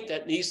no weight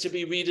that needs to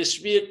be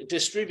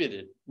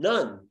redistributed.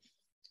 None.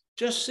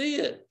 Just see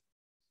it.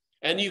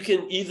 And you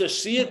can either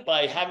see it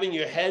by having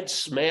your head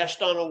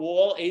smashed on a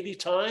wall 80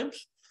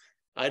 times.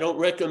 I don't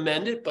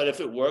recommend it, but if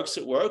it works,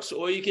 it works.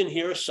 Or you can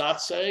hear a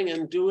satsang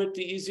and do it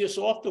the easiest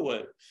off the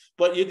way.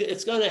 But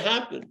it's going to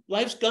happen.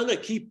 Life's going to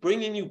keep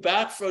bringing you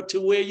back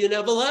to where you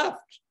never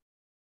left.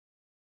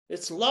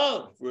 It's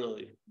love,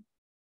 really.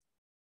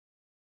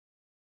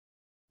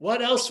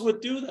 What else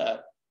would do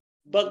that?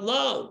 But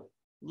love.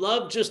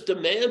 Love just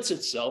demands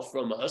itself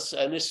from us.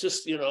 And it's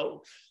just,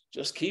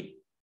 just keep,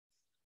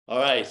 all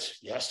right,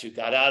 yes, you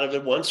got out of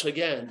it once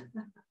again.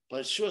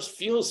 But it just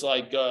feels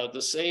like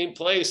the same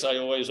place I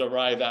always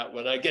arrive at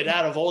when I get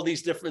out of all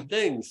these different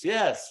things.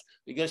 Yes,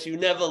 because you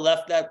never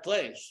left that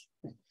place.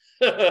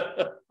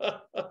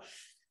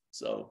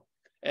 So,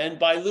 and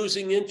by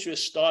losing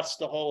interest starts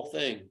the whole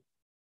thing.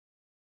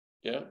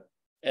 Yeah.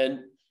 And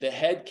the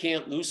head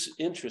can't lose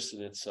interest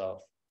in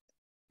itself.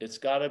 It's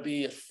got to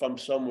be from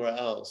somewhere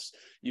else.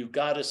 You've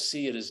got to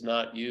see it as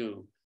not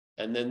you.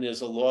 And then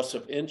there's a loss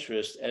of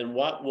interest. And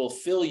what will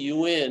fill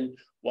you in,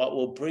 what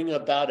will bring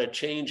about a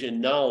change in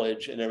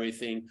knowledge and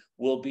everything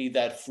will be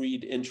that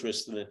freed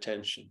interest and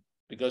attention,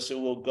 because it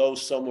will go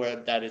somewhere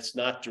that it's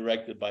not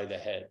directed by the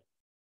head.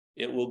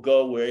 It will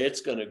go where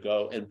it's going to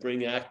go and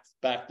bring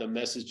back the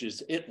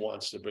messages it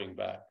wants to bring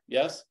back.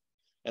 Yes?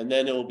 And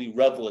then it will be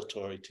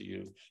revelatory to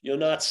you. You're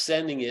not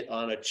sending it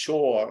on a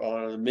chore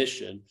or on a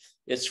mission.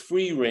 It's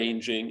free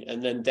ranging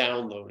and then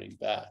downloading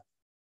back.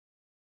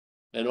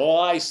 And all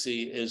I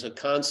see is a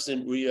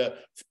constant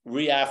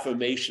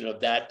reaffirmation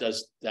of that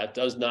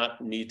does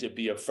not need to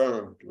be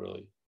affirmed,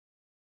 really.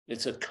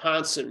 It's a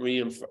constant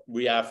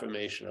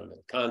reaffirmation of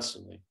it,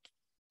 constantly.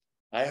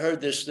 I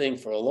heard this thing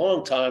for a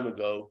long time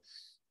ago,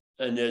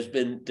 and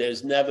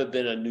there's never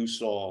been a new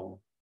song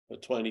for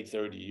 20,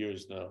 30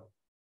 years now.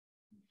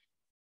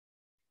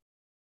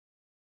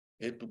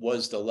 It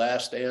was the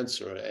last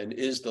answer and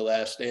is the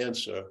last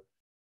answer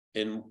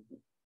in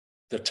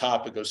the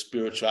topic of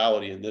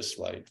spirituality in this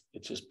life.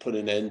 It just put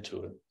an end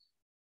to it.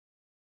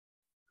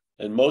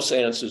 And most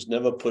answers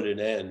never put an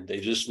end. They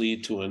just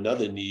lead to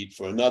another need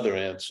for another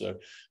answer.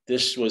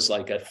 This was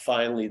like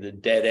finally the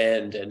dead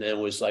end, and it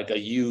was like a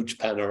huge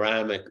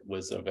panoramic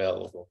was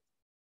available.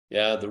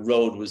 Yeah, the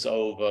road was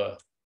over.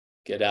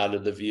 Get out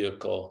of the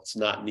vehicle. It's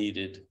not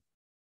needed.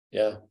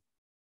 Yeah.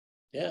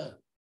 Yeah.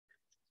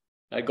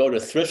 I go to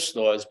thrift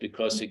stores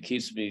because it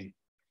keeps me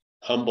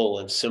humble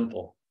and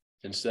simple.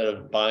 Instead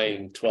of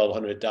buying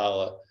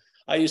 $1,200.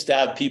 I used to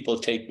have people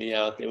take me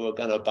out. They were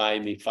going to buy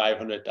me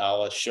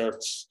 $500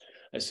 shirts.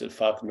 I said,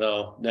 fuck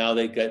no. Now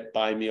they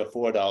buy me a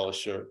 $4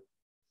 shirt.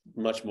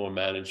 Much more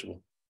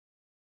manageable.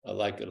 I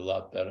like it a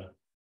lot better.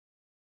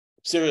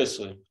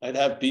 Seriously, I'd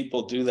have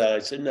people do that. I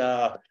said,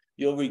 no,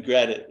 you'll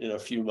regret it in a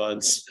few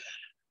months.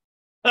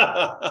 No,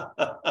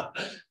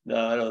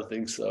 I don't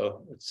think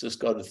so. Let's just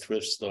go to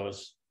thrift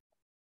stores.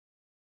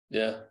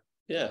 Yeah,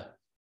 yeah.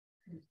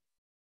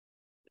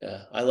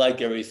 Yeah, I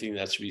like everything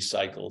that's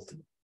recycled.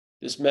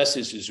 This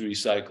message is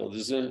recycled,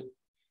 isn't it?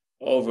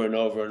 Over and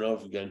over and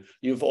over again.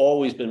 You've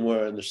always been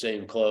wearing the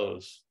same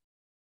clothes.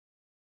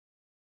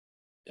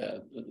 Yeah,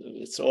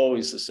 it's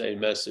always the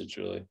same message,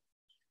 really.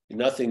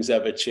 Nothing's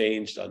ever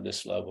changed on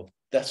this level.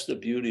 That's the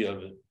beauty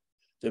of it.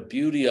 The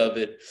beauty of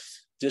it,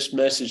 this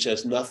message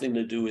has nothing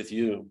to do with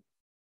you.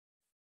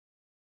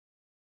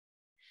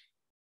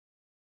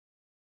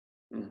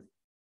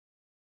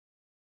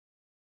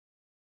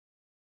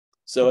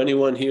 So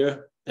anyone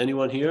here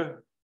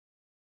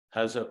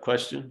has a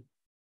question?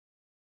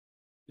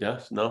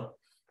 Yes, no?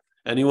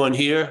 Anyone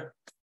here?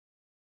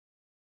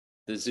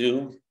 The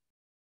Zoom?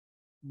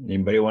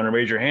 Anybody want to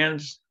raise your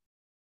hands?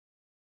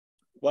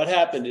 What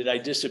happened? Did I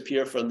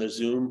disappear from the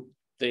Zoom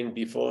thing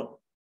before?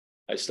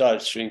 I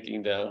started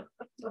shrinking down.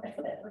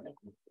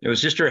 It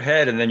was just your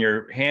head, and then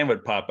your hand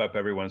would pop up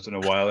every once in a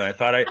while.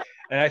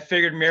 And I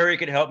figured Mary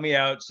could help me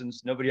out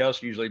since nobody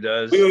else usually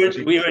does. We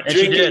were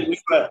drinking.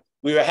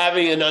 We were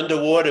having an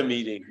underwater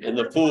meeting in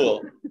the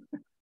pool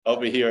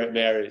over here at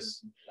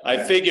Mary's. I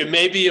figured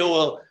maybe it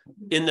will,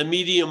 in the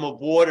medium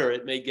of water,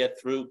 it may get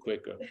through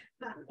quicker.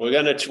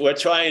 We're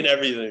trying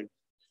everything.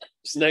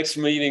 This next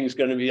meeting is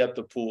going to be at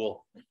the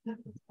pool.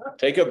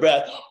 Take a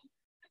breath.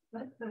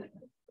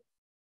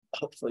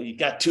 Hopefully you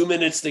got 2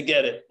 minutes to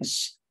get it.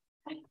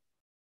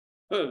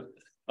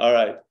 All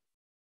right.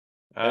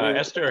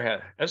 Esther,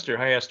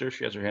 hi Esther,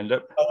 she has her hand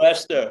up. Oh,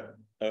 Esther.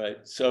 All right.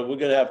 So we're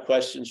gonna have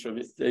questions from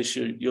you.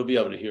 You'll be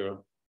able to hear them.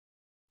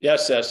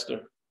 Yes,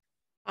 Esther.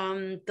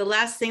 The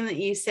last thing that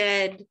you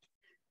said,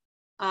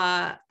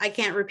 I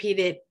can't repeat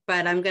it,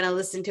 but I'm gonna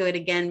listen to it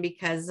again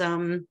because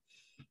the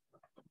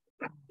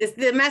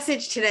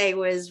message today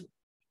was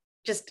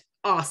just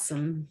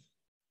awesome.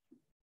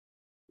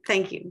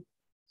 Thank you.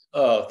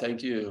 Oh,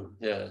 thank you.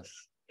 Yes.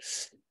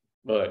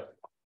 All right.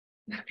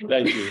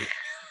 Thank you.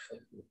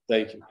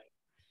 Thank you.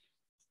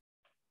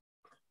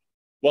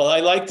 Well, I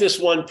like this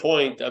one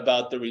point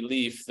about the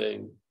relief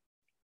thing,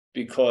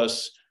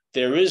 because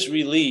there is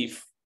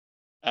relief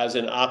as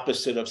an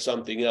opposite of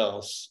something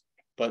else,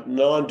 but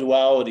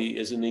non-duality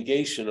is a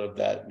negation of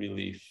that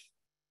relief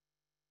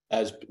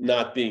as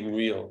not being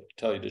real, to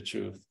tell you the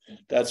truth.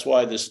 That's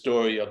why the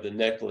story of the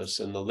necklace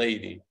and the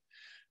lady,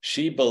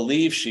 she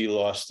believed she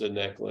lost the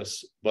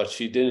necklace, but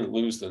she didn't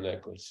lose the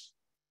necklace.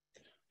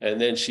 And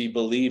then she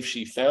believed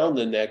she found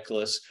the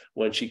necklace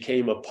when she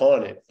came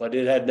upon it, but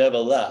it had never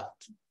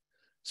left.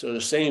 So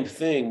the same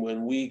thing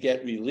when we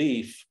get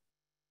relief,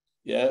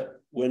 yeah,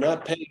 we're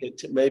not paying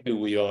it, maybe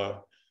we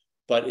are,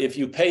 but if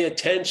you pay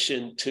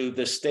attention to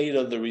the state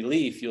of the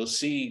relief, you'll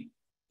see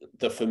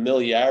the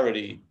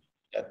familiarity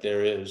that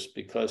there is,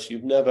 because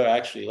you've never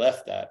actually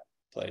left that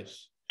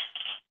place.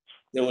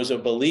 There was a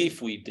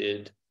belief we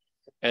did,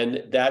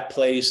 and that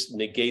place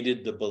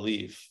negated the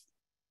belief.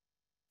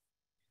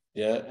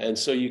 Yeah, and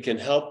so you can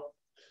help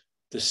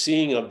the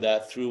seeing of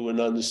that through an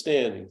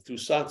understanding, through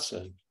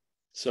satsang.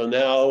 So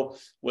now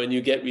when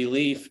you get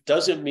relief,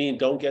 doesn't mean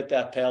don't get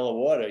that pail of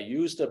water.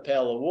 Use the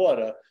pail of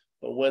water,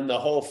 but when the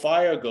whole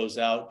fire goes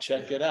out,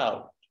 check it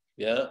out.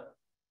 Yeah,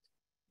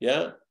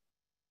 yeah,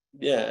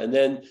 yeah. And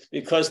then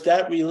because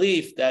that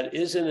relief, that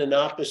isn't an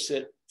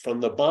opposite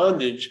from the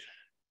bondage,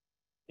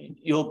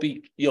 you'll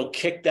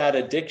kick that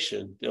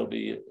addiction. There'll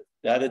be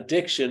that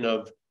addiction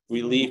of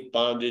relief,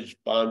 bondage,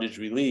 bondage,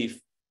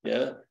 relief.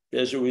 Yeah,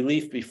 there's a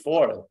relief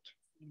before it.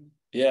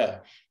 Yeah,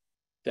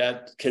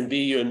 that can be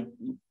your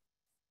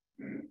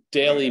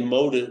daily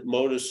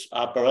modus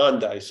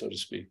operandi, so to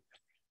speak.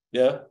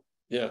 Yeah,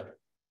 yeah,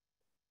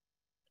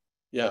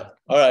 yeah.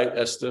 All right,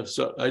 Esther.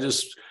 So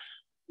it's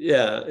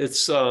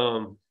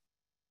you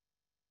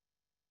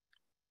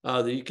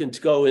can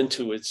go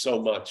into it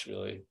so much,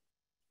 really.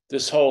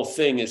 This whole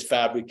thing is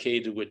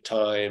fabricated with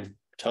time.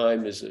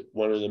 Time is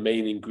one of the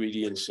main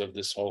ingredients of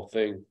this whole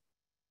thing,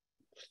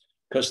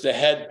 because the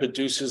head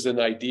produces an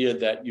idea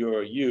that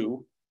you're a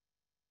you,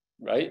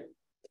 right?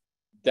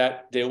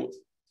 That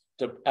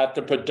at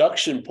the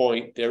production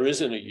point, there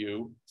isn't a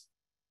you.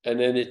 And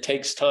then it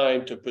takes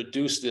time to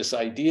produce this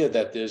idea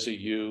that there's a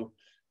you.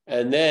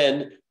 And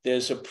then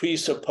there's a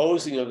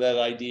presupposing of that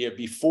idea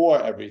before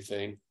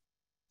everything.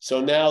 So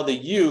now the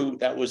you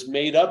that was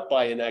made up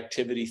by an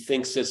activity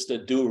thinks it's the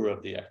doer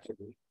of the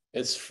activity.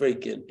 It's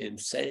freaking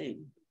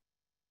insane.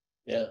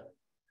 Yeah.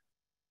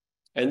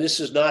 And this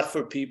is not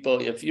for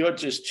people, if you're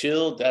just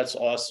chilled, that's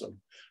awesome.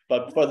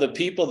 But for the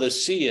people that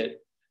see it,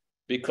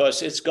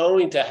 because it's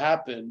going to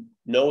happen,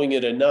 knowing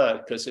it or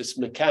not, because it's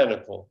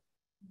mechanical.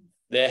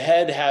 The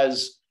head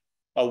has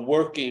a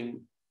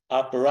working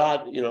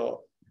apparatus,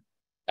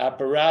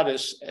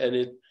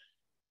 and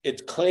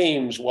it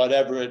claims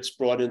whatever it's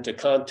brought into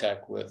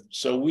contact with.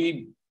 So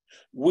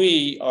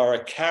we are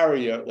a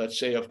carrier, let's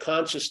say, of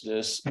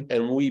consciousness,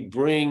 and we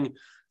bring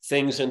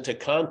things into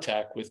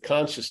contact with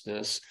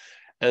consciousness,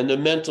 and the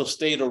mental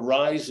state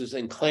arises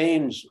and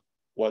claims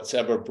what's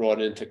ever brought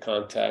into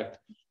contact,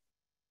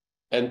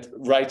 and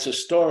writes a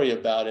story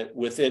about it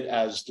with it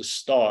as the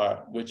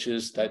star, which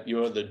is that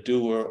you're the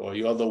doer, or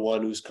you're the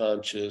one who's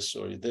conscious,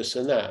 or this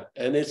and that.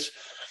 And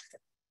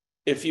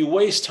if you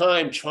waste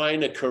time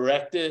trying to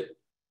correct it,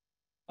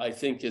 I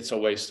think it's a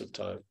waste of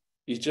time.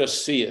 You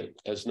just see it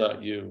as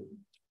not you.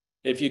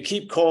 If you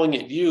keep calling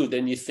it you,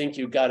 then you think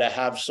you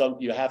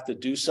have to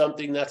do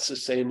something. That's the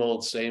same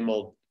old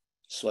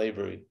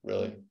slavery,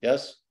 really.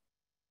 Yes?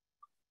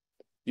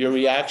 Your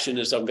reaction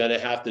is, I'm going to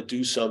have to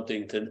do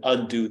something to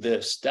undo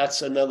this.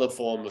 That's another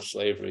form of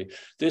slavery.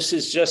 This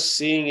is just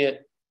seeing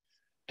it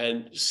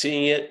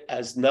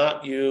as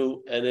not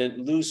you, and it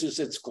loses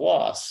its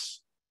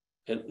gloss.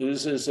 It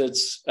loses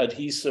its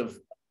adhesive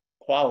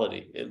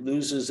quality. It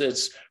loses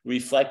its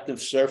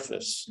reflective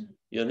surface.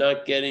 You're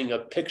not getting a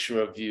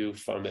picture of you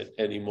from it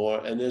anymore,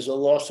 and there's a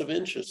loss of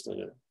interest in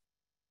it.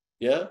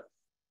 Yeah?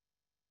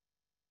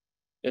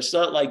 It's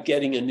not like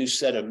getting a new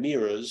set of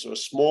mirrors or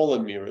smaller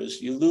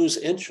mirrors. You lose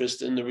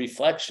interest in the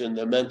reflection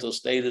the mental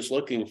state is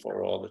looking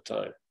for all the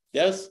time.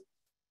 Yes?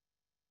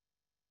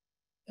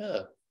 Yeah.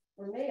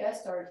 For me, I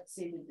started to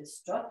see the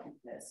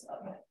destructiveness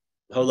of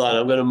it. Hold on,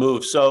 I'm going to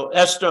move. So,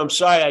 Esther, I'm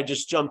sorry I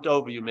just jumped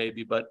over you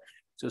maybe, but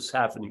it's just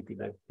happening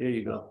today. Here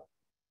you go.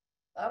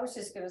 I was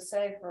just going to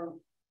say, from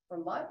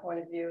my point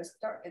of view, it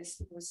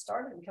was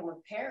starting to become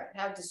apparent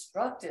how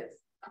destructive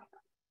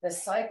the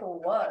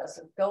cycle was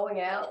of going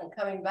out and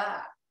coming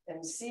back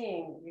and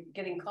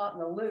getting caught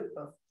in a loop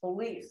of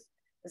belief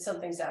that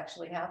something's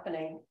actually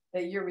happening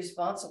that you're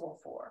responsible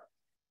for.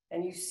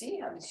 And you see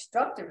how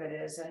destructive it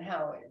is and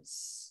how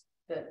it's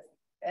that,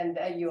 and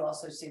you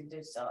also see that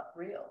it's not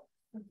real.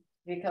 It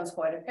becomes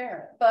quite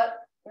apparent, but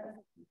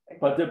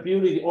the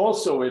beauty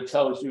also, it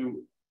tells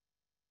you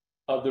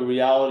of the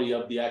reality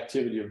of the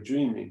activity of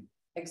dreaming.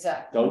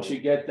 exactly. Don't you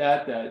get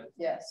that? That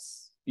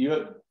Yes.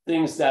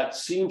 things that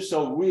seem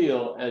so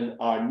real and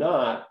are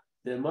not,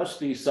 there must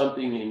be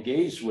something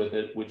engaged with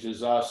it, which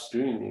is us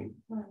dreaming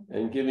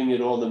and giving it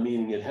all the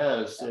meaning it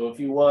has. So if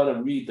you want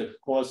to read the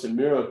Course in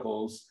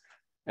Miracles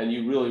and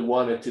you really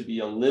want it to be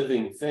a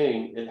living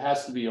thing, it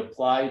has to be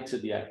applied to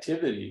the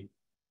activity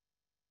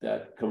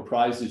that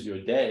comprises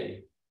your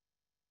day.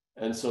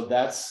 And so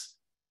that's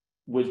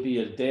would be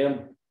a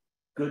damn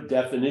good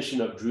definition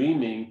of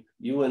dreaming.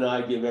 You and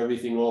I give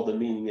everything all the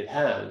meaning it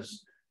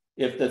has.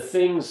 If the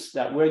things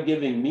that we're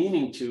giving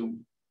meaning to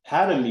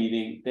had a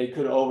meaning, they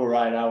could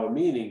override our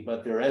meaning,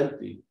 but they're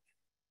empty.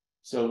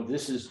 So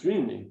this is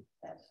dreaming.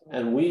 Absolutely.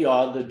 And we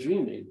are the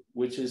dreaming,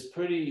 which is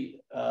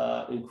pretty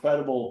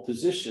incredible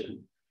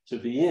position to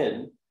be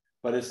in,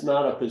 but it's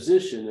not a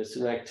position, it's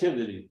an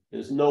activity.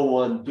 There's no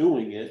one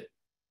doing it,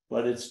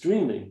 but it's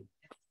dreaming.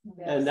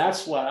 Yes. And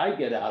that's what I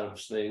get out of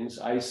things.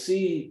 I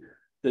see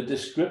the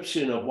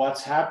description of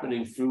what's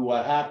happening through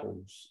what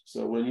happens.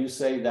 So when you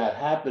say that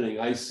happening,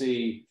 I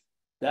see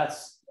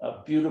that's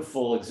a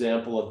beautiful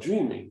example of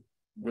dreaming,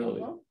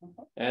 really.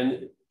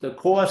 And the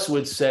Course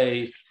would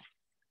say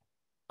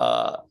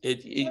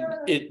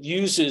it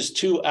uses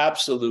two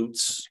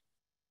absolutes.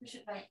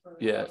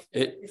 Yeah,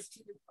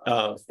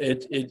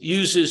 it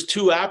uses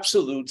two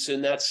absolutes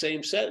in that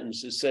same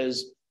sentence. It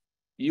says,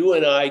 you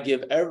and I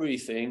give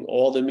everything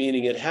all the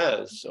meaning it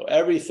has. So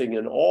everything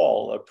and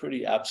all are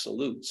pretty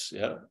absolutes,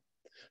 yeah?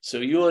 So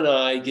you and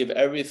I give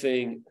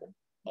everything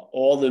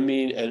all the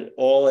meaning and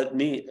all it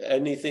mean,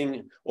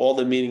 anything, all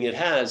the meaning it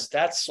has.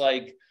 That's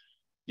like,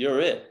 you're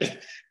it.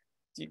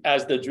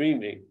 As the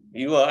dreaming,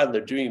 you are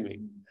the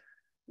dreaming.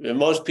 And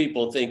most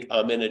people think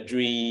I'm in a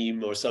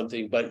dream or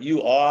something, but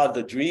you are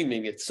the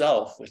dreaming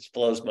itself, which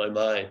blows my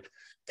mind.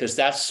 Because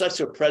that's such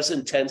a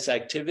present tense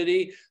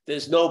activity,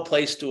 there's no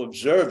place to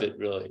observe it,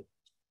 really.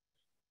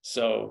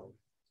 So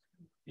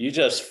you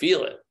just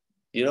feel it.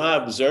 You're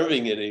not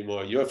observing it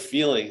anymore, you're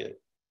feeling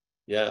it.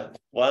 Yeah,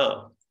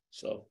 wow.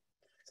 So,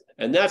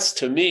 and that's,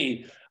 to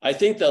me, I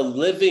think the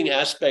living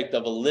aspect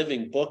of a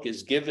living book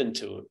is given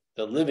to it.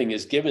 The living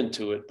is given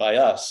to it by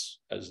us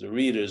as the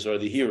readers or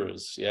the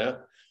hearers, yeah?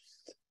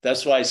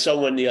 That's why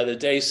someone the other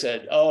day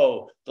said,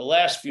 oh, the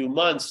last few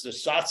months, the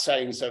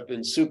satsangs have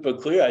been super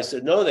clear. I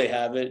said, no, they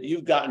haven't.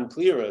 You've gotten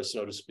clearer,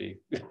 so to speak.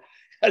 It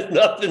has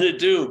nothing to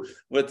do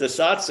with the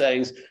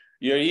satsangs.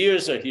 Your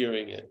ears are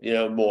hearing it,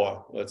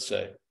 more, let's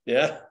say.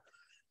 Yeah.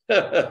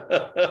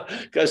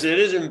 Because it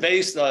isn't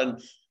based on,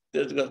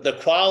 the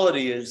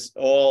quality is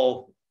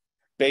all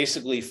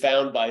basically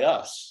found by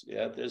us.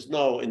 Yeah.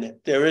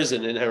 There is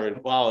an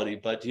inherent quality,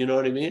 but you know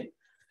what I mean?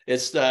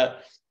 It's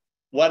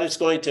what it's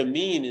going to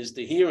mean is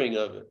the hearing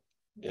of it.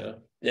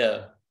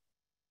 Yeah,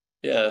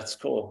 it's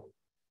cool.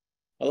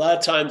 A lot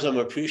of times I'm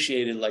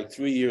appreciated like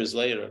 3 years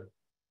later.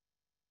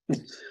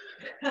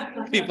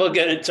 People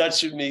get in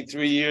touch with me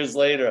 3 years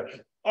later.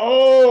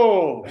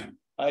 Oh,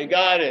 I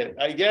got it.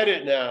 I get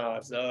it now.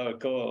 So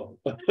cool.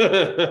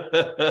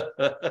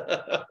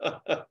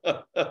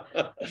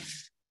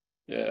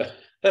 Yeah.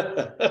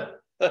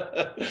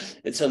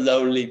 It's a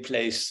lonely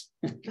place.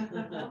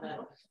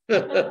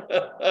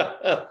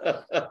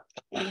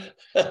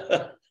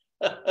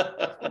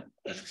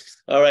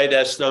 All right,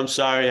 Esther, I'm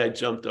sorry I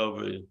jumped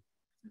over you.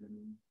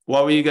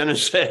 What were you going to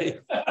say?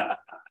 I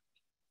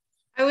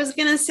was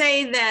going to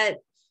say that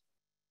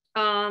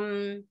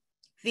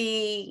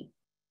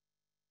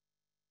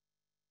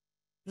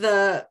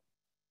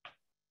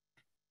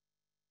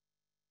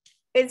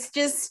it's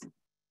just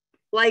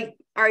like,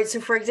 all right, so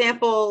for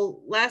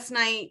example, last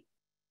night,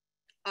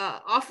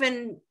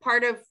 often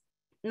part of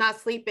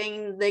not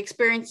sleeping, the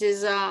experience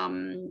is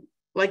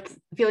like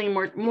feeling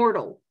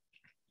mortal,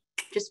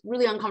 just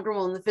really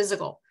uncomfortable in the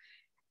physical.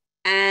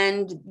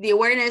 And the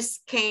awareness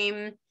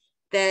came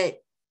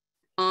that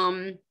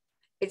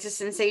it's a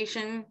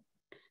sensation.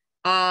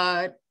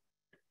 The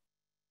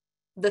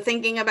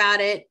thinking about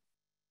it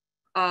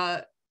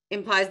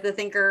implies the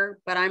thinker,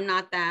 but I'm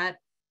not that.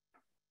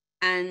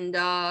 And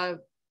that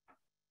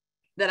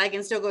I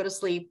can still go to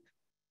sleep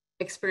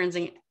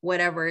experiencing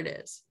whatever it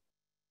is.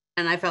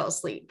 And I fell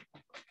asleep.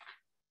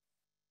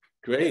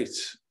 Great.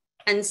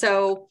 And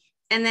so,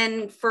 and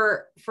then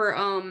for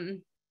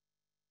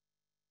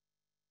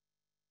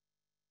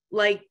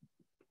like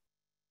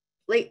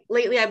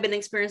lately I've been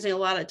experiencing a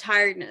lot of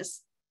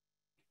tiredness,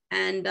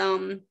 and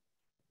a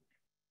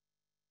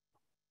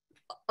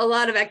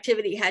lot of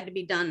activity had to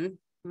be done.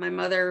 My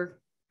mother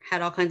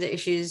had all kinds of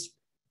issues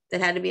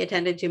that had to be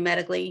attended to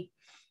medically.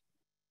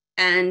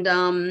 And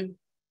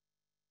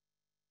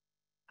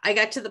I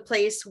got to the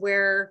place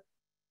where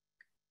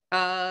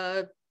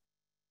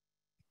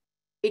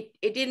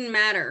it didn't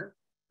matter.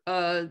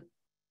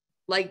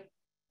 Like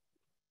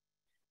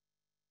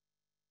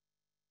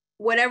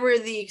whatever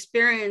the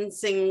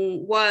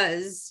experiencing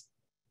was,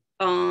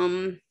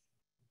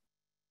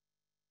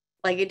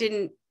 Like it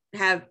didn't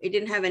have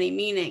any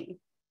meaning.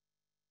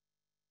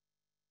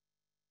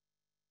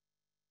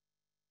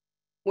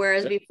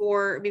 Whereas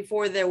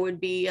before there would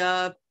be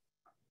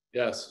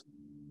Yes.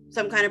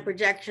 some kind of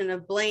projection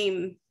of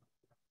blame.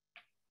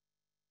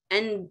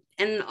 And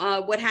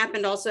what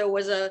happened also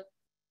was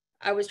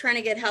I was trying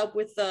to get help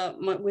with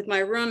my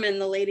room, and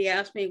the lady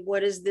asked me,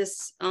 what is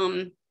this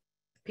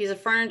piece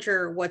of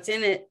furniture, what's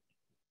in it?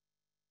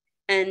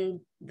 And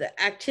the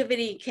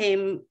activity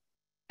came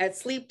at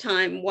sleep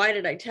time. Why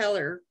did I tell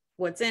her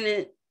what's in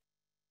it?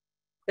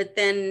 But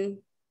then,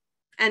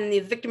 and the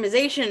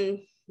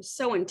victimization was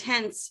so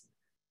intense,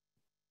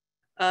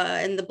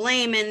 and the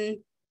blame, and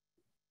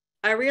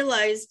I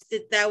realized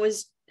that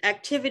was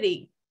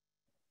activity.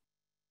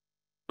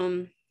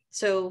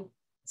 So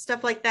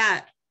stuff like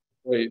that.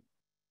 Wait.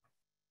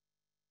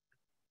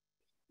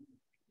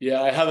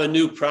 Yeah, I have a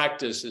new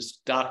practice. It's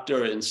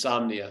Dr.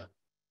 Insomnia.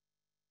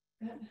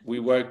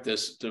 We work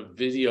this, the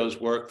videos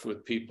work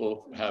with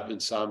people who have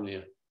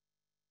insomnia.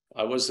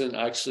 I wasn't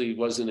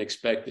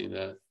expecting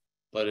that,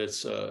 but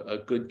it's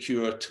a good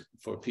cure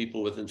for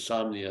people with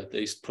insomnia.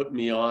 They put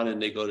me on and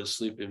they go to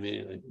sleep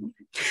immediately.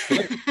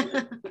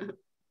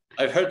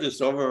 I've heard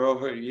this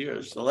over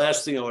years. The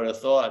last thing I would have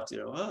thought,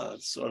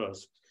 it's sort of,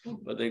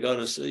 but they go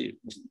to sleep.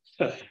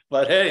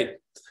 But hey,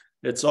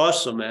 it's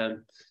awesome,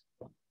 man.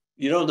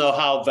 You don't know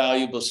how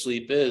valuable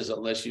sleep is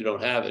unless you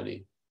don't have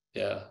any.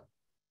 Yeah.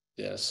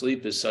 Yeah.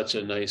 Sleep is such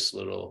a nice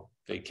little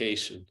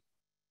vacation.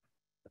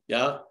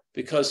 Yeah.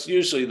 Because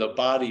usually the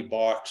body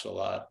barks a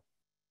lot.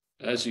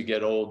 As you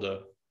get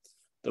older,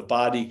 the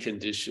body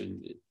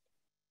condition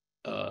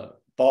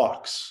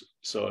barks.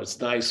 So it's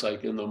nice,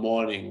 like in the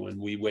morning when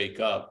we wake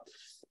up.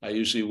 I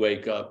usually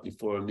wake up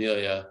before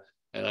Amelia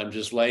and I'm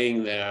just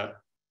laying there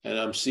and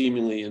I'm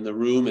seemingly in the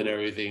room and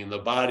everything in the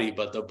body,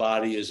 but the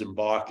body isn't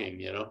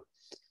barking,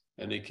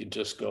 and it can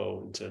just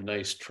go into a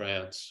nice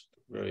trance.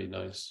 Very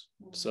nice.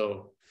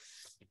 So,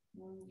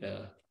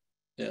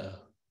 yeah.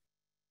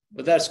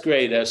 But that's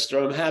great, Esther.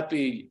 I'm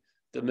happy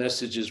the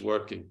message is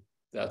working.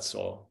 That's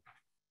all.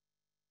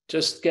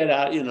 Just get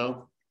out,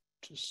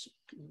 just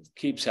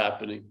keeps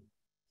happening.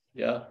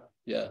 Yeah.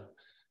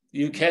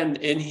 You can,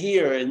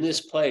 in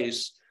this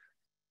place,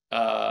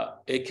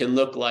 it can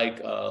look like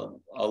a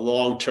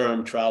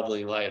long-term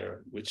traveling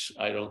lighter, which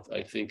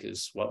I think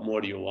is, what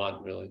more do you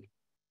want, really?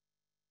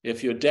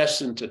 If you're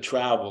destined to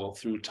travel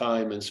through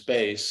time and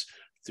space,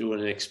 through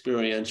an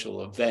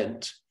experiential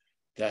event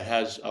that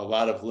has a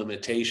lot of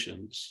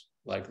limitations,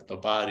 like the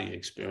body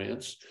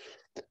experience,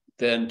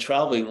 then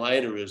traveling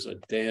lighter is a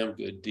damn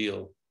good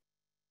deal,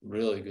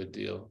 really good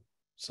deal.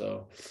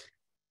 So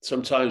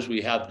sometimes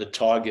we have the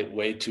target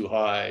way too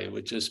high. It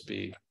would just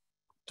be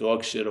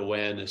dog shit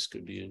awareness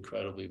could be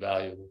incredibly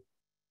valuable.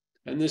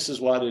 And this is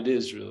what it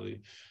is,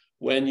 really.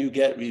 When you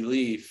get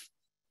relief,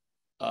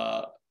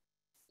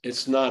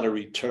 it's not a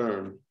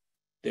return.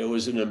 There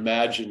was an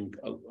imagined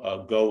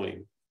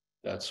going,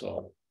 that's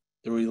all.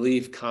 The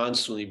relief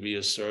constantly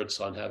reasserts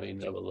on having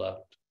never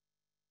left.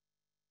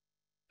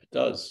 It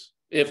does.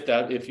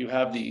 If you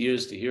have the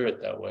ears to hear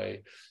it that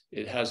way,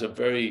 it has a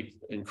very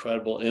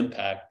incredible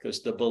impact,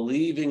 because the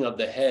believing of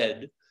the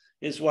head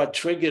is what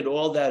triggered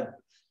all that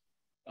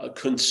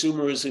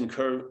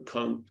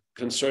consumerism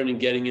concerning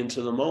getting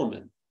into the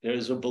moment.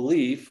 There's a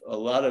belief, a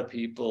lot of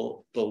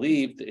people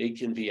believe that it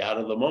can be out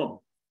of the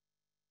moment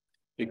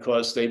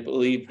because they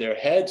believe their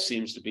head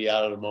seems to be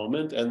out of the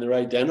moment, and they're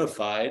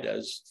identified,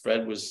 as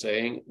Fred was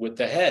saying, with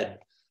the head.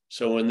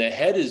 So when the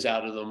head is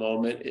out of the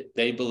moment,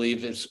 they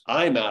believe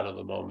I'm out of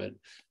the moment.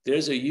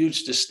 There's a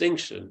huge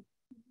distinction.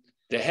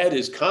 The head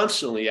is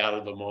constantly out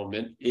of the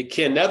moment. It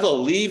can never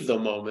leave the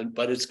moment,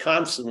 but it's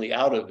constantly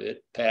out of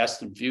it,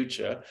 past and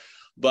future.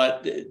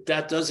 But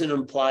that doesn't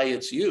imply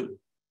it's you.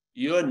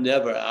 You're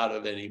never out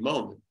of any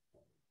moment.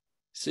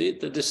 See,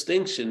 the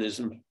distinction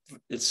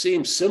it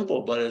seems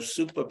simple, but it's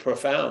super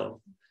profound,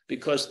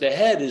 because the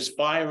head is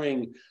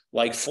firing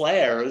like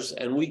flares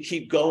and we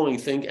keep going,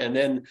 and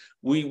then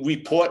we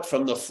report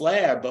from the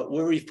flare, but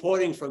we're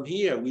reporting from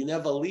here. We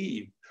never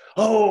leave.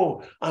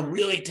 Oh, I'm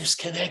really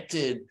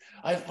disconnected.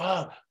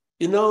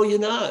 You're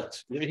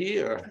not. You're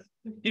here.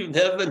 You're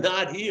never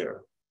not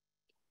here.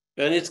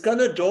 And it's going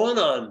to dawn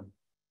on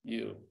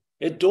you.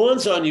 It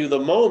dawns on you the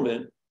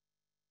moment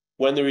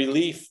when the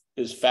relief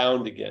is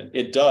found again.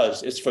 It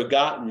does. It's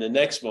forgotten the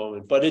next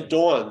moment, but it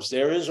dawns.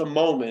 There is a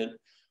moment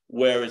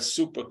where it's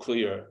super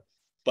clear,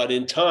 but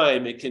in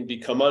time it can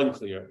become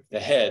unclear, the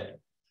head.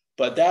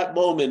 But that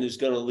moment is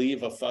going to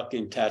leave a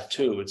fucking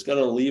tattoo. It's going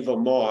to leave a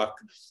mark.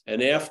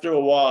 And after a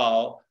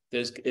while,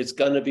 it's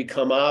going to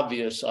become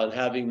obvious on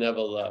having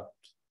never left.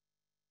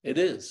 It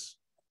is.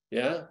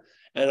 Yeah.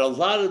 And a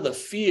lot of the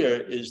fear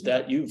is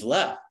that you've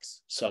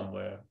left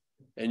somewhere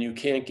and you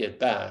can't get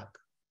back.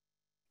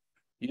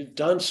 You've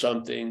done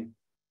something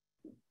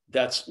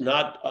that's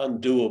not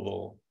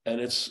undoable. And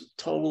it's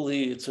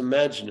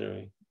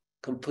imaginary,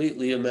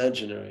 completely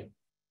imaginary.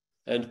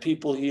 And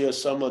people hear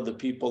some of the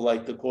people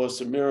like the Course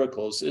in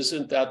Miracles.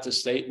 Isn't that the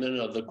statement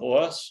of the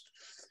Course?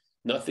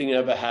 Nothing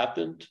ever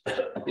happened.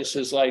 This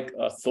is like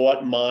a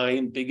thought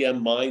mind, big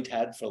M mind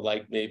had for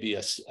like maybe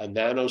a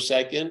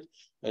nanosecond,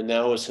 and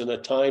now it's in a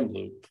time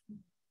loop.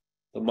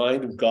 The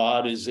mind of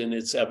God is in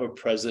its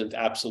ever-present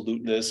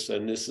absoluteness,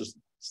 and it's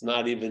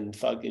not even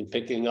fucking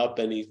picking up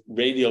any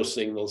radio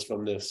signals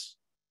from this.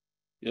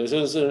 You know,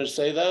 doesn't it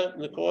say that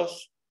in the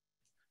Course?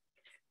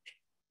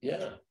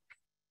 Yeah.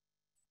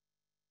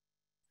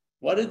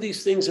 What do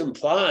these things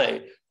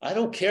imply? I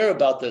don't care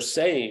about the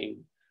saying.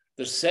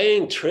 The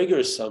saying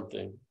triggers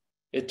something.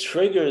 It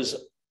triggers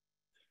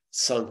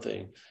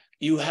something.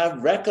 You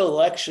have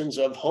recollections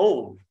of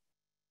home.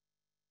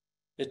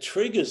 It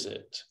triggers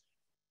it.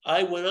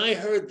 When I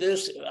heard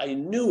this, I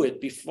knew it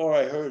before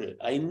I heard it.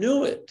 I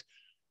knew it.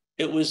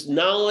 It was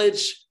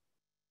knowledge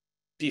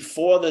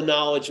before the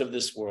knowledge of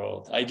this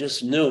world. I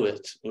just knew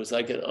it. It was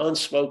like an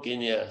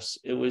unspoken yes.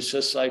 It was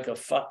just like a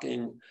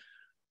fucking,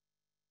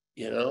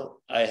 you know,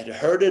 I had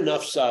heard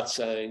enough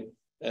satsang,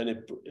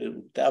 and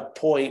that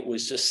point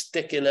was just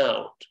sticking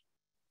out.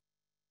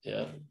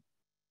 Yeah.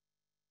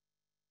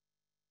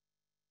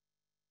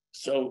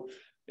 So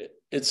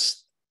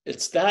it's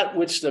that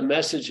which the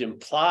message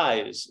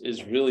implies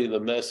is really the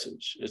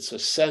message. It's a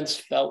sense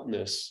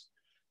feltness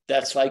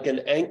that's like an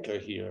anchor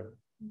here.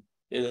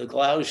 It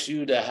allows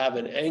you to have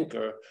an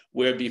anchor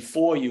where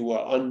before you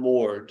were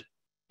unmoored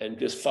and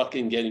just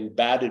fucking getting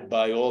battered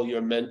by all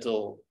your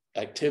mental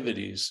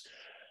activities.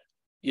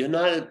 You're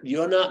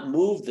not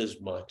moved as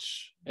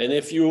much. And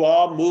if you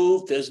are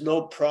moved, there's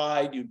no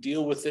pride. You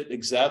deal with it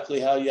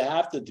exactly how you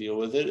have to deal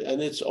with it,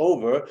 and it's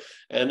over.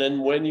 And then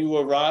when you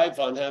arrive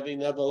on having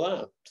never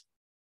left,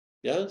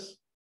 yes?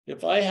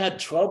 If I had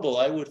trouble,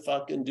 I would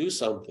fucking do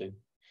something.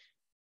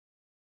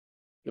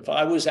 If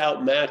I was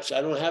outmatched,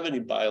 I don't have any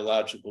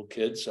biological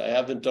kids. I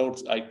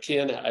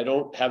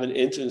don't have an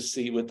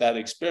intimacy with that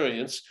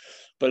experience.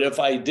 But if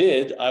I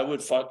did, I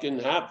would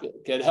fucking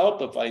get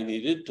help if I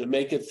needed to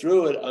make it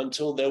through it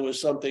until there was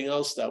something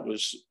else that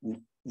was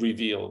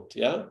revealed.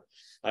 Yeah.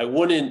 I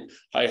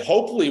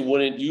hopefully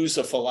wouldn't use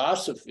a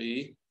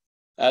philosophy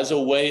as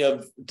a way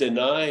of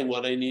denying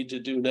what I need to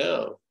do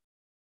now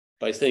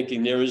by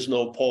thinking there is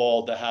no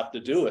Paul to have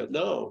to do it.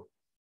 No,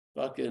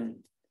 fucking,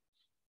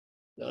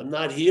 I'm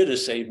not here to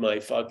save my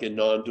fucking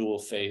non-dual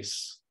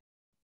face.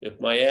 If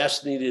my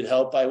ass needed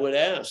help, I would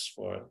ask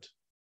for it.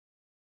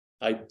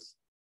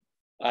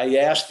 I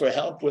asked for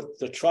help with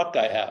the truck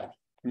I had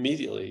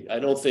immediately. I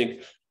don't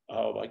think,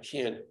 oh, I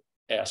can't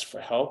ask for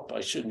help.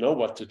 I should know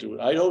what to do.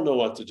 I don't know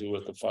what to do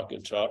with the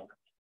fucking truck.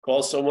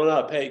 Call someone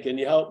up. Hey, can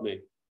you help me?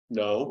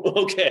 No.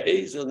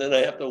 Okay. So then I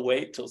have to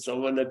wait till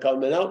someone to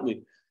come and help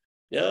me.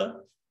 Yeah.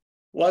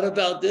 What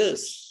about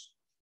this?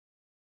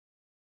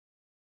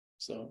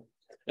 So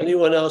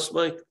anyone else,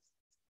 Mike?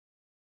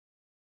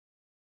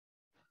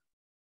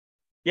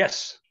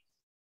 Yes.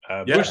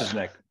 Yeah. Bruce is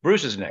next.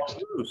 Bruce is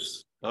next.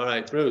 Bruce. All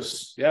right,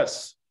 Bruce.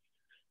 Yes.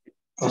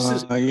 This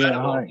is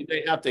incredible. You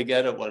may have to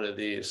get it one of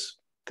these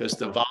because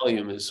the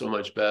volume is so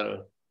much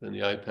better than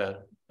the iPad.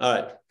 All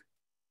right.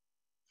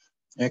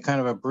 Yeah,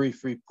 kind of a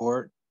brief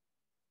report.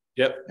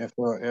 Yep.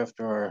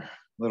 After our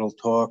little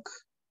talk.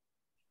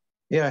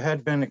 Yeah, I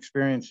had been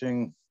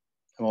experiencing,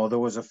 well, there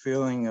was a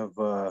feeling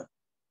of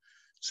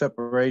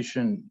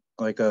separation,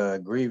 like a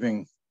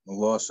grieving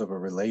loss of a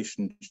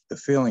relationship, the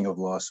feeling of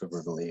loss of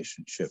a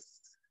relationship.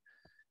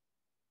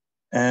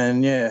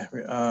 And yeah,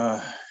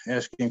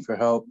 asking for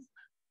help,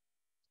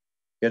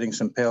 getting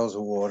some pails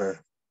of water.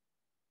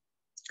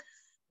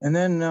 And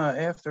then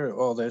after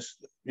all this,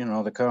 you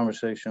know, the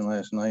conversation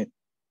last night,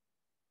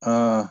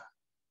 God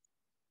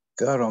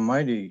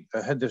Almighty,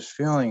 I had this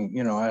feeling,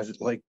 you know,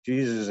 as like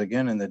Jesus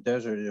again in the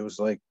desert, it was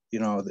like, you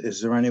know,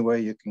 is there any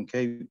way you can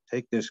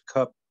take this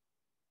cup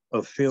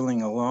of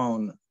feeling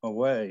alone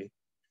away,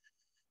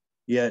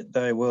 yet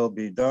thy will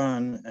be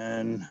done?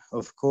 And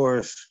of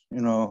course,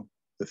 you know,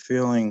 the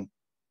feeling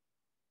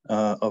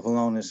of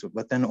aloneness,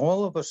 but then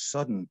all of a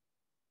sudden,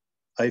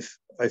 I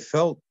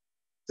felt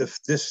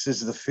this is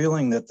the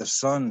feeling that the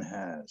sun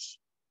has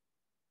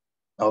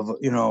of,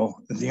 you know,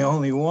 the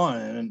only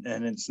one,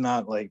 and it's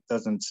not like,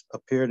 doesn't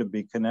appear to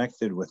be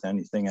connected with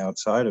anything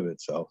outside of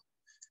itself.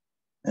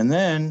 And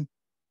then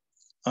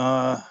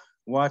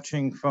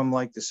watching from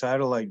like the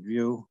satellite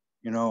view,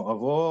 you know,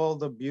 of all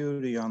the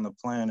beauty on the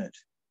planet,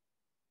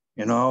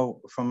 you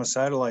know, from a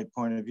satellite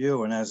point of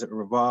view, and as it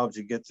revolves,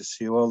 you get to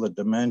see all the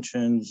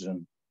dimensions,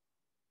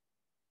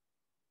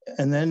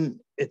 and then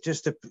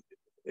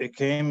it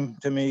came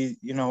to me,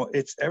 you know,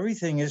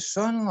 everything is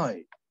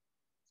sunlight.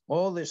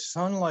 All this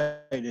sunlight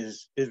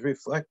is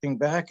reflecting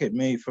back at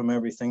me from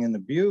everything, and the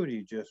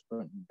beauty just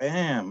went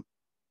bam.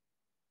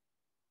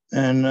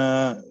 And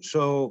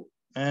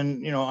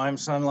and you know, I'm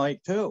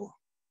sunlight too.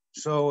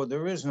 So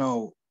there is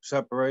no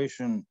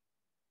separation.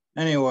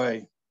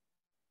 Anyway,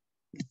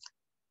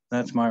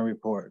 that's my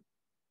report.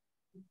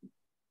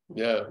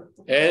 Yeah.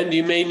 And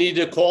you may need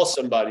to call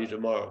somebody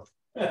tomorrow.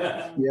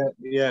 Yeah,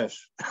 yes.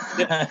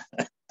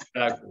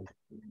 Exactly.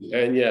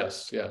 And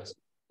yes.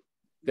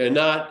 They're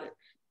not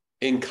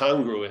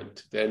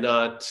incongruent. They're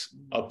not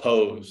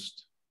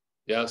opposed.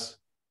 Yes.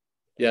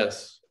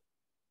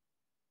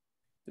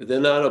 They're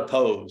not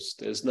opposed.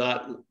 There's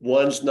not,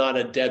 one's not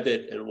a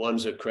debit and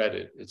one's a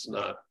credit. It's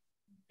not.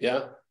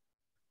 Yeah.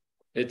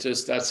 It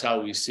just, that's how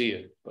we see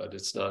it, but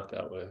it's not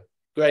that way.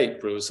 Great,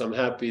 Bruce. I'm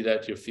happy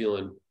that you're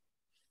feeling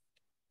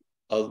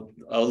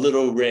a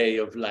little ray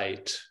of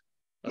light,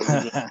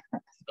 a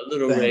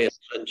little ray of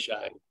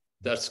sunshine.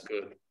 That's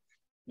good.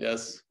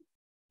 Yes.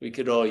 We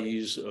could all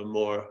use a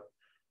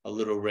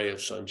little ray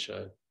of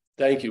sunshine.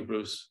 Thank you,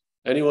 Bruce.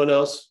 Anyone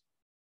else?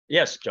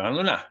 Yes, John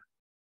Luna.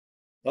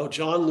 Oh,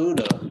 John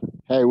Luna.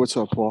 Hey, what's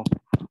up, Paul?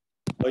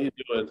 How you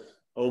doing?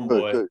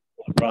 Homeboy.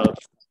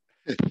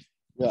 Good.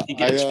 Yeah, He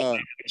gets 5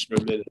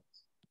 extra minutes.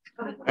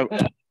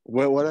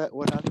 what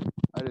happened?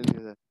 I didn't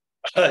hear that.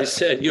 I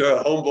said you're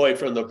a homeboy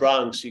from the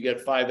Bronx. You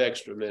get 5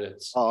 extra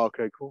minutes. Oh,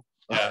 okay, cool.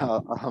 Yeah.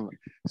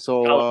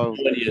 So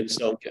Californians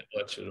don't get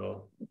much at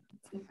all.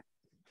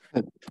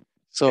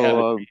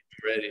 so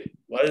Ready.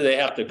 What do they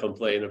have to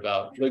complain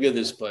about? Look at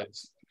this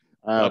place.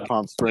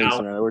 Palm Springs,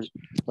 man.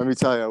 Let me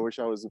tell you, I wish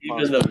I was in Palm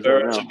Even the Springs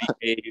birds right now.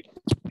 behave.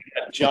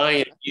 A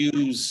giant,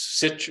 huge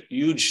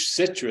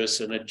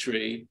citrus in a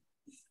tree.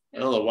 I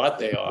don't know what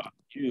they are.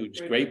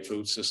 Huge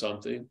grapefruits or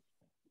something.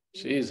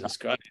 Jesus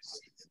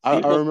Christ. I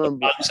People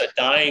remember. are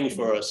dying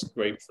for us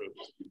grapefruit.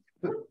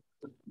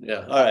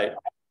 Yeah. All right.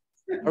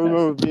 I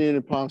remember being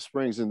in Palm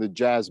Springs and the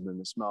jasmine,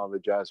 the smell of the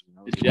jasmine.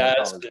 The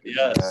jasmine,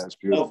 yes. Yeah, it's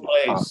beautiful.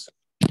 No place.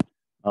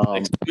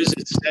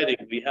 Exquisite setting.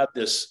 We have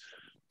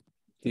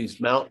these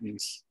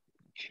mountains.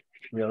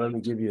 Yeah, let me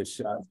give you a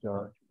shot,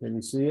 John. Can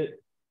you see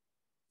it?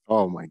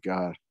 Oh my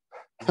God.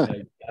 Yeah,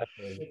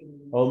 exactly.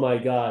 Oh my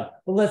God.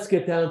 Well, let's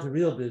get down to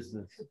real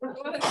business.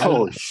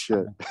 Holy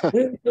shit.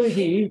 We're going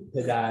to eat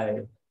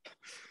today.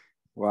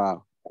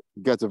 Wow.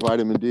 You got the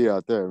vitamin D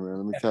out there, man.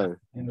 Let me tell you.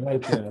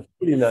 Right there.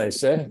 Pretty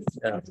nice, eh?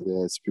 Yeah.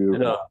 Yeah, it's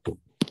beautiful.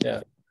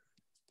 Yeah.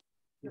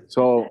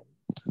 So,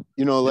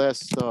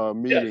 last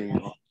meeting.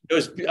 It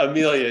was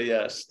Amelia,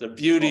 yes. The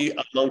beauty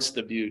amongst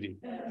the beauty.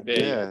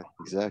 Yeah,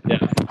 exactly.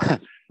 Yeah.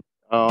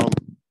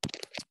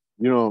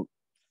 You're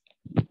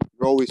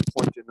always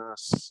pointing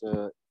us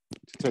to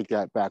take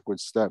that backward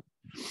step,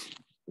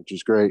 which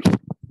is great.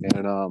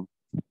 And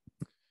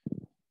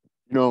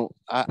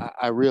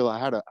I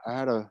realized I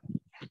had a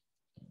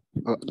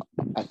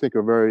I think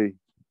a very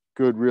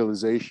good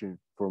realization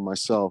for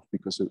myself,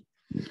 because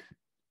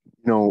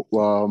when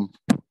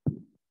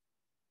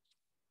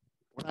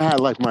I had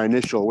like my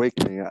initial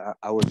awakening,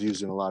 I was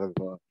using a lot of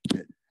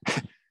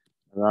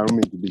and I don't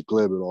mean to be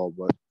glib at all,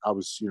 but I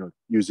was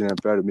using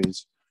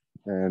amphetamines,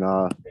 and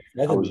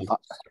that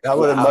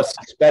would have must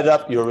have sped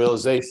up your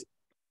realization.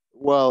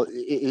 Well,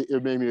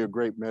 it made me a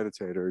great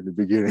meditator in the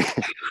beginning.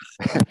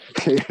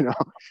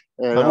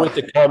 And, I'm with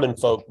the common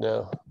folk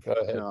now. Go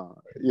ahead.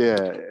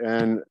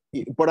 Yeah,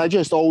 but I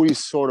just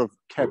always sort of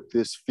kept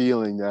this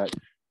feeling that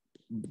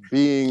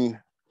being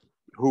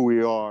who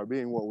we are,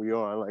 being what we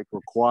are, like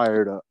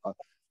required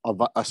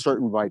a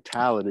certain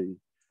vitality.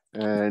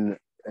 And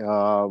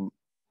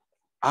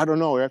I don't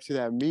know, after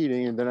that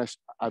meeting, and then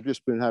I've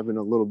just been having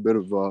a little bit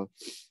of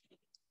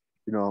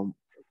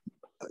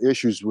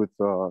issues with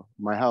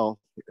my health,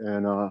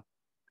 and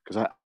because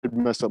I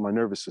messed up my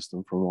nervous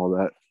system from all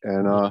that,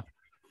 and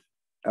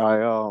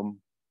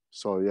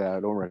so yeah, I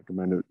don't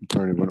recommend it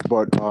for anyone.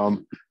 But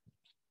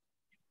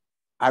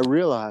I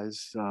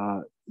realized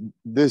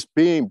this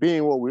being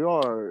what we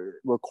are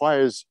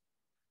requires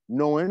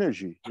no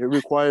energy. It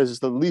requires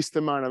the least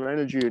amount of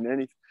energy in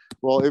any.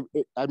 Well,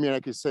 I mean,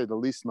 I could say the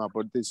least amount,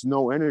 but there's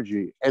no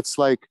energy. It's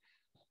like,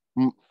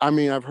 I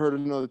mean, I've heard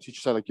another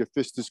teacher say, like, your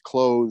fist is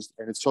closed,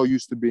 and it's so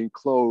used to being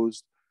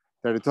closed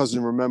that it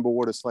doesn't remember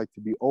what it's like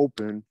to be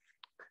open.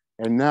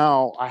 And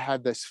now I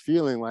had this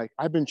feeling like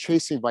I've been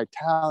chasing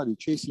vitality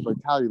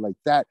like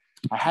that.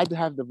 I had to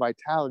have the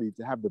vitality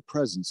to have the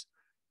presence.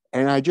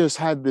 And I just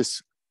had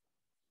this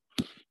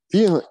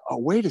feeling, oh,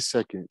 wait a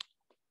second.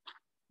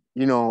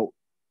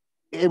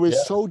 It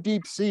was so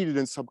deep-seated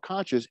and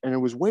subconscious, and it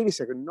was, wait a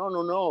second,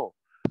 no.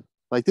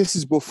 Like, this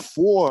is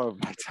before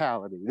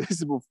vitality. This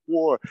is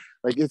before,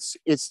 like,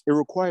 it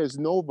requires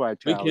no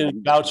vitality. We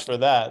can vouch for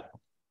that.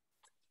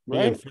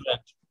 Right?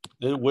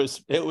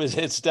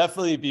 It's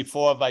definitely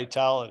before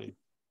vitality.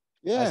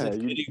 Yeah. It's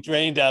getting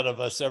drained out of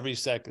us every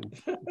second.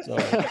 So.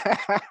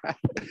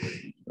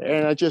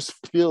 And it just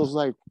feels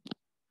like,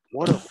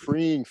 what a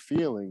freeing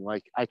feeling.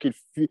 Like, I could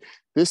feel,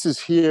 this is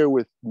here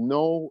with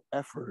no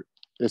effort.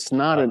 It's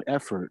not an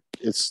effort.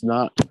 It's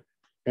not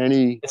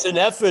any. It's an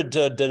effort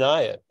to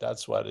deny it.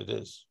 That's what it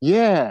is.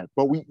 Yeah,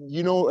 but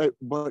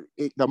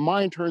the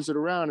mind turns it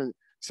around and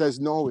says,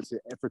 no, it's an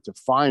effort to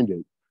find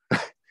it.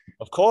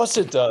 Of course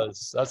it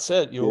does. That's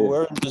it.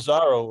 We're in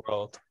bizarro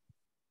world.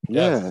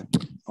 Yeah,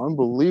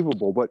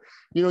 unbelievable. But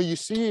you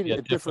see it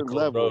at different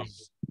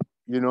levels.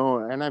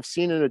 And I've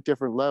seen it at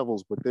different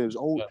levels. But there's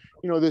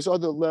there's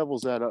other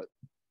levels that are,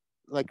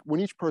 like,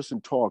 when each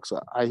person talks,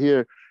 I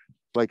hear,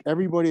 like,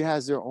 everybody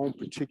has their own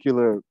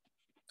particular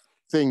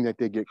thing that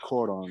they get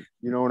caught on.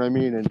 You know what I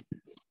mean?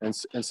 And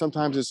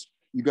sometimes it's,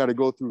 you got to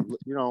go through,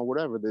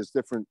 whatever. There's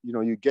different.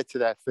 You get to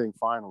that thing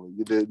finally.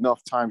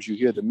 Enough times you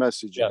hear the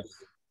message. Yes.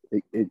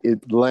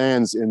 it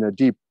lands in a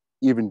deep,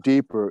 even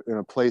deeper in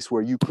a place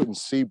where you couldn't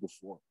see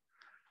before.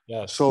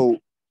 Yes. So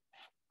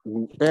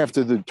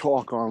after the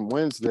talk on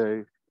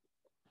Wednesday,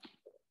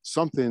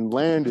 something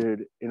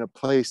landed in a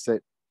place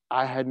that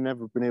I had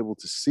never been able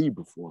to see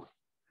before,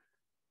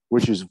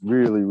 which is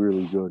really,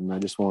 really good. And I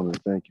just wanted to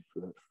thank you for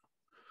that.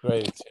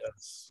 Great.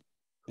 Yes.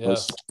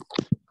 Yes.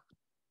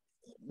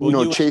 You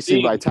know, you were chasing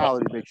seeing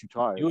vitality from it. makes you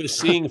tired. You were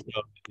seeing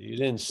from it. You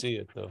didn't see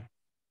it though.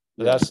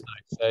 But Yeah. that's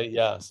nice.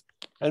 Yes.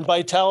 And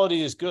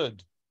vitality is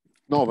good.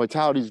 No,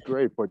 vitality is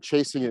great, but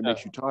chasing it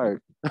makes you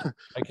tired.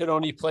 I could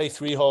only play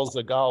 3 holes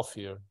of golf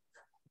here.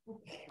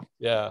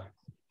 Yeah.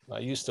 I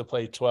used to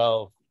play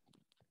 12.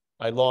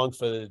 I long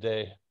for the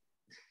day.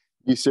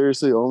 You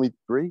seriously only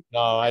 3? No,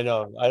 I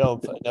don't.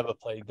 Never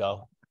played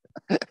golf.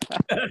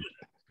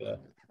 Yeah.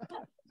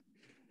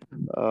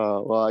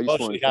 Well, I just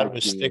want Mostly to had thank a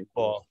you. stick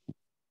ball.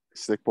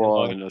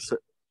 Stickball and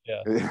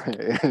Yeah.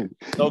 and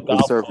No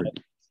golf surfing.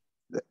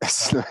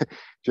 ball.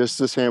 Just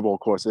this handball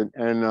course and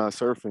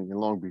surfing in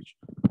Long Beach.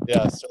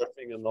 Yeah,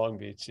 surfing in Long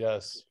Beach.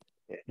 Yes.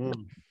 Yeah.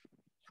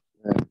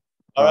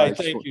 All right.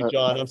 Thank you,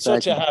 John. I'm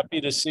such you. happy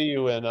to see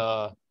you. And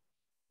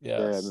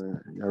yes. Yeah,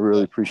 man. I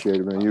really appreciate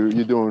it, man. You're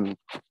doing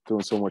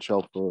so much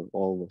help for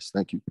all of us.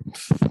 Thank you.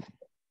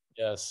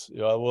 Yes.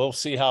 Yeah, we'll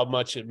see how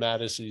much it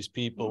matters to these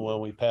people when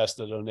we pass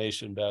the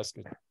donation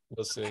basket.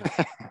 We'll see.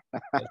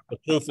 The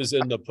proof is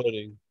in the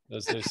pudding,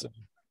 as they say.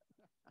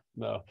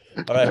 No.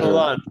 All right, hold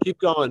on. Keep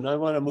going. I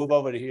want to move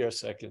over to here a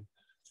second.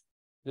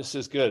 This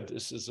is good.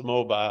 This is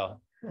mobile.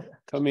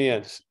 Come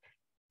in.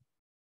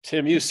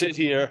 Tim, you sit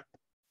here.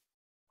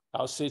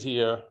 I'll sit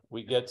here.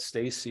 We get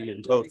Stacy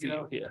and both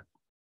you here.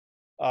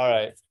 All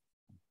right.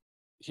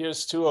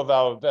 Here's 2 of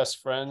our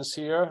best friends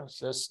here.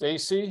 There's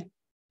Stacy.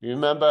 You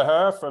remember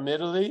her from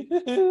Italy?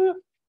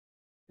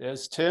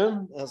 There's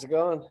Tim. How's it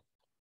going?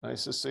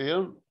 Nice to see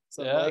him.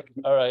 Yeah. Mike?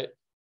 All right.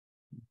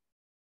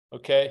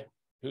 Okay.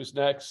 Who's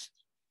next?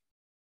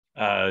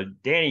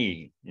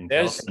 Danny.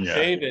 There's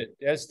David.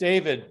 There's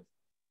David.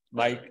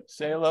 Mike,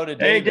 say hello to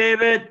Hey,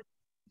 David.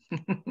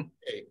 David.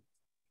 Hey.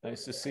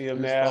 Nice to see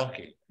him now.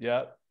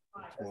 Yeah.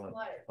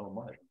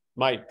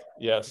 Mike.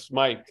 Yes,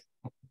 Mike.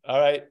 All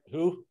right.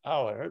 Who?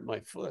 Oh, I hurt my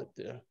foot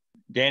there.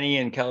 Danny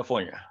in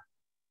California.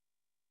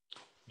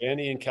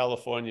 Danny in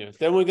California.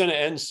 Then we're going to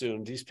end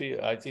soon. These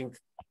people, I think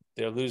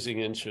they're losing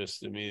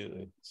interest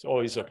immediately. It's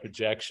always a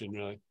projection,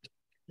 really.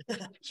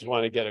 Just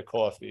want to get a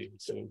coffee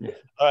soon.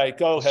 All right,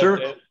 go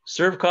ahead.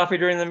 Serve coffee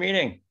during the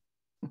meeting.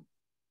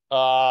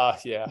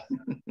 Yeah.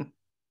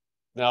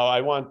 No,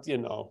 I want,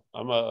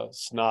 I'm a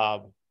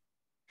snob.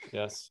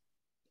 Yes.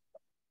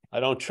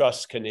 I don't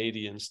trust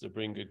Canadians to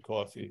bring good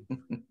coffee.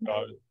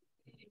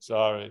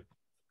 Sorry.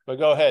 But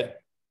go ahead.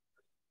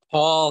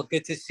 Paul,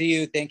 good to see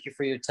you. Thank you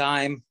for your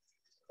time.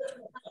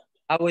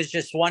 I was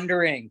just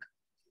wondering,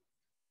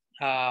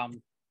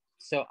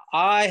 so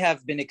I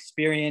have been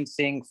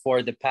experiencing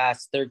for the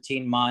past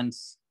 13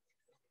 months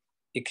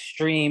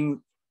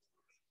extreme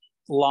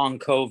long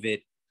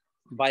COVID.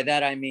 By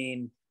that, I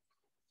mean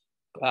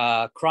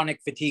chronic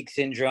fatigue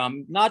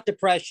syndrome, not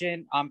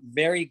depression. I'm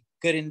very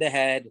good in the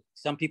head.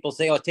 Some people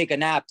say, oh, take a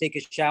nap, take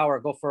a shower,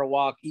 go for a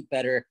walk, eat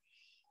better.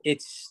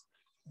 It's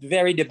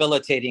very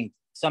debilitating.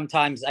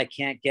 Sometimes I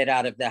can't get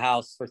out of the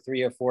house for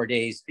 3 or 4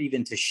 days,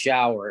 even to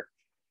shower.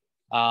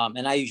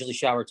 And I usually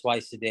shower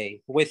twice a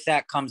day. With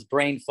that comes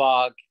brain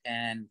fog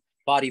and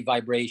body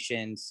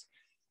vibrations.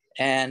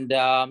 And,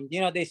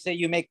 they say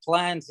you make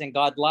plans and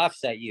God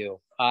laughs at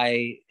you.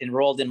 I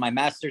enrolled in my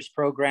master's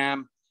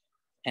program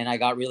and I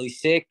got really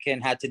sick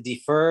and had to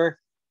defer.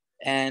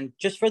 And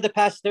just for the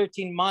past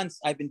 13 months,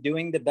 I've been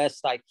doing the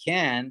best I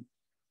can,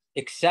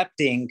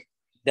 accepting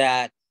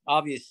that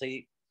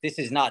obviously this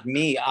is not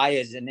me. I,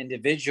 as an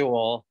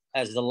individual,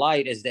 as the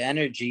light, as the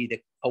energy,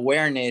 the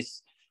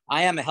awareness,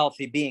 I am a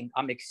healthy being.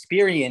 I'm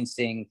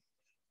experiencing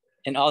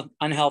an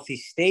unhealthy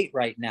state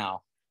right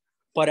now.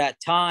 But at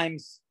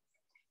times,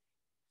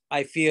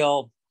 I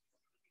feel,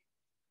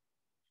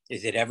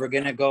 is it ever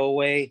going to go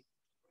away?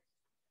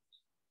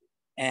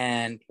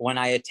 And when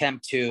I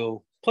attempt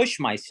to push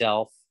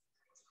myself,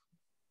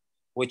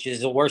 which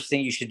is the worst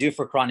thing you should do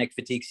for chronic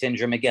fatigue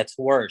syndrome, it gets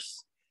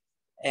worse.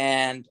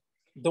 And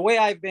the way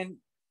I've been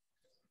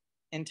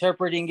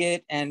interpreting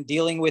it and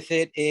dealing with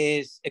it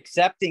is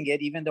accepting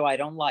it, even though I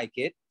don't like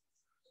it.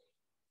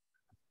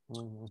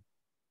 Mm-hmm.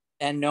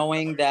 And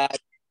knowing that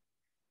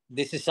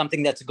this is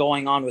something that's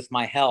going on with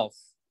my health,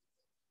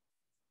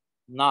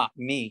 not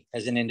me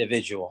as an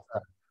individual.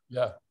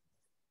 Yeah.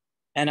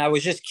 And I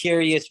was just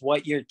curious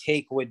what your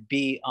take would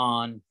be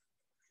on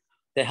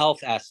the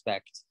health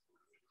aspect.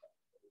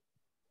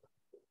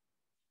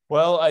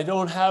 Well, I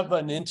don't have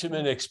an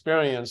intimate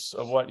experience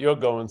of what you're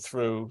going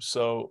through.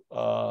 So,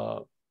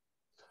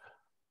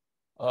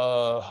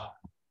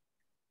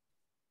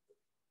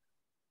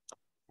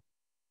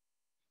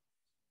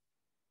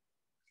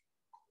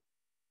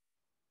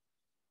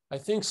 I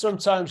think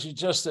sometimes you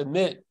just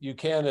admit you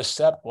can't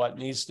accept what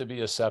needs to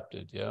be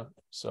accepted. Yeah.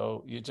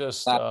 So you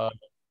just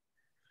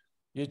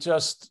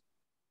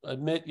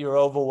admit you're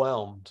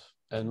overwhelmed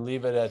and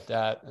leave it at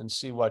that and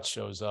see what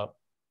shows up.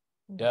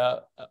 Yeah,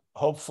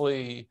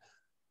 hopefully.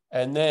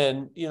 And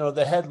then, you know,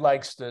 the head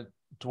likes to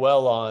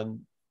dwell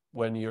on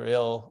when you're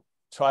ill.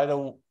 Try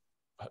to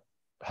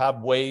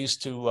have ways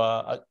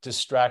to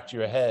distract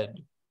your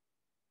head,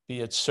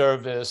 be it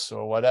service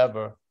or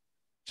whatever,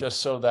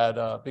 just so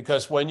that,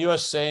 because when you're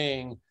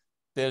saying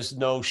there's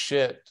no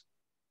shit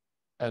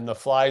and the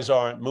flies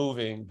aren't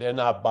moving, they're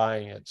not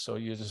buying it. So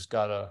you just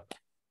gotta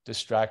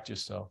distract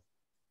yourself.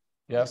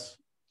 Yes,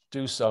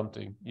 do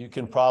something. You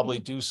can probably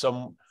do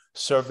some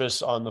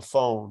service on the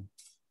phone.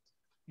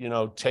 You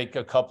know, take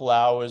a couple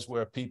hours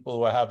where people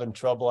who are having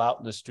trouble out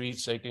in the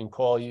streets, they can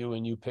call you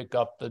and you pick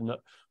up the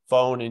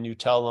phone and you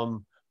tell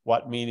them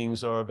what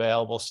meetings are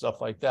available, stuff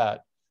like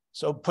that.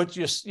 So put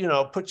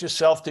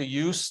yourself to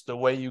use the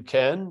way you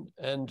can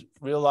and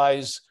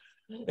realize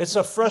it's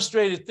a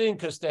frustrated thing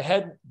because the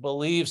head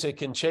believes it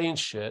can change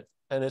shit.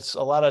 And it's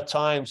a lot of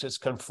times it's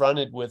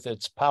confronted with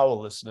its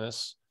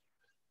powerlessness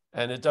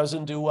and it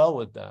doesn't do well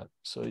with that.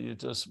 So you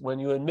just, when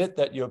you admit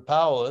that you're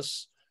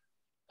powerless,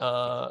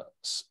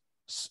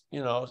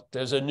 you know,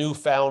 there's a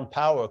newfound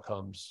power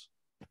comes.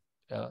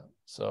 Yeah.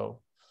 So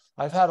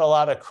I've had a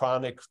lot of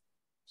chronic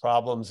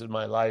problems in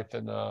my life.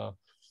 And,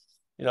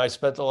 you know, I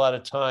spent a lot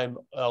of time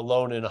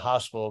alone in a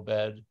hospital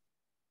bed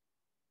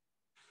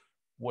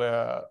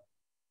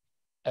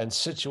and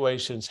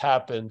situations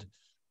happened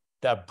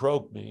that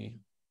broke me.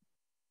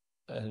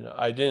 And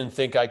I didn't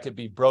think I could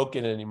be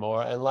broken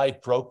anymore. And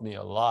life broke me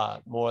a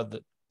lot more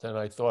than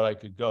I thought I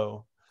could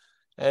go.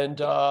 And,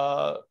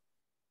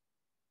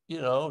 you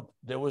know,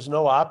 there was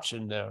no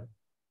option there.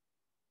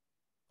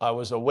 I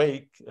was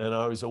awake and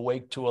I was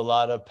awake to a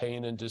lot of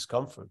pain and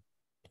discomfort,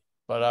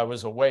 but I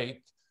was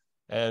awake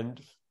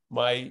and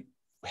my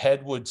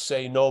head would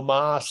say no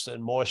mas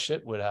and more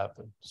shit would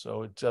happen.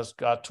 So it just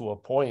got to a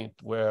point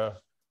where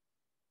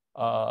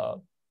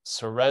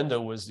surrender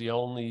was the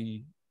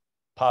only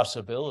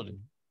possibility.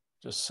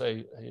 Just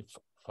say, hey,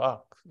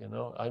 fuck, you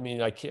know, I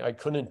mean, I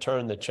couldn't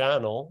turn the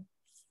channel.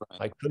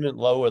 I couldn't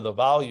lower the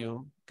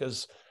volume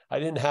because I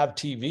didn't have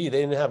TV.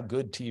 They didn't have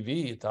good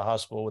TV at the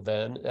hospital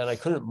then, and I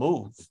couldn't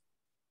move.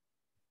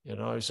 You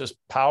know, I was just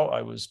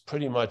I was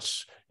pretty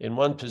much in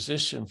one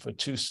position for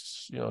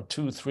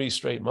 2-3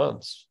 straight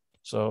months.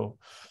 So,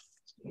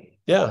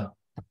 yeah.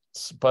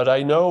 But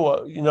I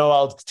know, you know,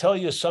 I'll tell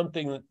you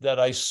something that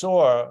I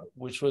saw,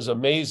 which was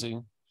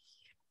amazing.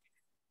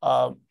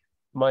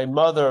 My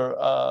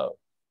mother,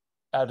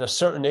 at a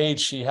certain age,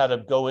 she had to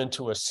go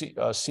into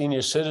a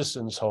senior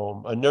citizens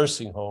home, a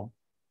nursing home,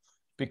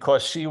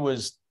 because she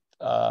was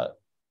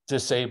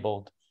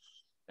disabled.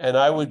 And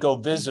I would go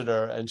visit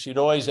her and she'd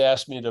always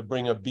ask me to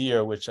bring a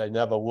beer, which I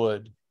never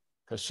would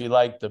because she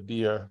liked the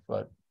beer.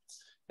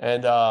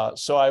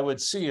 So I would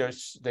see her,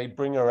 they'd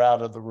bring her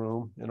out of the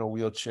room in a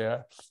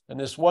wheelchair. And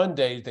this one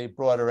day they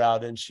brought her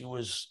out and she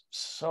was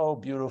so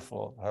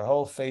beautiful. Her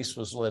whole face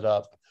was lit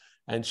up.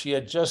 And she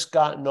had just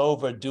gotten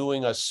over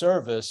doing a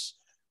service,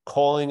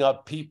 calling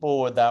up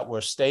people that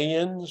were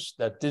stay-ins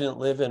that didn't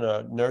live in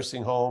a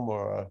nursing home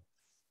or a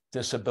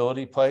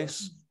disability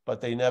place, but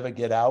they never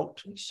get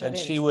out. And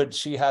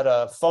she had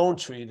a phone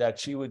tree that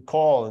she would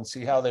call and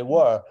see how they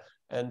were.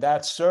 And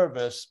that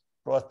service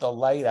brought the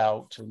light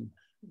out and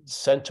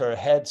sent her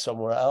head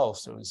somewhere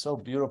else. It was so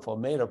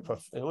beautiful.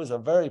 It was a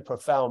very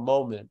profound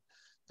moment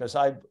because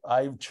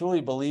I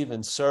truly believe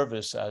in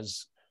service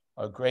as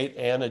a great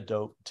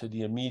antidote to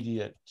the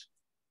immediate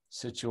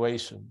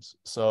situations.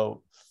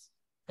 So,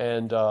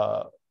 and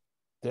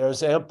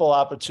there's ample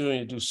opportunity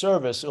to do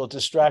service. It'll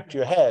distract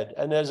your head.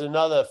 And there's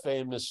another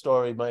famous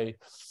story.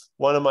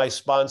 One of my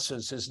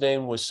sponsors, his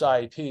name was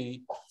Sai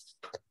P.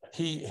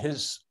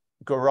 His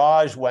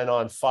garage went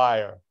on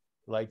fire.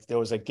 Like there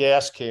was a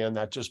gas can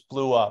that just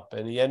blew up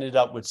and he ended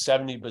up with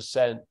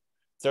 70%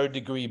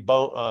 third-degree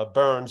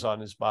burns on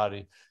his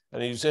body.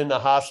 And he was in the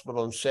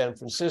hospital in San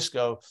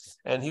Francisco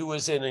and he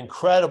was in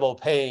incredible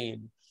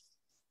pain.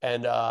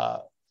 And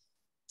the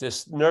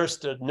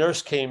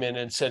nurse came in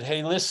and said,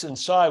 hey, listen,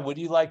 Sai, would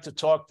you like to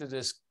talk to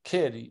this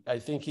kid? I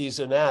think he's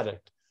an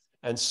addict.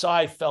 And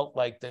Sai felt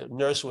like the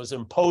nurse was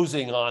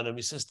imposing on him.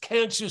 He says,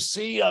 can't you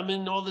see I'm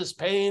in all this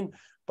pain?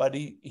 But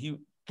he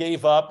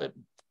gave up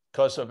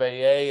because of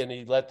AA and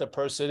he let the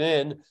person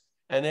in.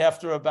 And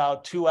after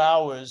about 2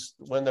 hours,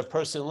 when the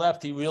person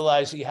left, he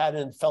realized he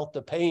hadn't felt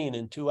the pain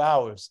in 2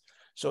 hours.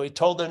 So he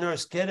told the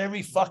nurse, get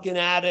every fucking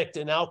addict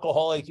and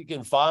alcoholic you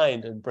can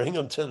find and bring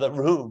them to the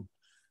room.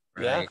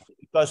 Right. Yeah,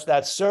 because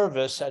that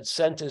service had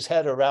sent his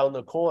head around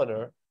the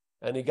corner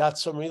and he got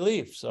some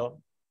relief. So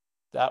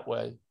that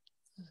way.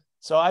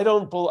 So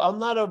I'm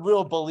not a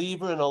real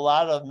believer in a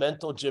lot of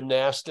mental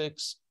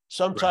gymnastics.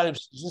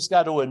 Sometimes you just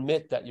got to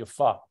admit that you're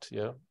fucked, you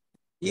know?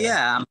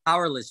 Yeah, I'm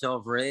powerless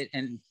over it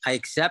and I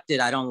accept it.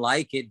 I don't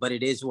like it, but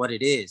it is what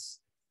it is.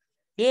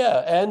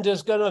 Yeah, and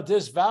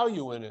there's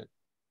value in it.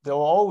 There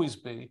will always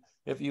be.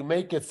 If you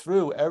make it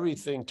through,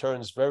 everything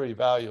turns very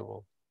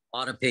valuable. A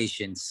lot of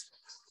patience.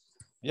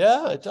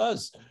 Yeah, it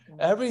does.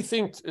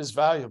 Everything is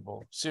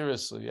valuable.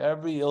 Seriously,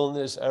 every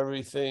illness,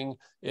 everything.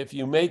 If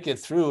you make it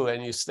through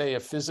and you stay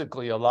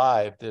physically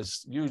alive,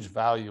 there's huge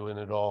value in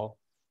it all.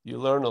 You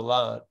learn a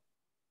lot.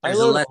 I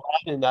learned a lot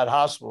in that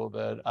hospital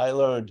bed. I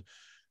learned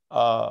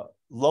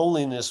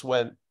loneliness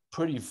went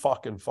pretty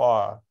fucking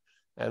far.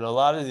 And a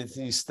lot of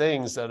these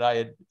things that I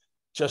had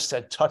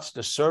touched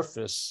the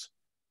surface,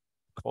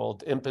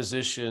 called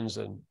impositions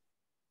and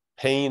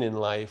pain in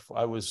life.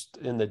 I was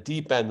in the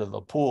deep end of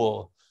the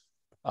pool.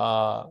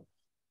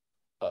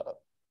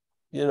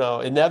 You know,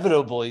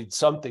 inevitably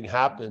something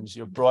happens,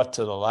 you're brought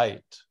to the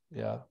light.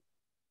 Yeah.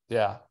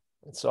 Yeah.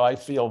 And so I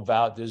feel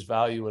there's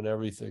value in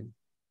everything.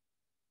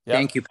 Yeah.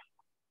 Thank you.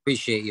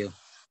 Appreciate you.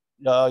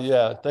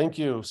 Yeah. Thank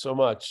you so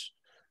much.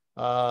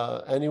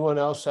 Anyone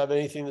else have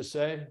anything to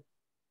say?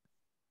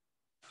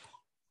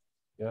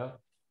 Yeah.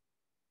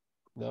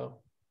 No.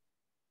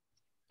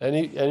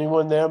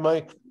 Anyone there,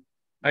 Mike?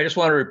 I just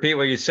want to repeat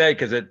what you said,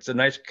 because it's a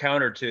nice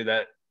counter to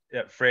that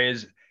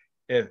phrase.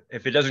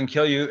 If it doesn't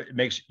kill you, it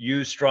makes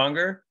you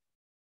stronger.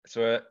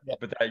 So,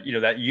 but that, you know,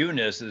 that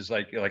you-ness is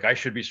like I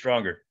should be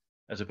stronger,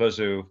 as opposed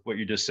to what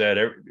you just said.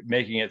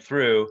 Making it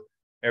through,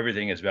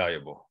 everything is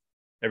valuable.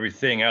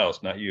 Everything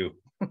else, not you.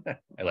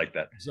 I like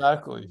that.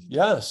 Exactly.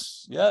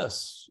 Yes.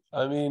 Yes.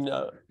 I mean,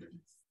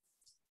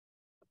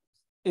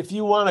 if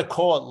you want to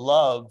call it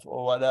love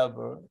or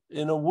whatever,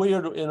 in a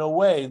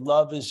way,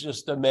 love is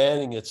just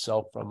demanding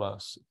itself from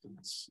us.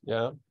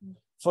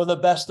 For the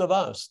best of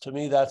us. To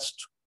me, that's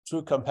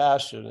true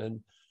compassion. And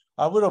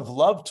I would have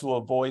loved to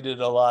avoided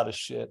a lot of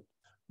shit,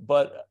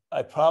 but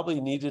I probably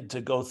needed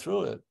to go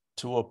through it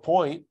to a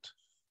point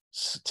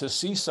to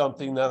see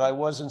something that I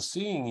wasn't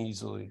seeing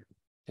easily.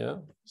 Yeah.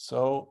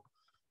 So,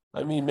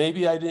 I mean,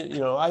 maybe I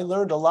didn't, I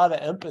learned a lot of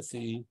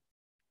empathy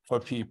for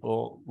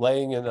people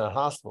laying in a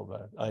hospital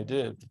bed. I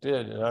did.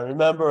 And I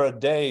remember a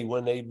day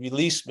when they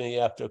released me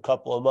after a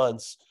couple of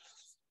months.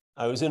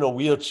 I was in a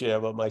wheelchair,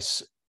 but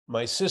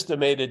my sister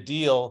made a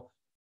deal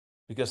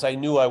because I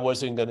knew I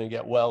wasn't going to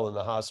get well in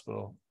the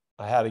hospital.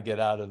 I had to get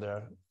out of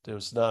there. It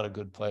was not a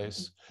good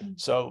place.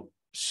 So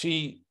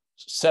she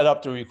set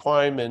up the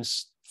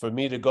requirements for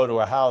me to go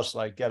to a house,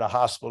 like get a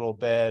hospital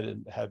bed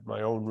and have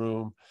my own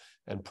room,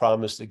 and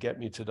promised to get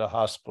me to the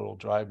hospital,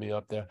 drive me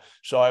up there.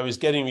 So I was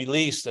getting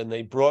released and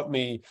they brought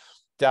me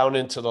down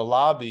into the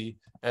lobby,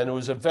 and it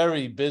was a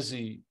very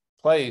busy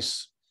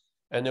place.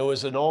 And there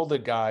was an older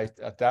guy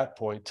at that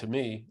point, to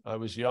me, I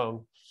was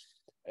young,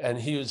 and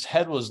his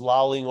head was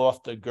lolling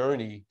off the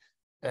gurney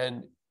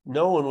and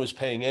no one was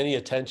paying any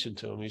attention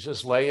to him. He's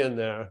just laying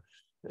there,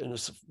 and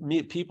there's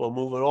people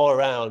moving all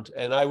around.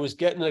 And I was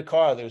getting in the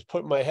car, I was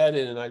putting my head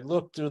in, and I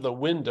looked through the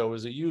window. It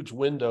was a huge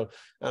window.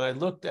 And I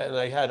looked at, and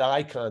I had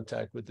eye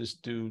contact with this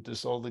dude,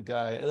 this older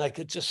guy, and I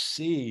could just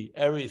see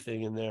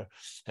everything in there.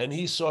 And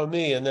he saw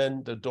me, and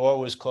then the door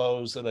was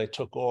closed and I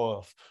took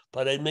off.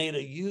 But it made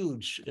a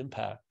huge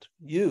impact,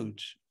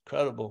 huge,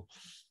 incredible.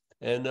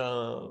 And,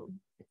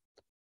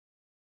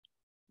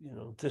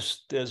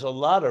 there's a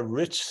lot of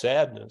rich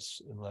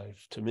sadness in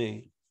life to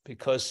me,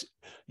 because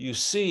you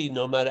see,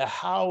 no matter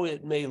how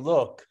it may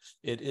look,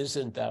 it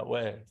isn't that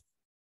way.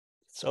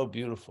 It's so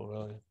beautiful,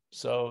 really.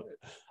 So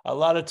a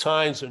lot of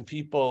times when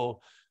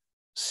people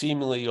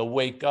seemingly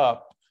wake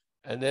up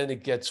and then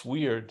it gets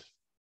weird,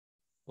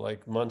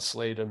 like months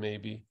later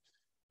maybe,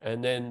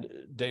 and then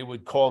they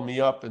would call me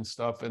up and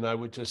stuff, and I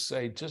would just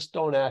say, just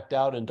don't act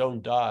out and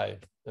don't die,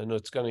 and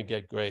it's going to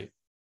get great.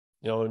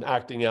 And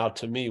acting out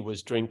to me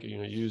was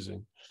drinking or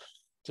using.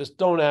 Just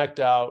don't act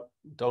out,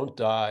 don't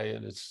die,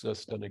 and it's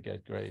just going to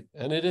get great.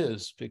 And it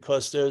is,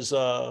 because it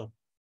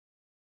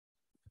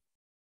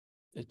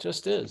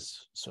just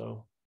is.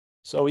 So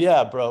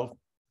yeah, bro.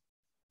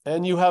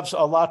 And you have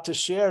a lot to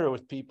share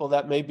with people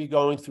that may be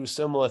going through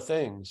similar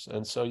things.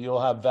 And so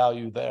you'll have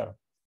value there.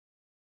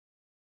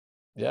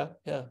 Yeah.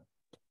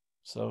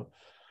 So,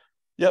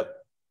 yep.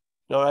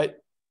 All right.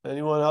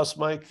 Anyone else,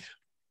 Mike?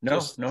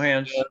 No, no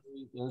hands.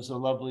 There's a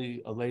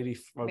lady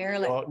from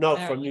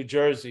Maryland. from New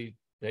Jersey.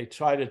 They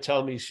tried to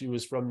tell me she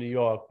was from New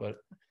York, but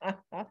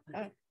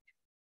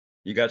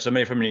you got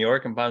somebody from New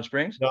York and Palm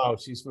Springs? No,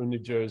 she's from New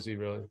Jersey,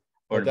 really.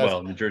 Or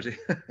New Jersey.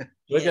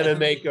 We're gonna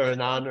make her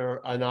an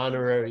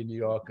honorary New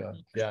Yorker.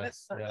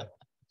 Yes, yeah.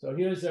 So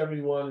here's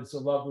everyone. It's a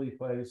lovely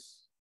place,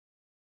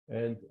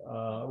 and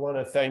I want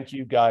to thank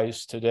you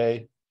guys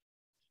today.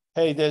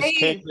 Hey, there's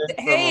Caitlin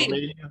from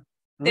Romania.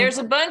 There's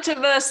a bunch of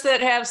us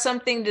that have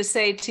something to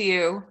say to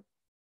you.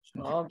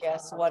 Oh,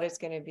 guess what it's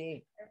going to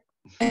be.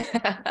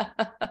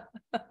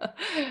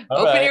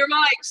 Open your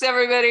mics,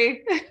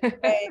 everybody.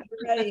 Okay,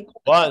 ready.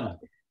 1,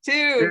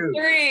 2,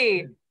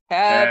 3.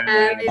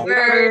 Happy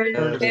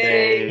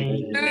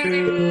birthday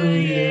to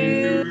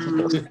you.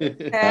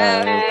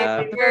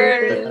 Happy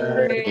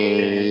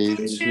birthday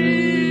to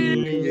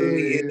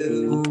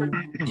you.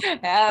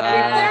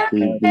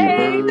 Happy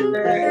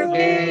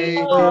birthday.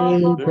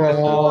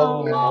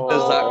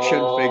 Das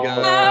action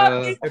figure.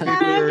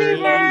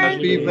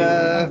 Happy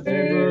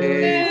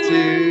birthday to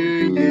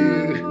you.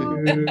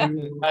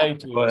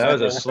 Thank you. Well, that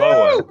was a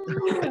slow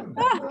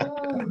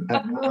one.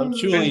 I'm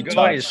truly Couldn't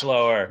go any touched.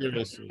 slower.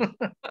 Seriously.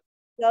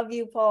 Love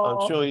you, I'm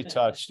Paul. truly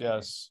touched,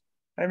 yes.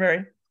 Hi,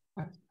 Mary.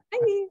 Hi.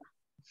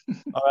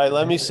 All right,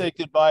 let me say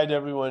goodbye to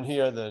everyone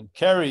here then.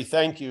 Kerry,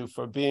 thank you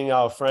for being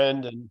our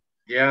friend and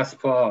Yes,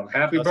 Paul.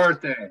 Happy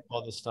birthday.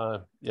 all this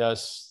time.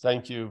 Yes,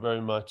 thank you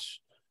very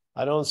much.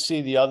 I don't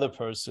see the other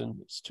person.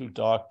 It's too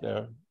dark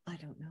there. I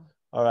don't know.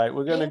 All right,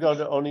 we're going to go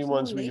to only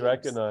ones we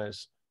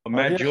recognize. Well,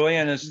 Matt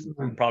Julian is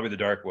probably the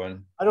dark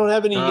one. I don't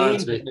have any No,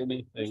 names it's in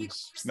any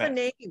things. Where's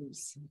the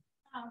names?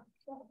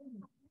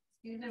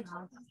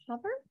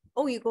 Cover?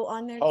 Oh, you go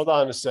on there. Hold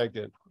on a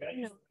second.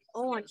 No.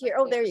 Oh, on here.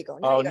 Oh, there you go.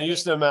 Now Oh, you got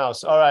use it. the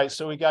mouse. All right,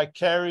 so we got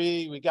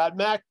Kerry, we got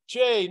Mac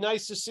J.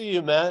 Nice to see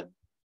you, Matt.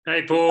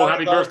 Hey, Paul.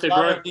 Happy birthday,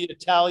 bro. The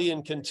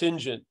Italian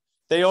contingent.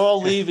 They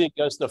all leaving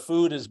because the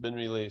food has been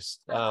released.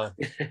 Yum.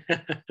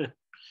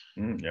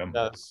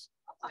 Yes.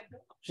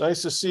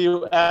 Nice to see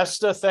you,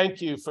 Esther.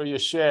 Thank you for your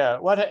share.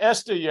 What,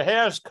 Esther? Your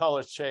hair's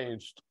color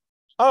changed.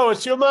 Oh,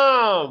 it's your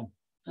mom.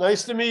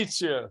 Nice to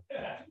meet you.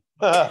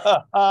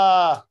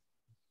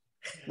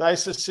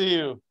 Nice to see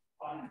you.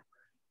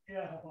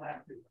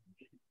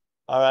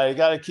 All right, you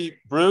got to keep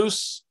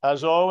Bruce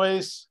as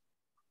always.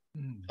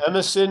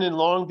 Emerson in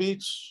Long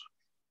Beach.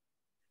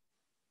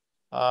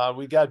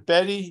 We got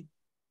Betty.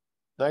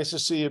 Nice to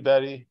see you,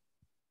 Betty.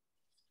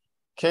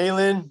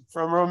 Kaylin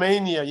from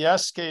Romania.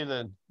 Yes,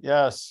 Kaylin.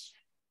 Yes.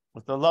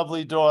 With the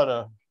lovely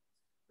daughter.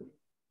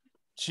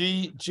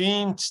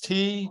 Jean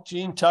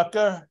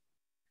Tucker.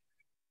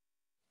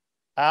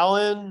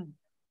 Alan,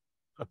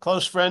 a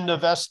close friend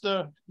of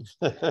Esther.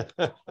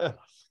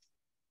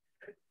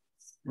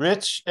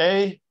 Rich,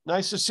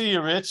 nice to see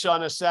you, Rich,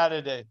 on a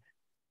Saturday.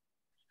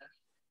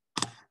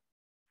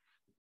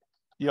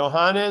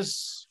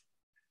 Johannes.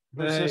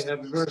 Hey,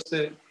 happy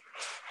birthday.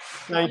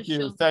 Thank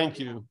you. Thank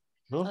you.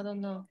 Who? I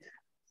don't know.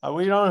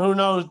 We don't, who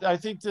knows? I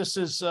think this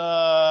is,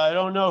 I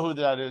don't know who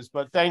that is,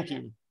 but thank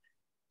you.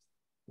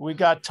 We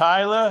got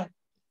Tyler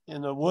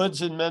in the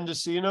woods in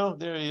Mendocino.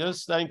 There he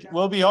is. Thank you.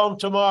 We'll be home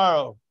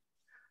tomorrow.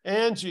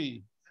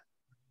 Angie,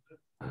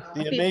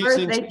 the Happy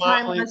amazing birthday, smiling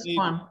timeless lady.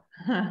 one.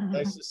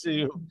 Nice to see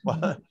you.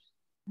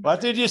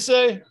 What did you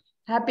say?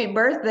 Happy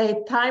birthday,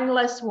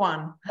 timeless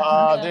one.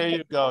 There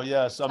you go.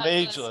 Yes, I'm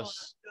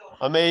ageless.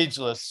 I'm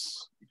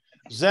ageless.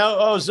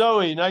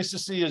 Zoe, nice to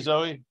see you,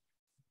 Zoe.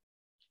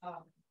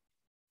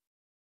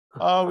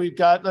 Oh, we've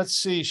got, let's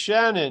see,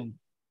 Shannon.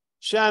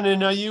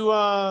 Shannon, are you,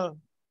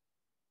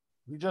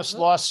 we just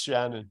lost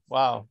Shannon.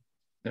 Wow.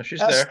 No,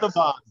 she's Esteban.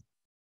 there.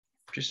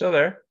 She's still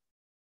there.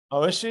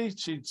 Oh, is she?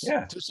 She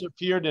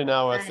disappeared in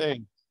our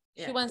thing.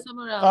 She went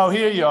somewhere else. Oh,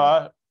 here you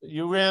are.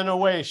 You ran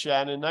away,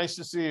 Shannon. Nice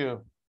to see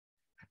you.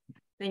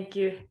 Thank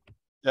you.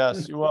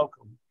 Yes, you're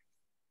welcome.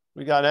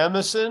 We got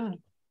Emerson,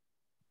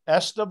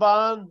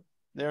 Esteban.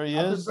 There he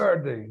is. Happy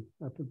birthday.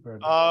 Happy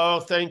birthday.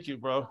 Oh, thank you,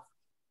 bro.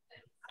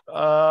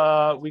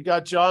 We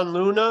got John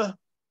Luna.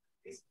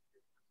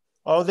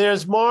 Oh,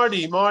 there's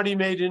Marty. Marty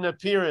made an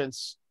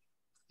appearance.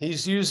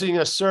 He's using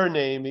a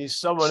surname. He's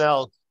someone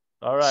else.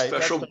 All right.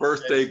 Special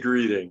birthday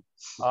greeting.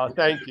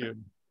 Thank you.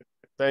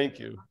 Thank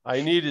you.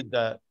 I needed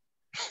that.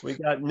 We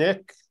got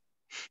Nick.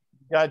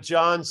 We got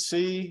John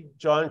C.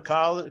 John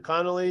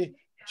Connolly.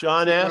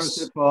 John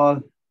S.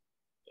 Paul.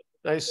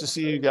 Nice to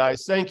see you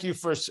guys. Thank you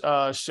for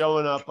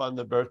showing up on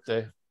the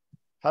birthday.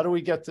 How do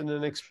we get to the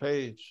next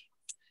page?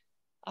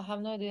 I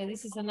have no idea.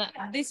 This is an.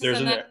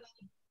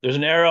 There's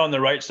an arrow on the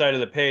right side of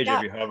the page Yeah.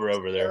 if you hover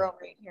over there. Arrow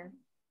right here.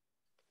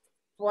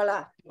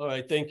 Voila. All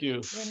right, thank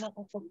you. We're not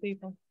local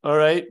people. All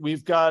right,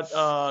 we've got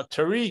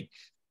Tariq,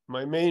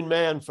 my main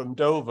man from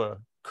Dover.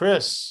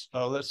 Chris,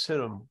 let's hit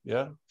him.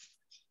 Yeah.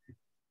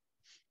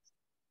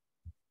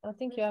 I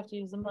think you have to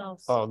use the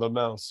mouse. Oh, the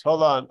mouse.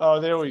 Hold on.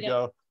 Oh, there we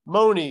go.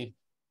 Moni,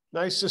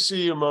 nice to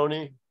see you,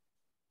 Moni.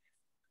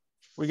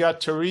 We got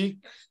Tariq.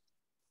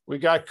 We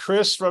got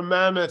Chris from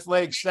Mammoth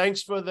Lakes.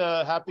 Thanks for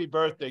the happy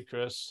birthday,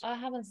 Chris. I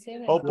haven't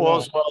seen it. Hope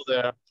all's well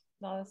there.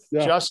 No,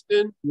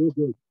 Justin,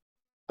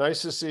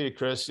 nice to see you,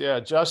 Chris. Yeah,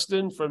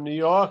 Justin from New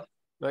York.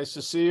 Nice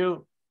to see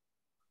you.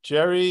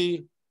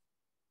 Jerry,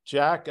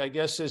 Jack, I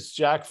guess it's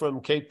Jack from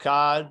Cape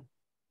Cod.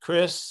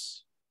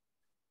 Chris.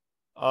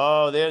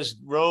 Oh, there's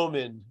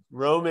Roman.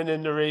 Roman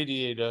in the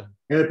radiator.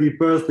 Happy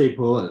birthday,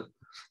 Paul.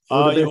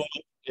 Oh,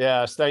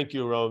 yes, thank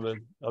you,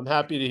 Roman. I'm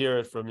happy to hear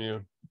it from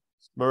you.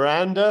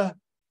 Miranda,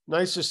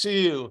 nice to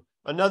see you.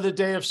 Another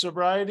day of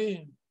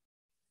sobriety.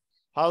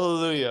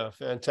 Hallelujah.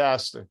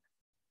 Fantastic.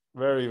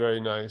 Very, very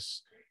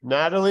nice.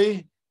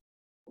 Natalie,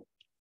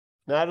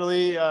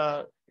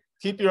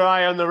 keep your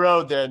eye on the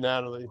road there,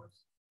 Natalie.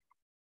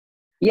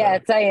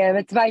 Yes, I am.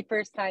 It's my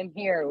first time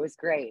here. It was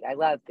great. I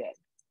loved it.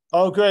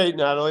 Oh, great,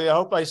 Natalie. I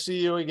hope I see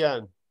you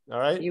again. All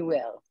right. You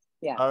will.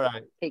 Yeah. All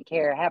right. Take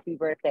care. Happy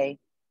birthday.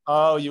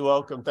 Oh, you're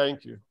welcome.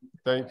 Thank you.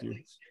 Thank you.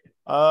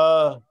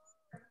 I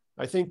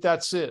think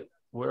that's it.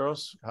 Where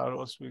else? How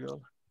else we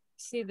go?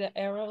 See the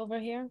arrow over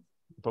here?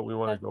 But we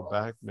want to go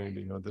back,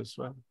 maybe go this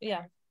way.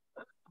 Yeah.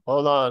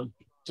 Hold on.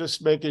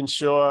 Just making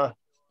sure.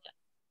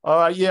 All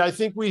right. Yeah, I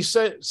think we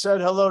said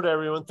hello to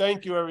everyone.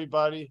 Thank you,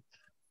 everybody.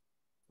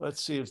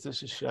 Let's see if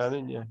this is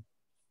Shannon. Yeah.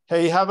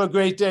 Hey, have a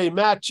great day.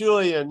 Matt,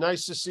 Julian,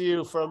 nice to see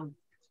you from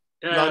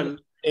Yeah, London,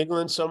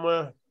 England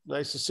somewhere.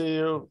 Nice to see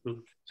you.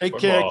 Take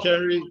One care, more.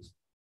 Kerry.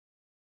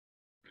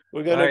 We're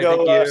All gonna right,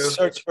 go thank you.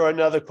 search for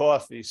another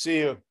coffee. See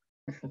you.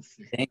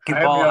 Thank you,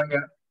 Hi, Paul.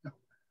 Amelia.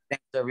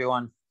 Thanks,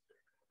 everyone.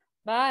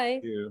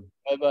 Bye.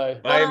 Bye-bye.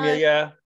 Bye, Amelia.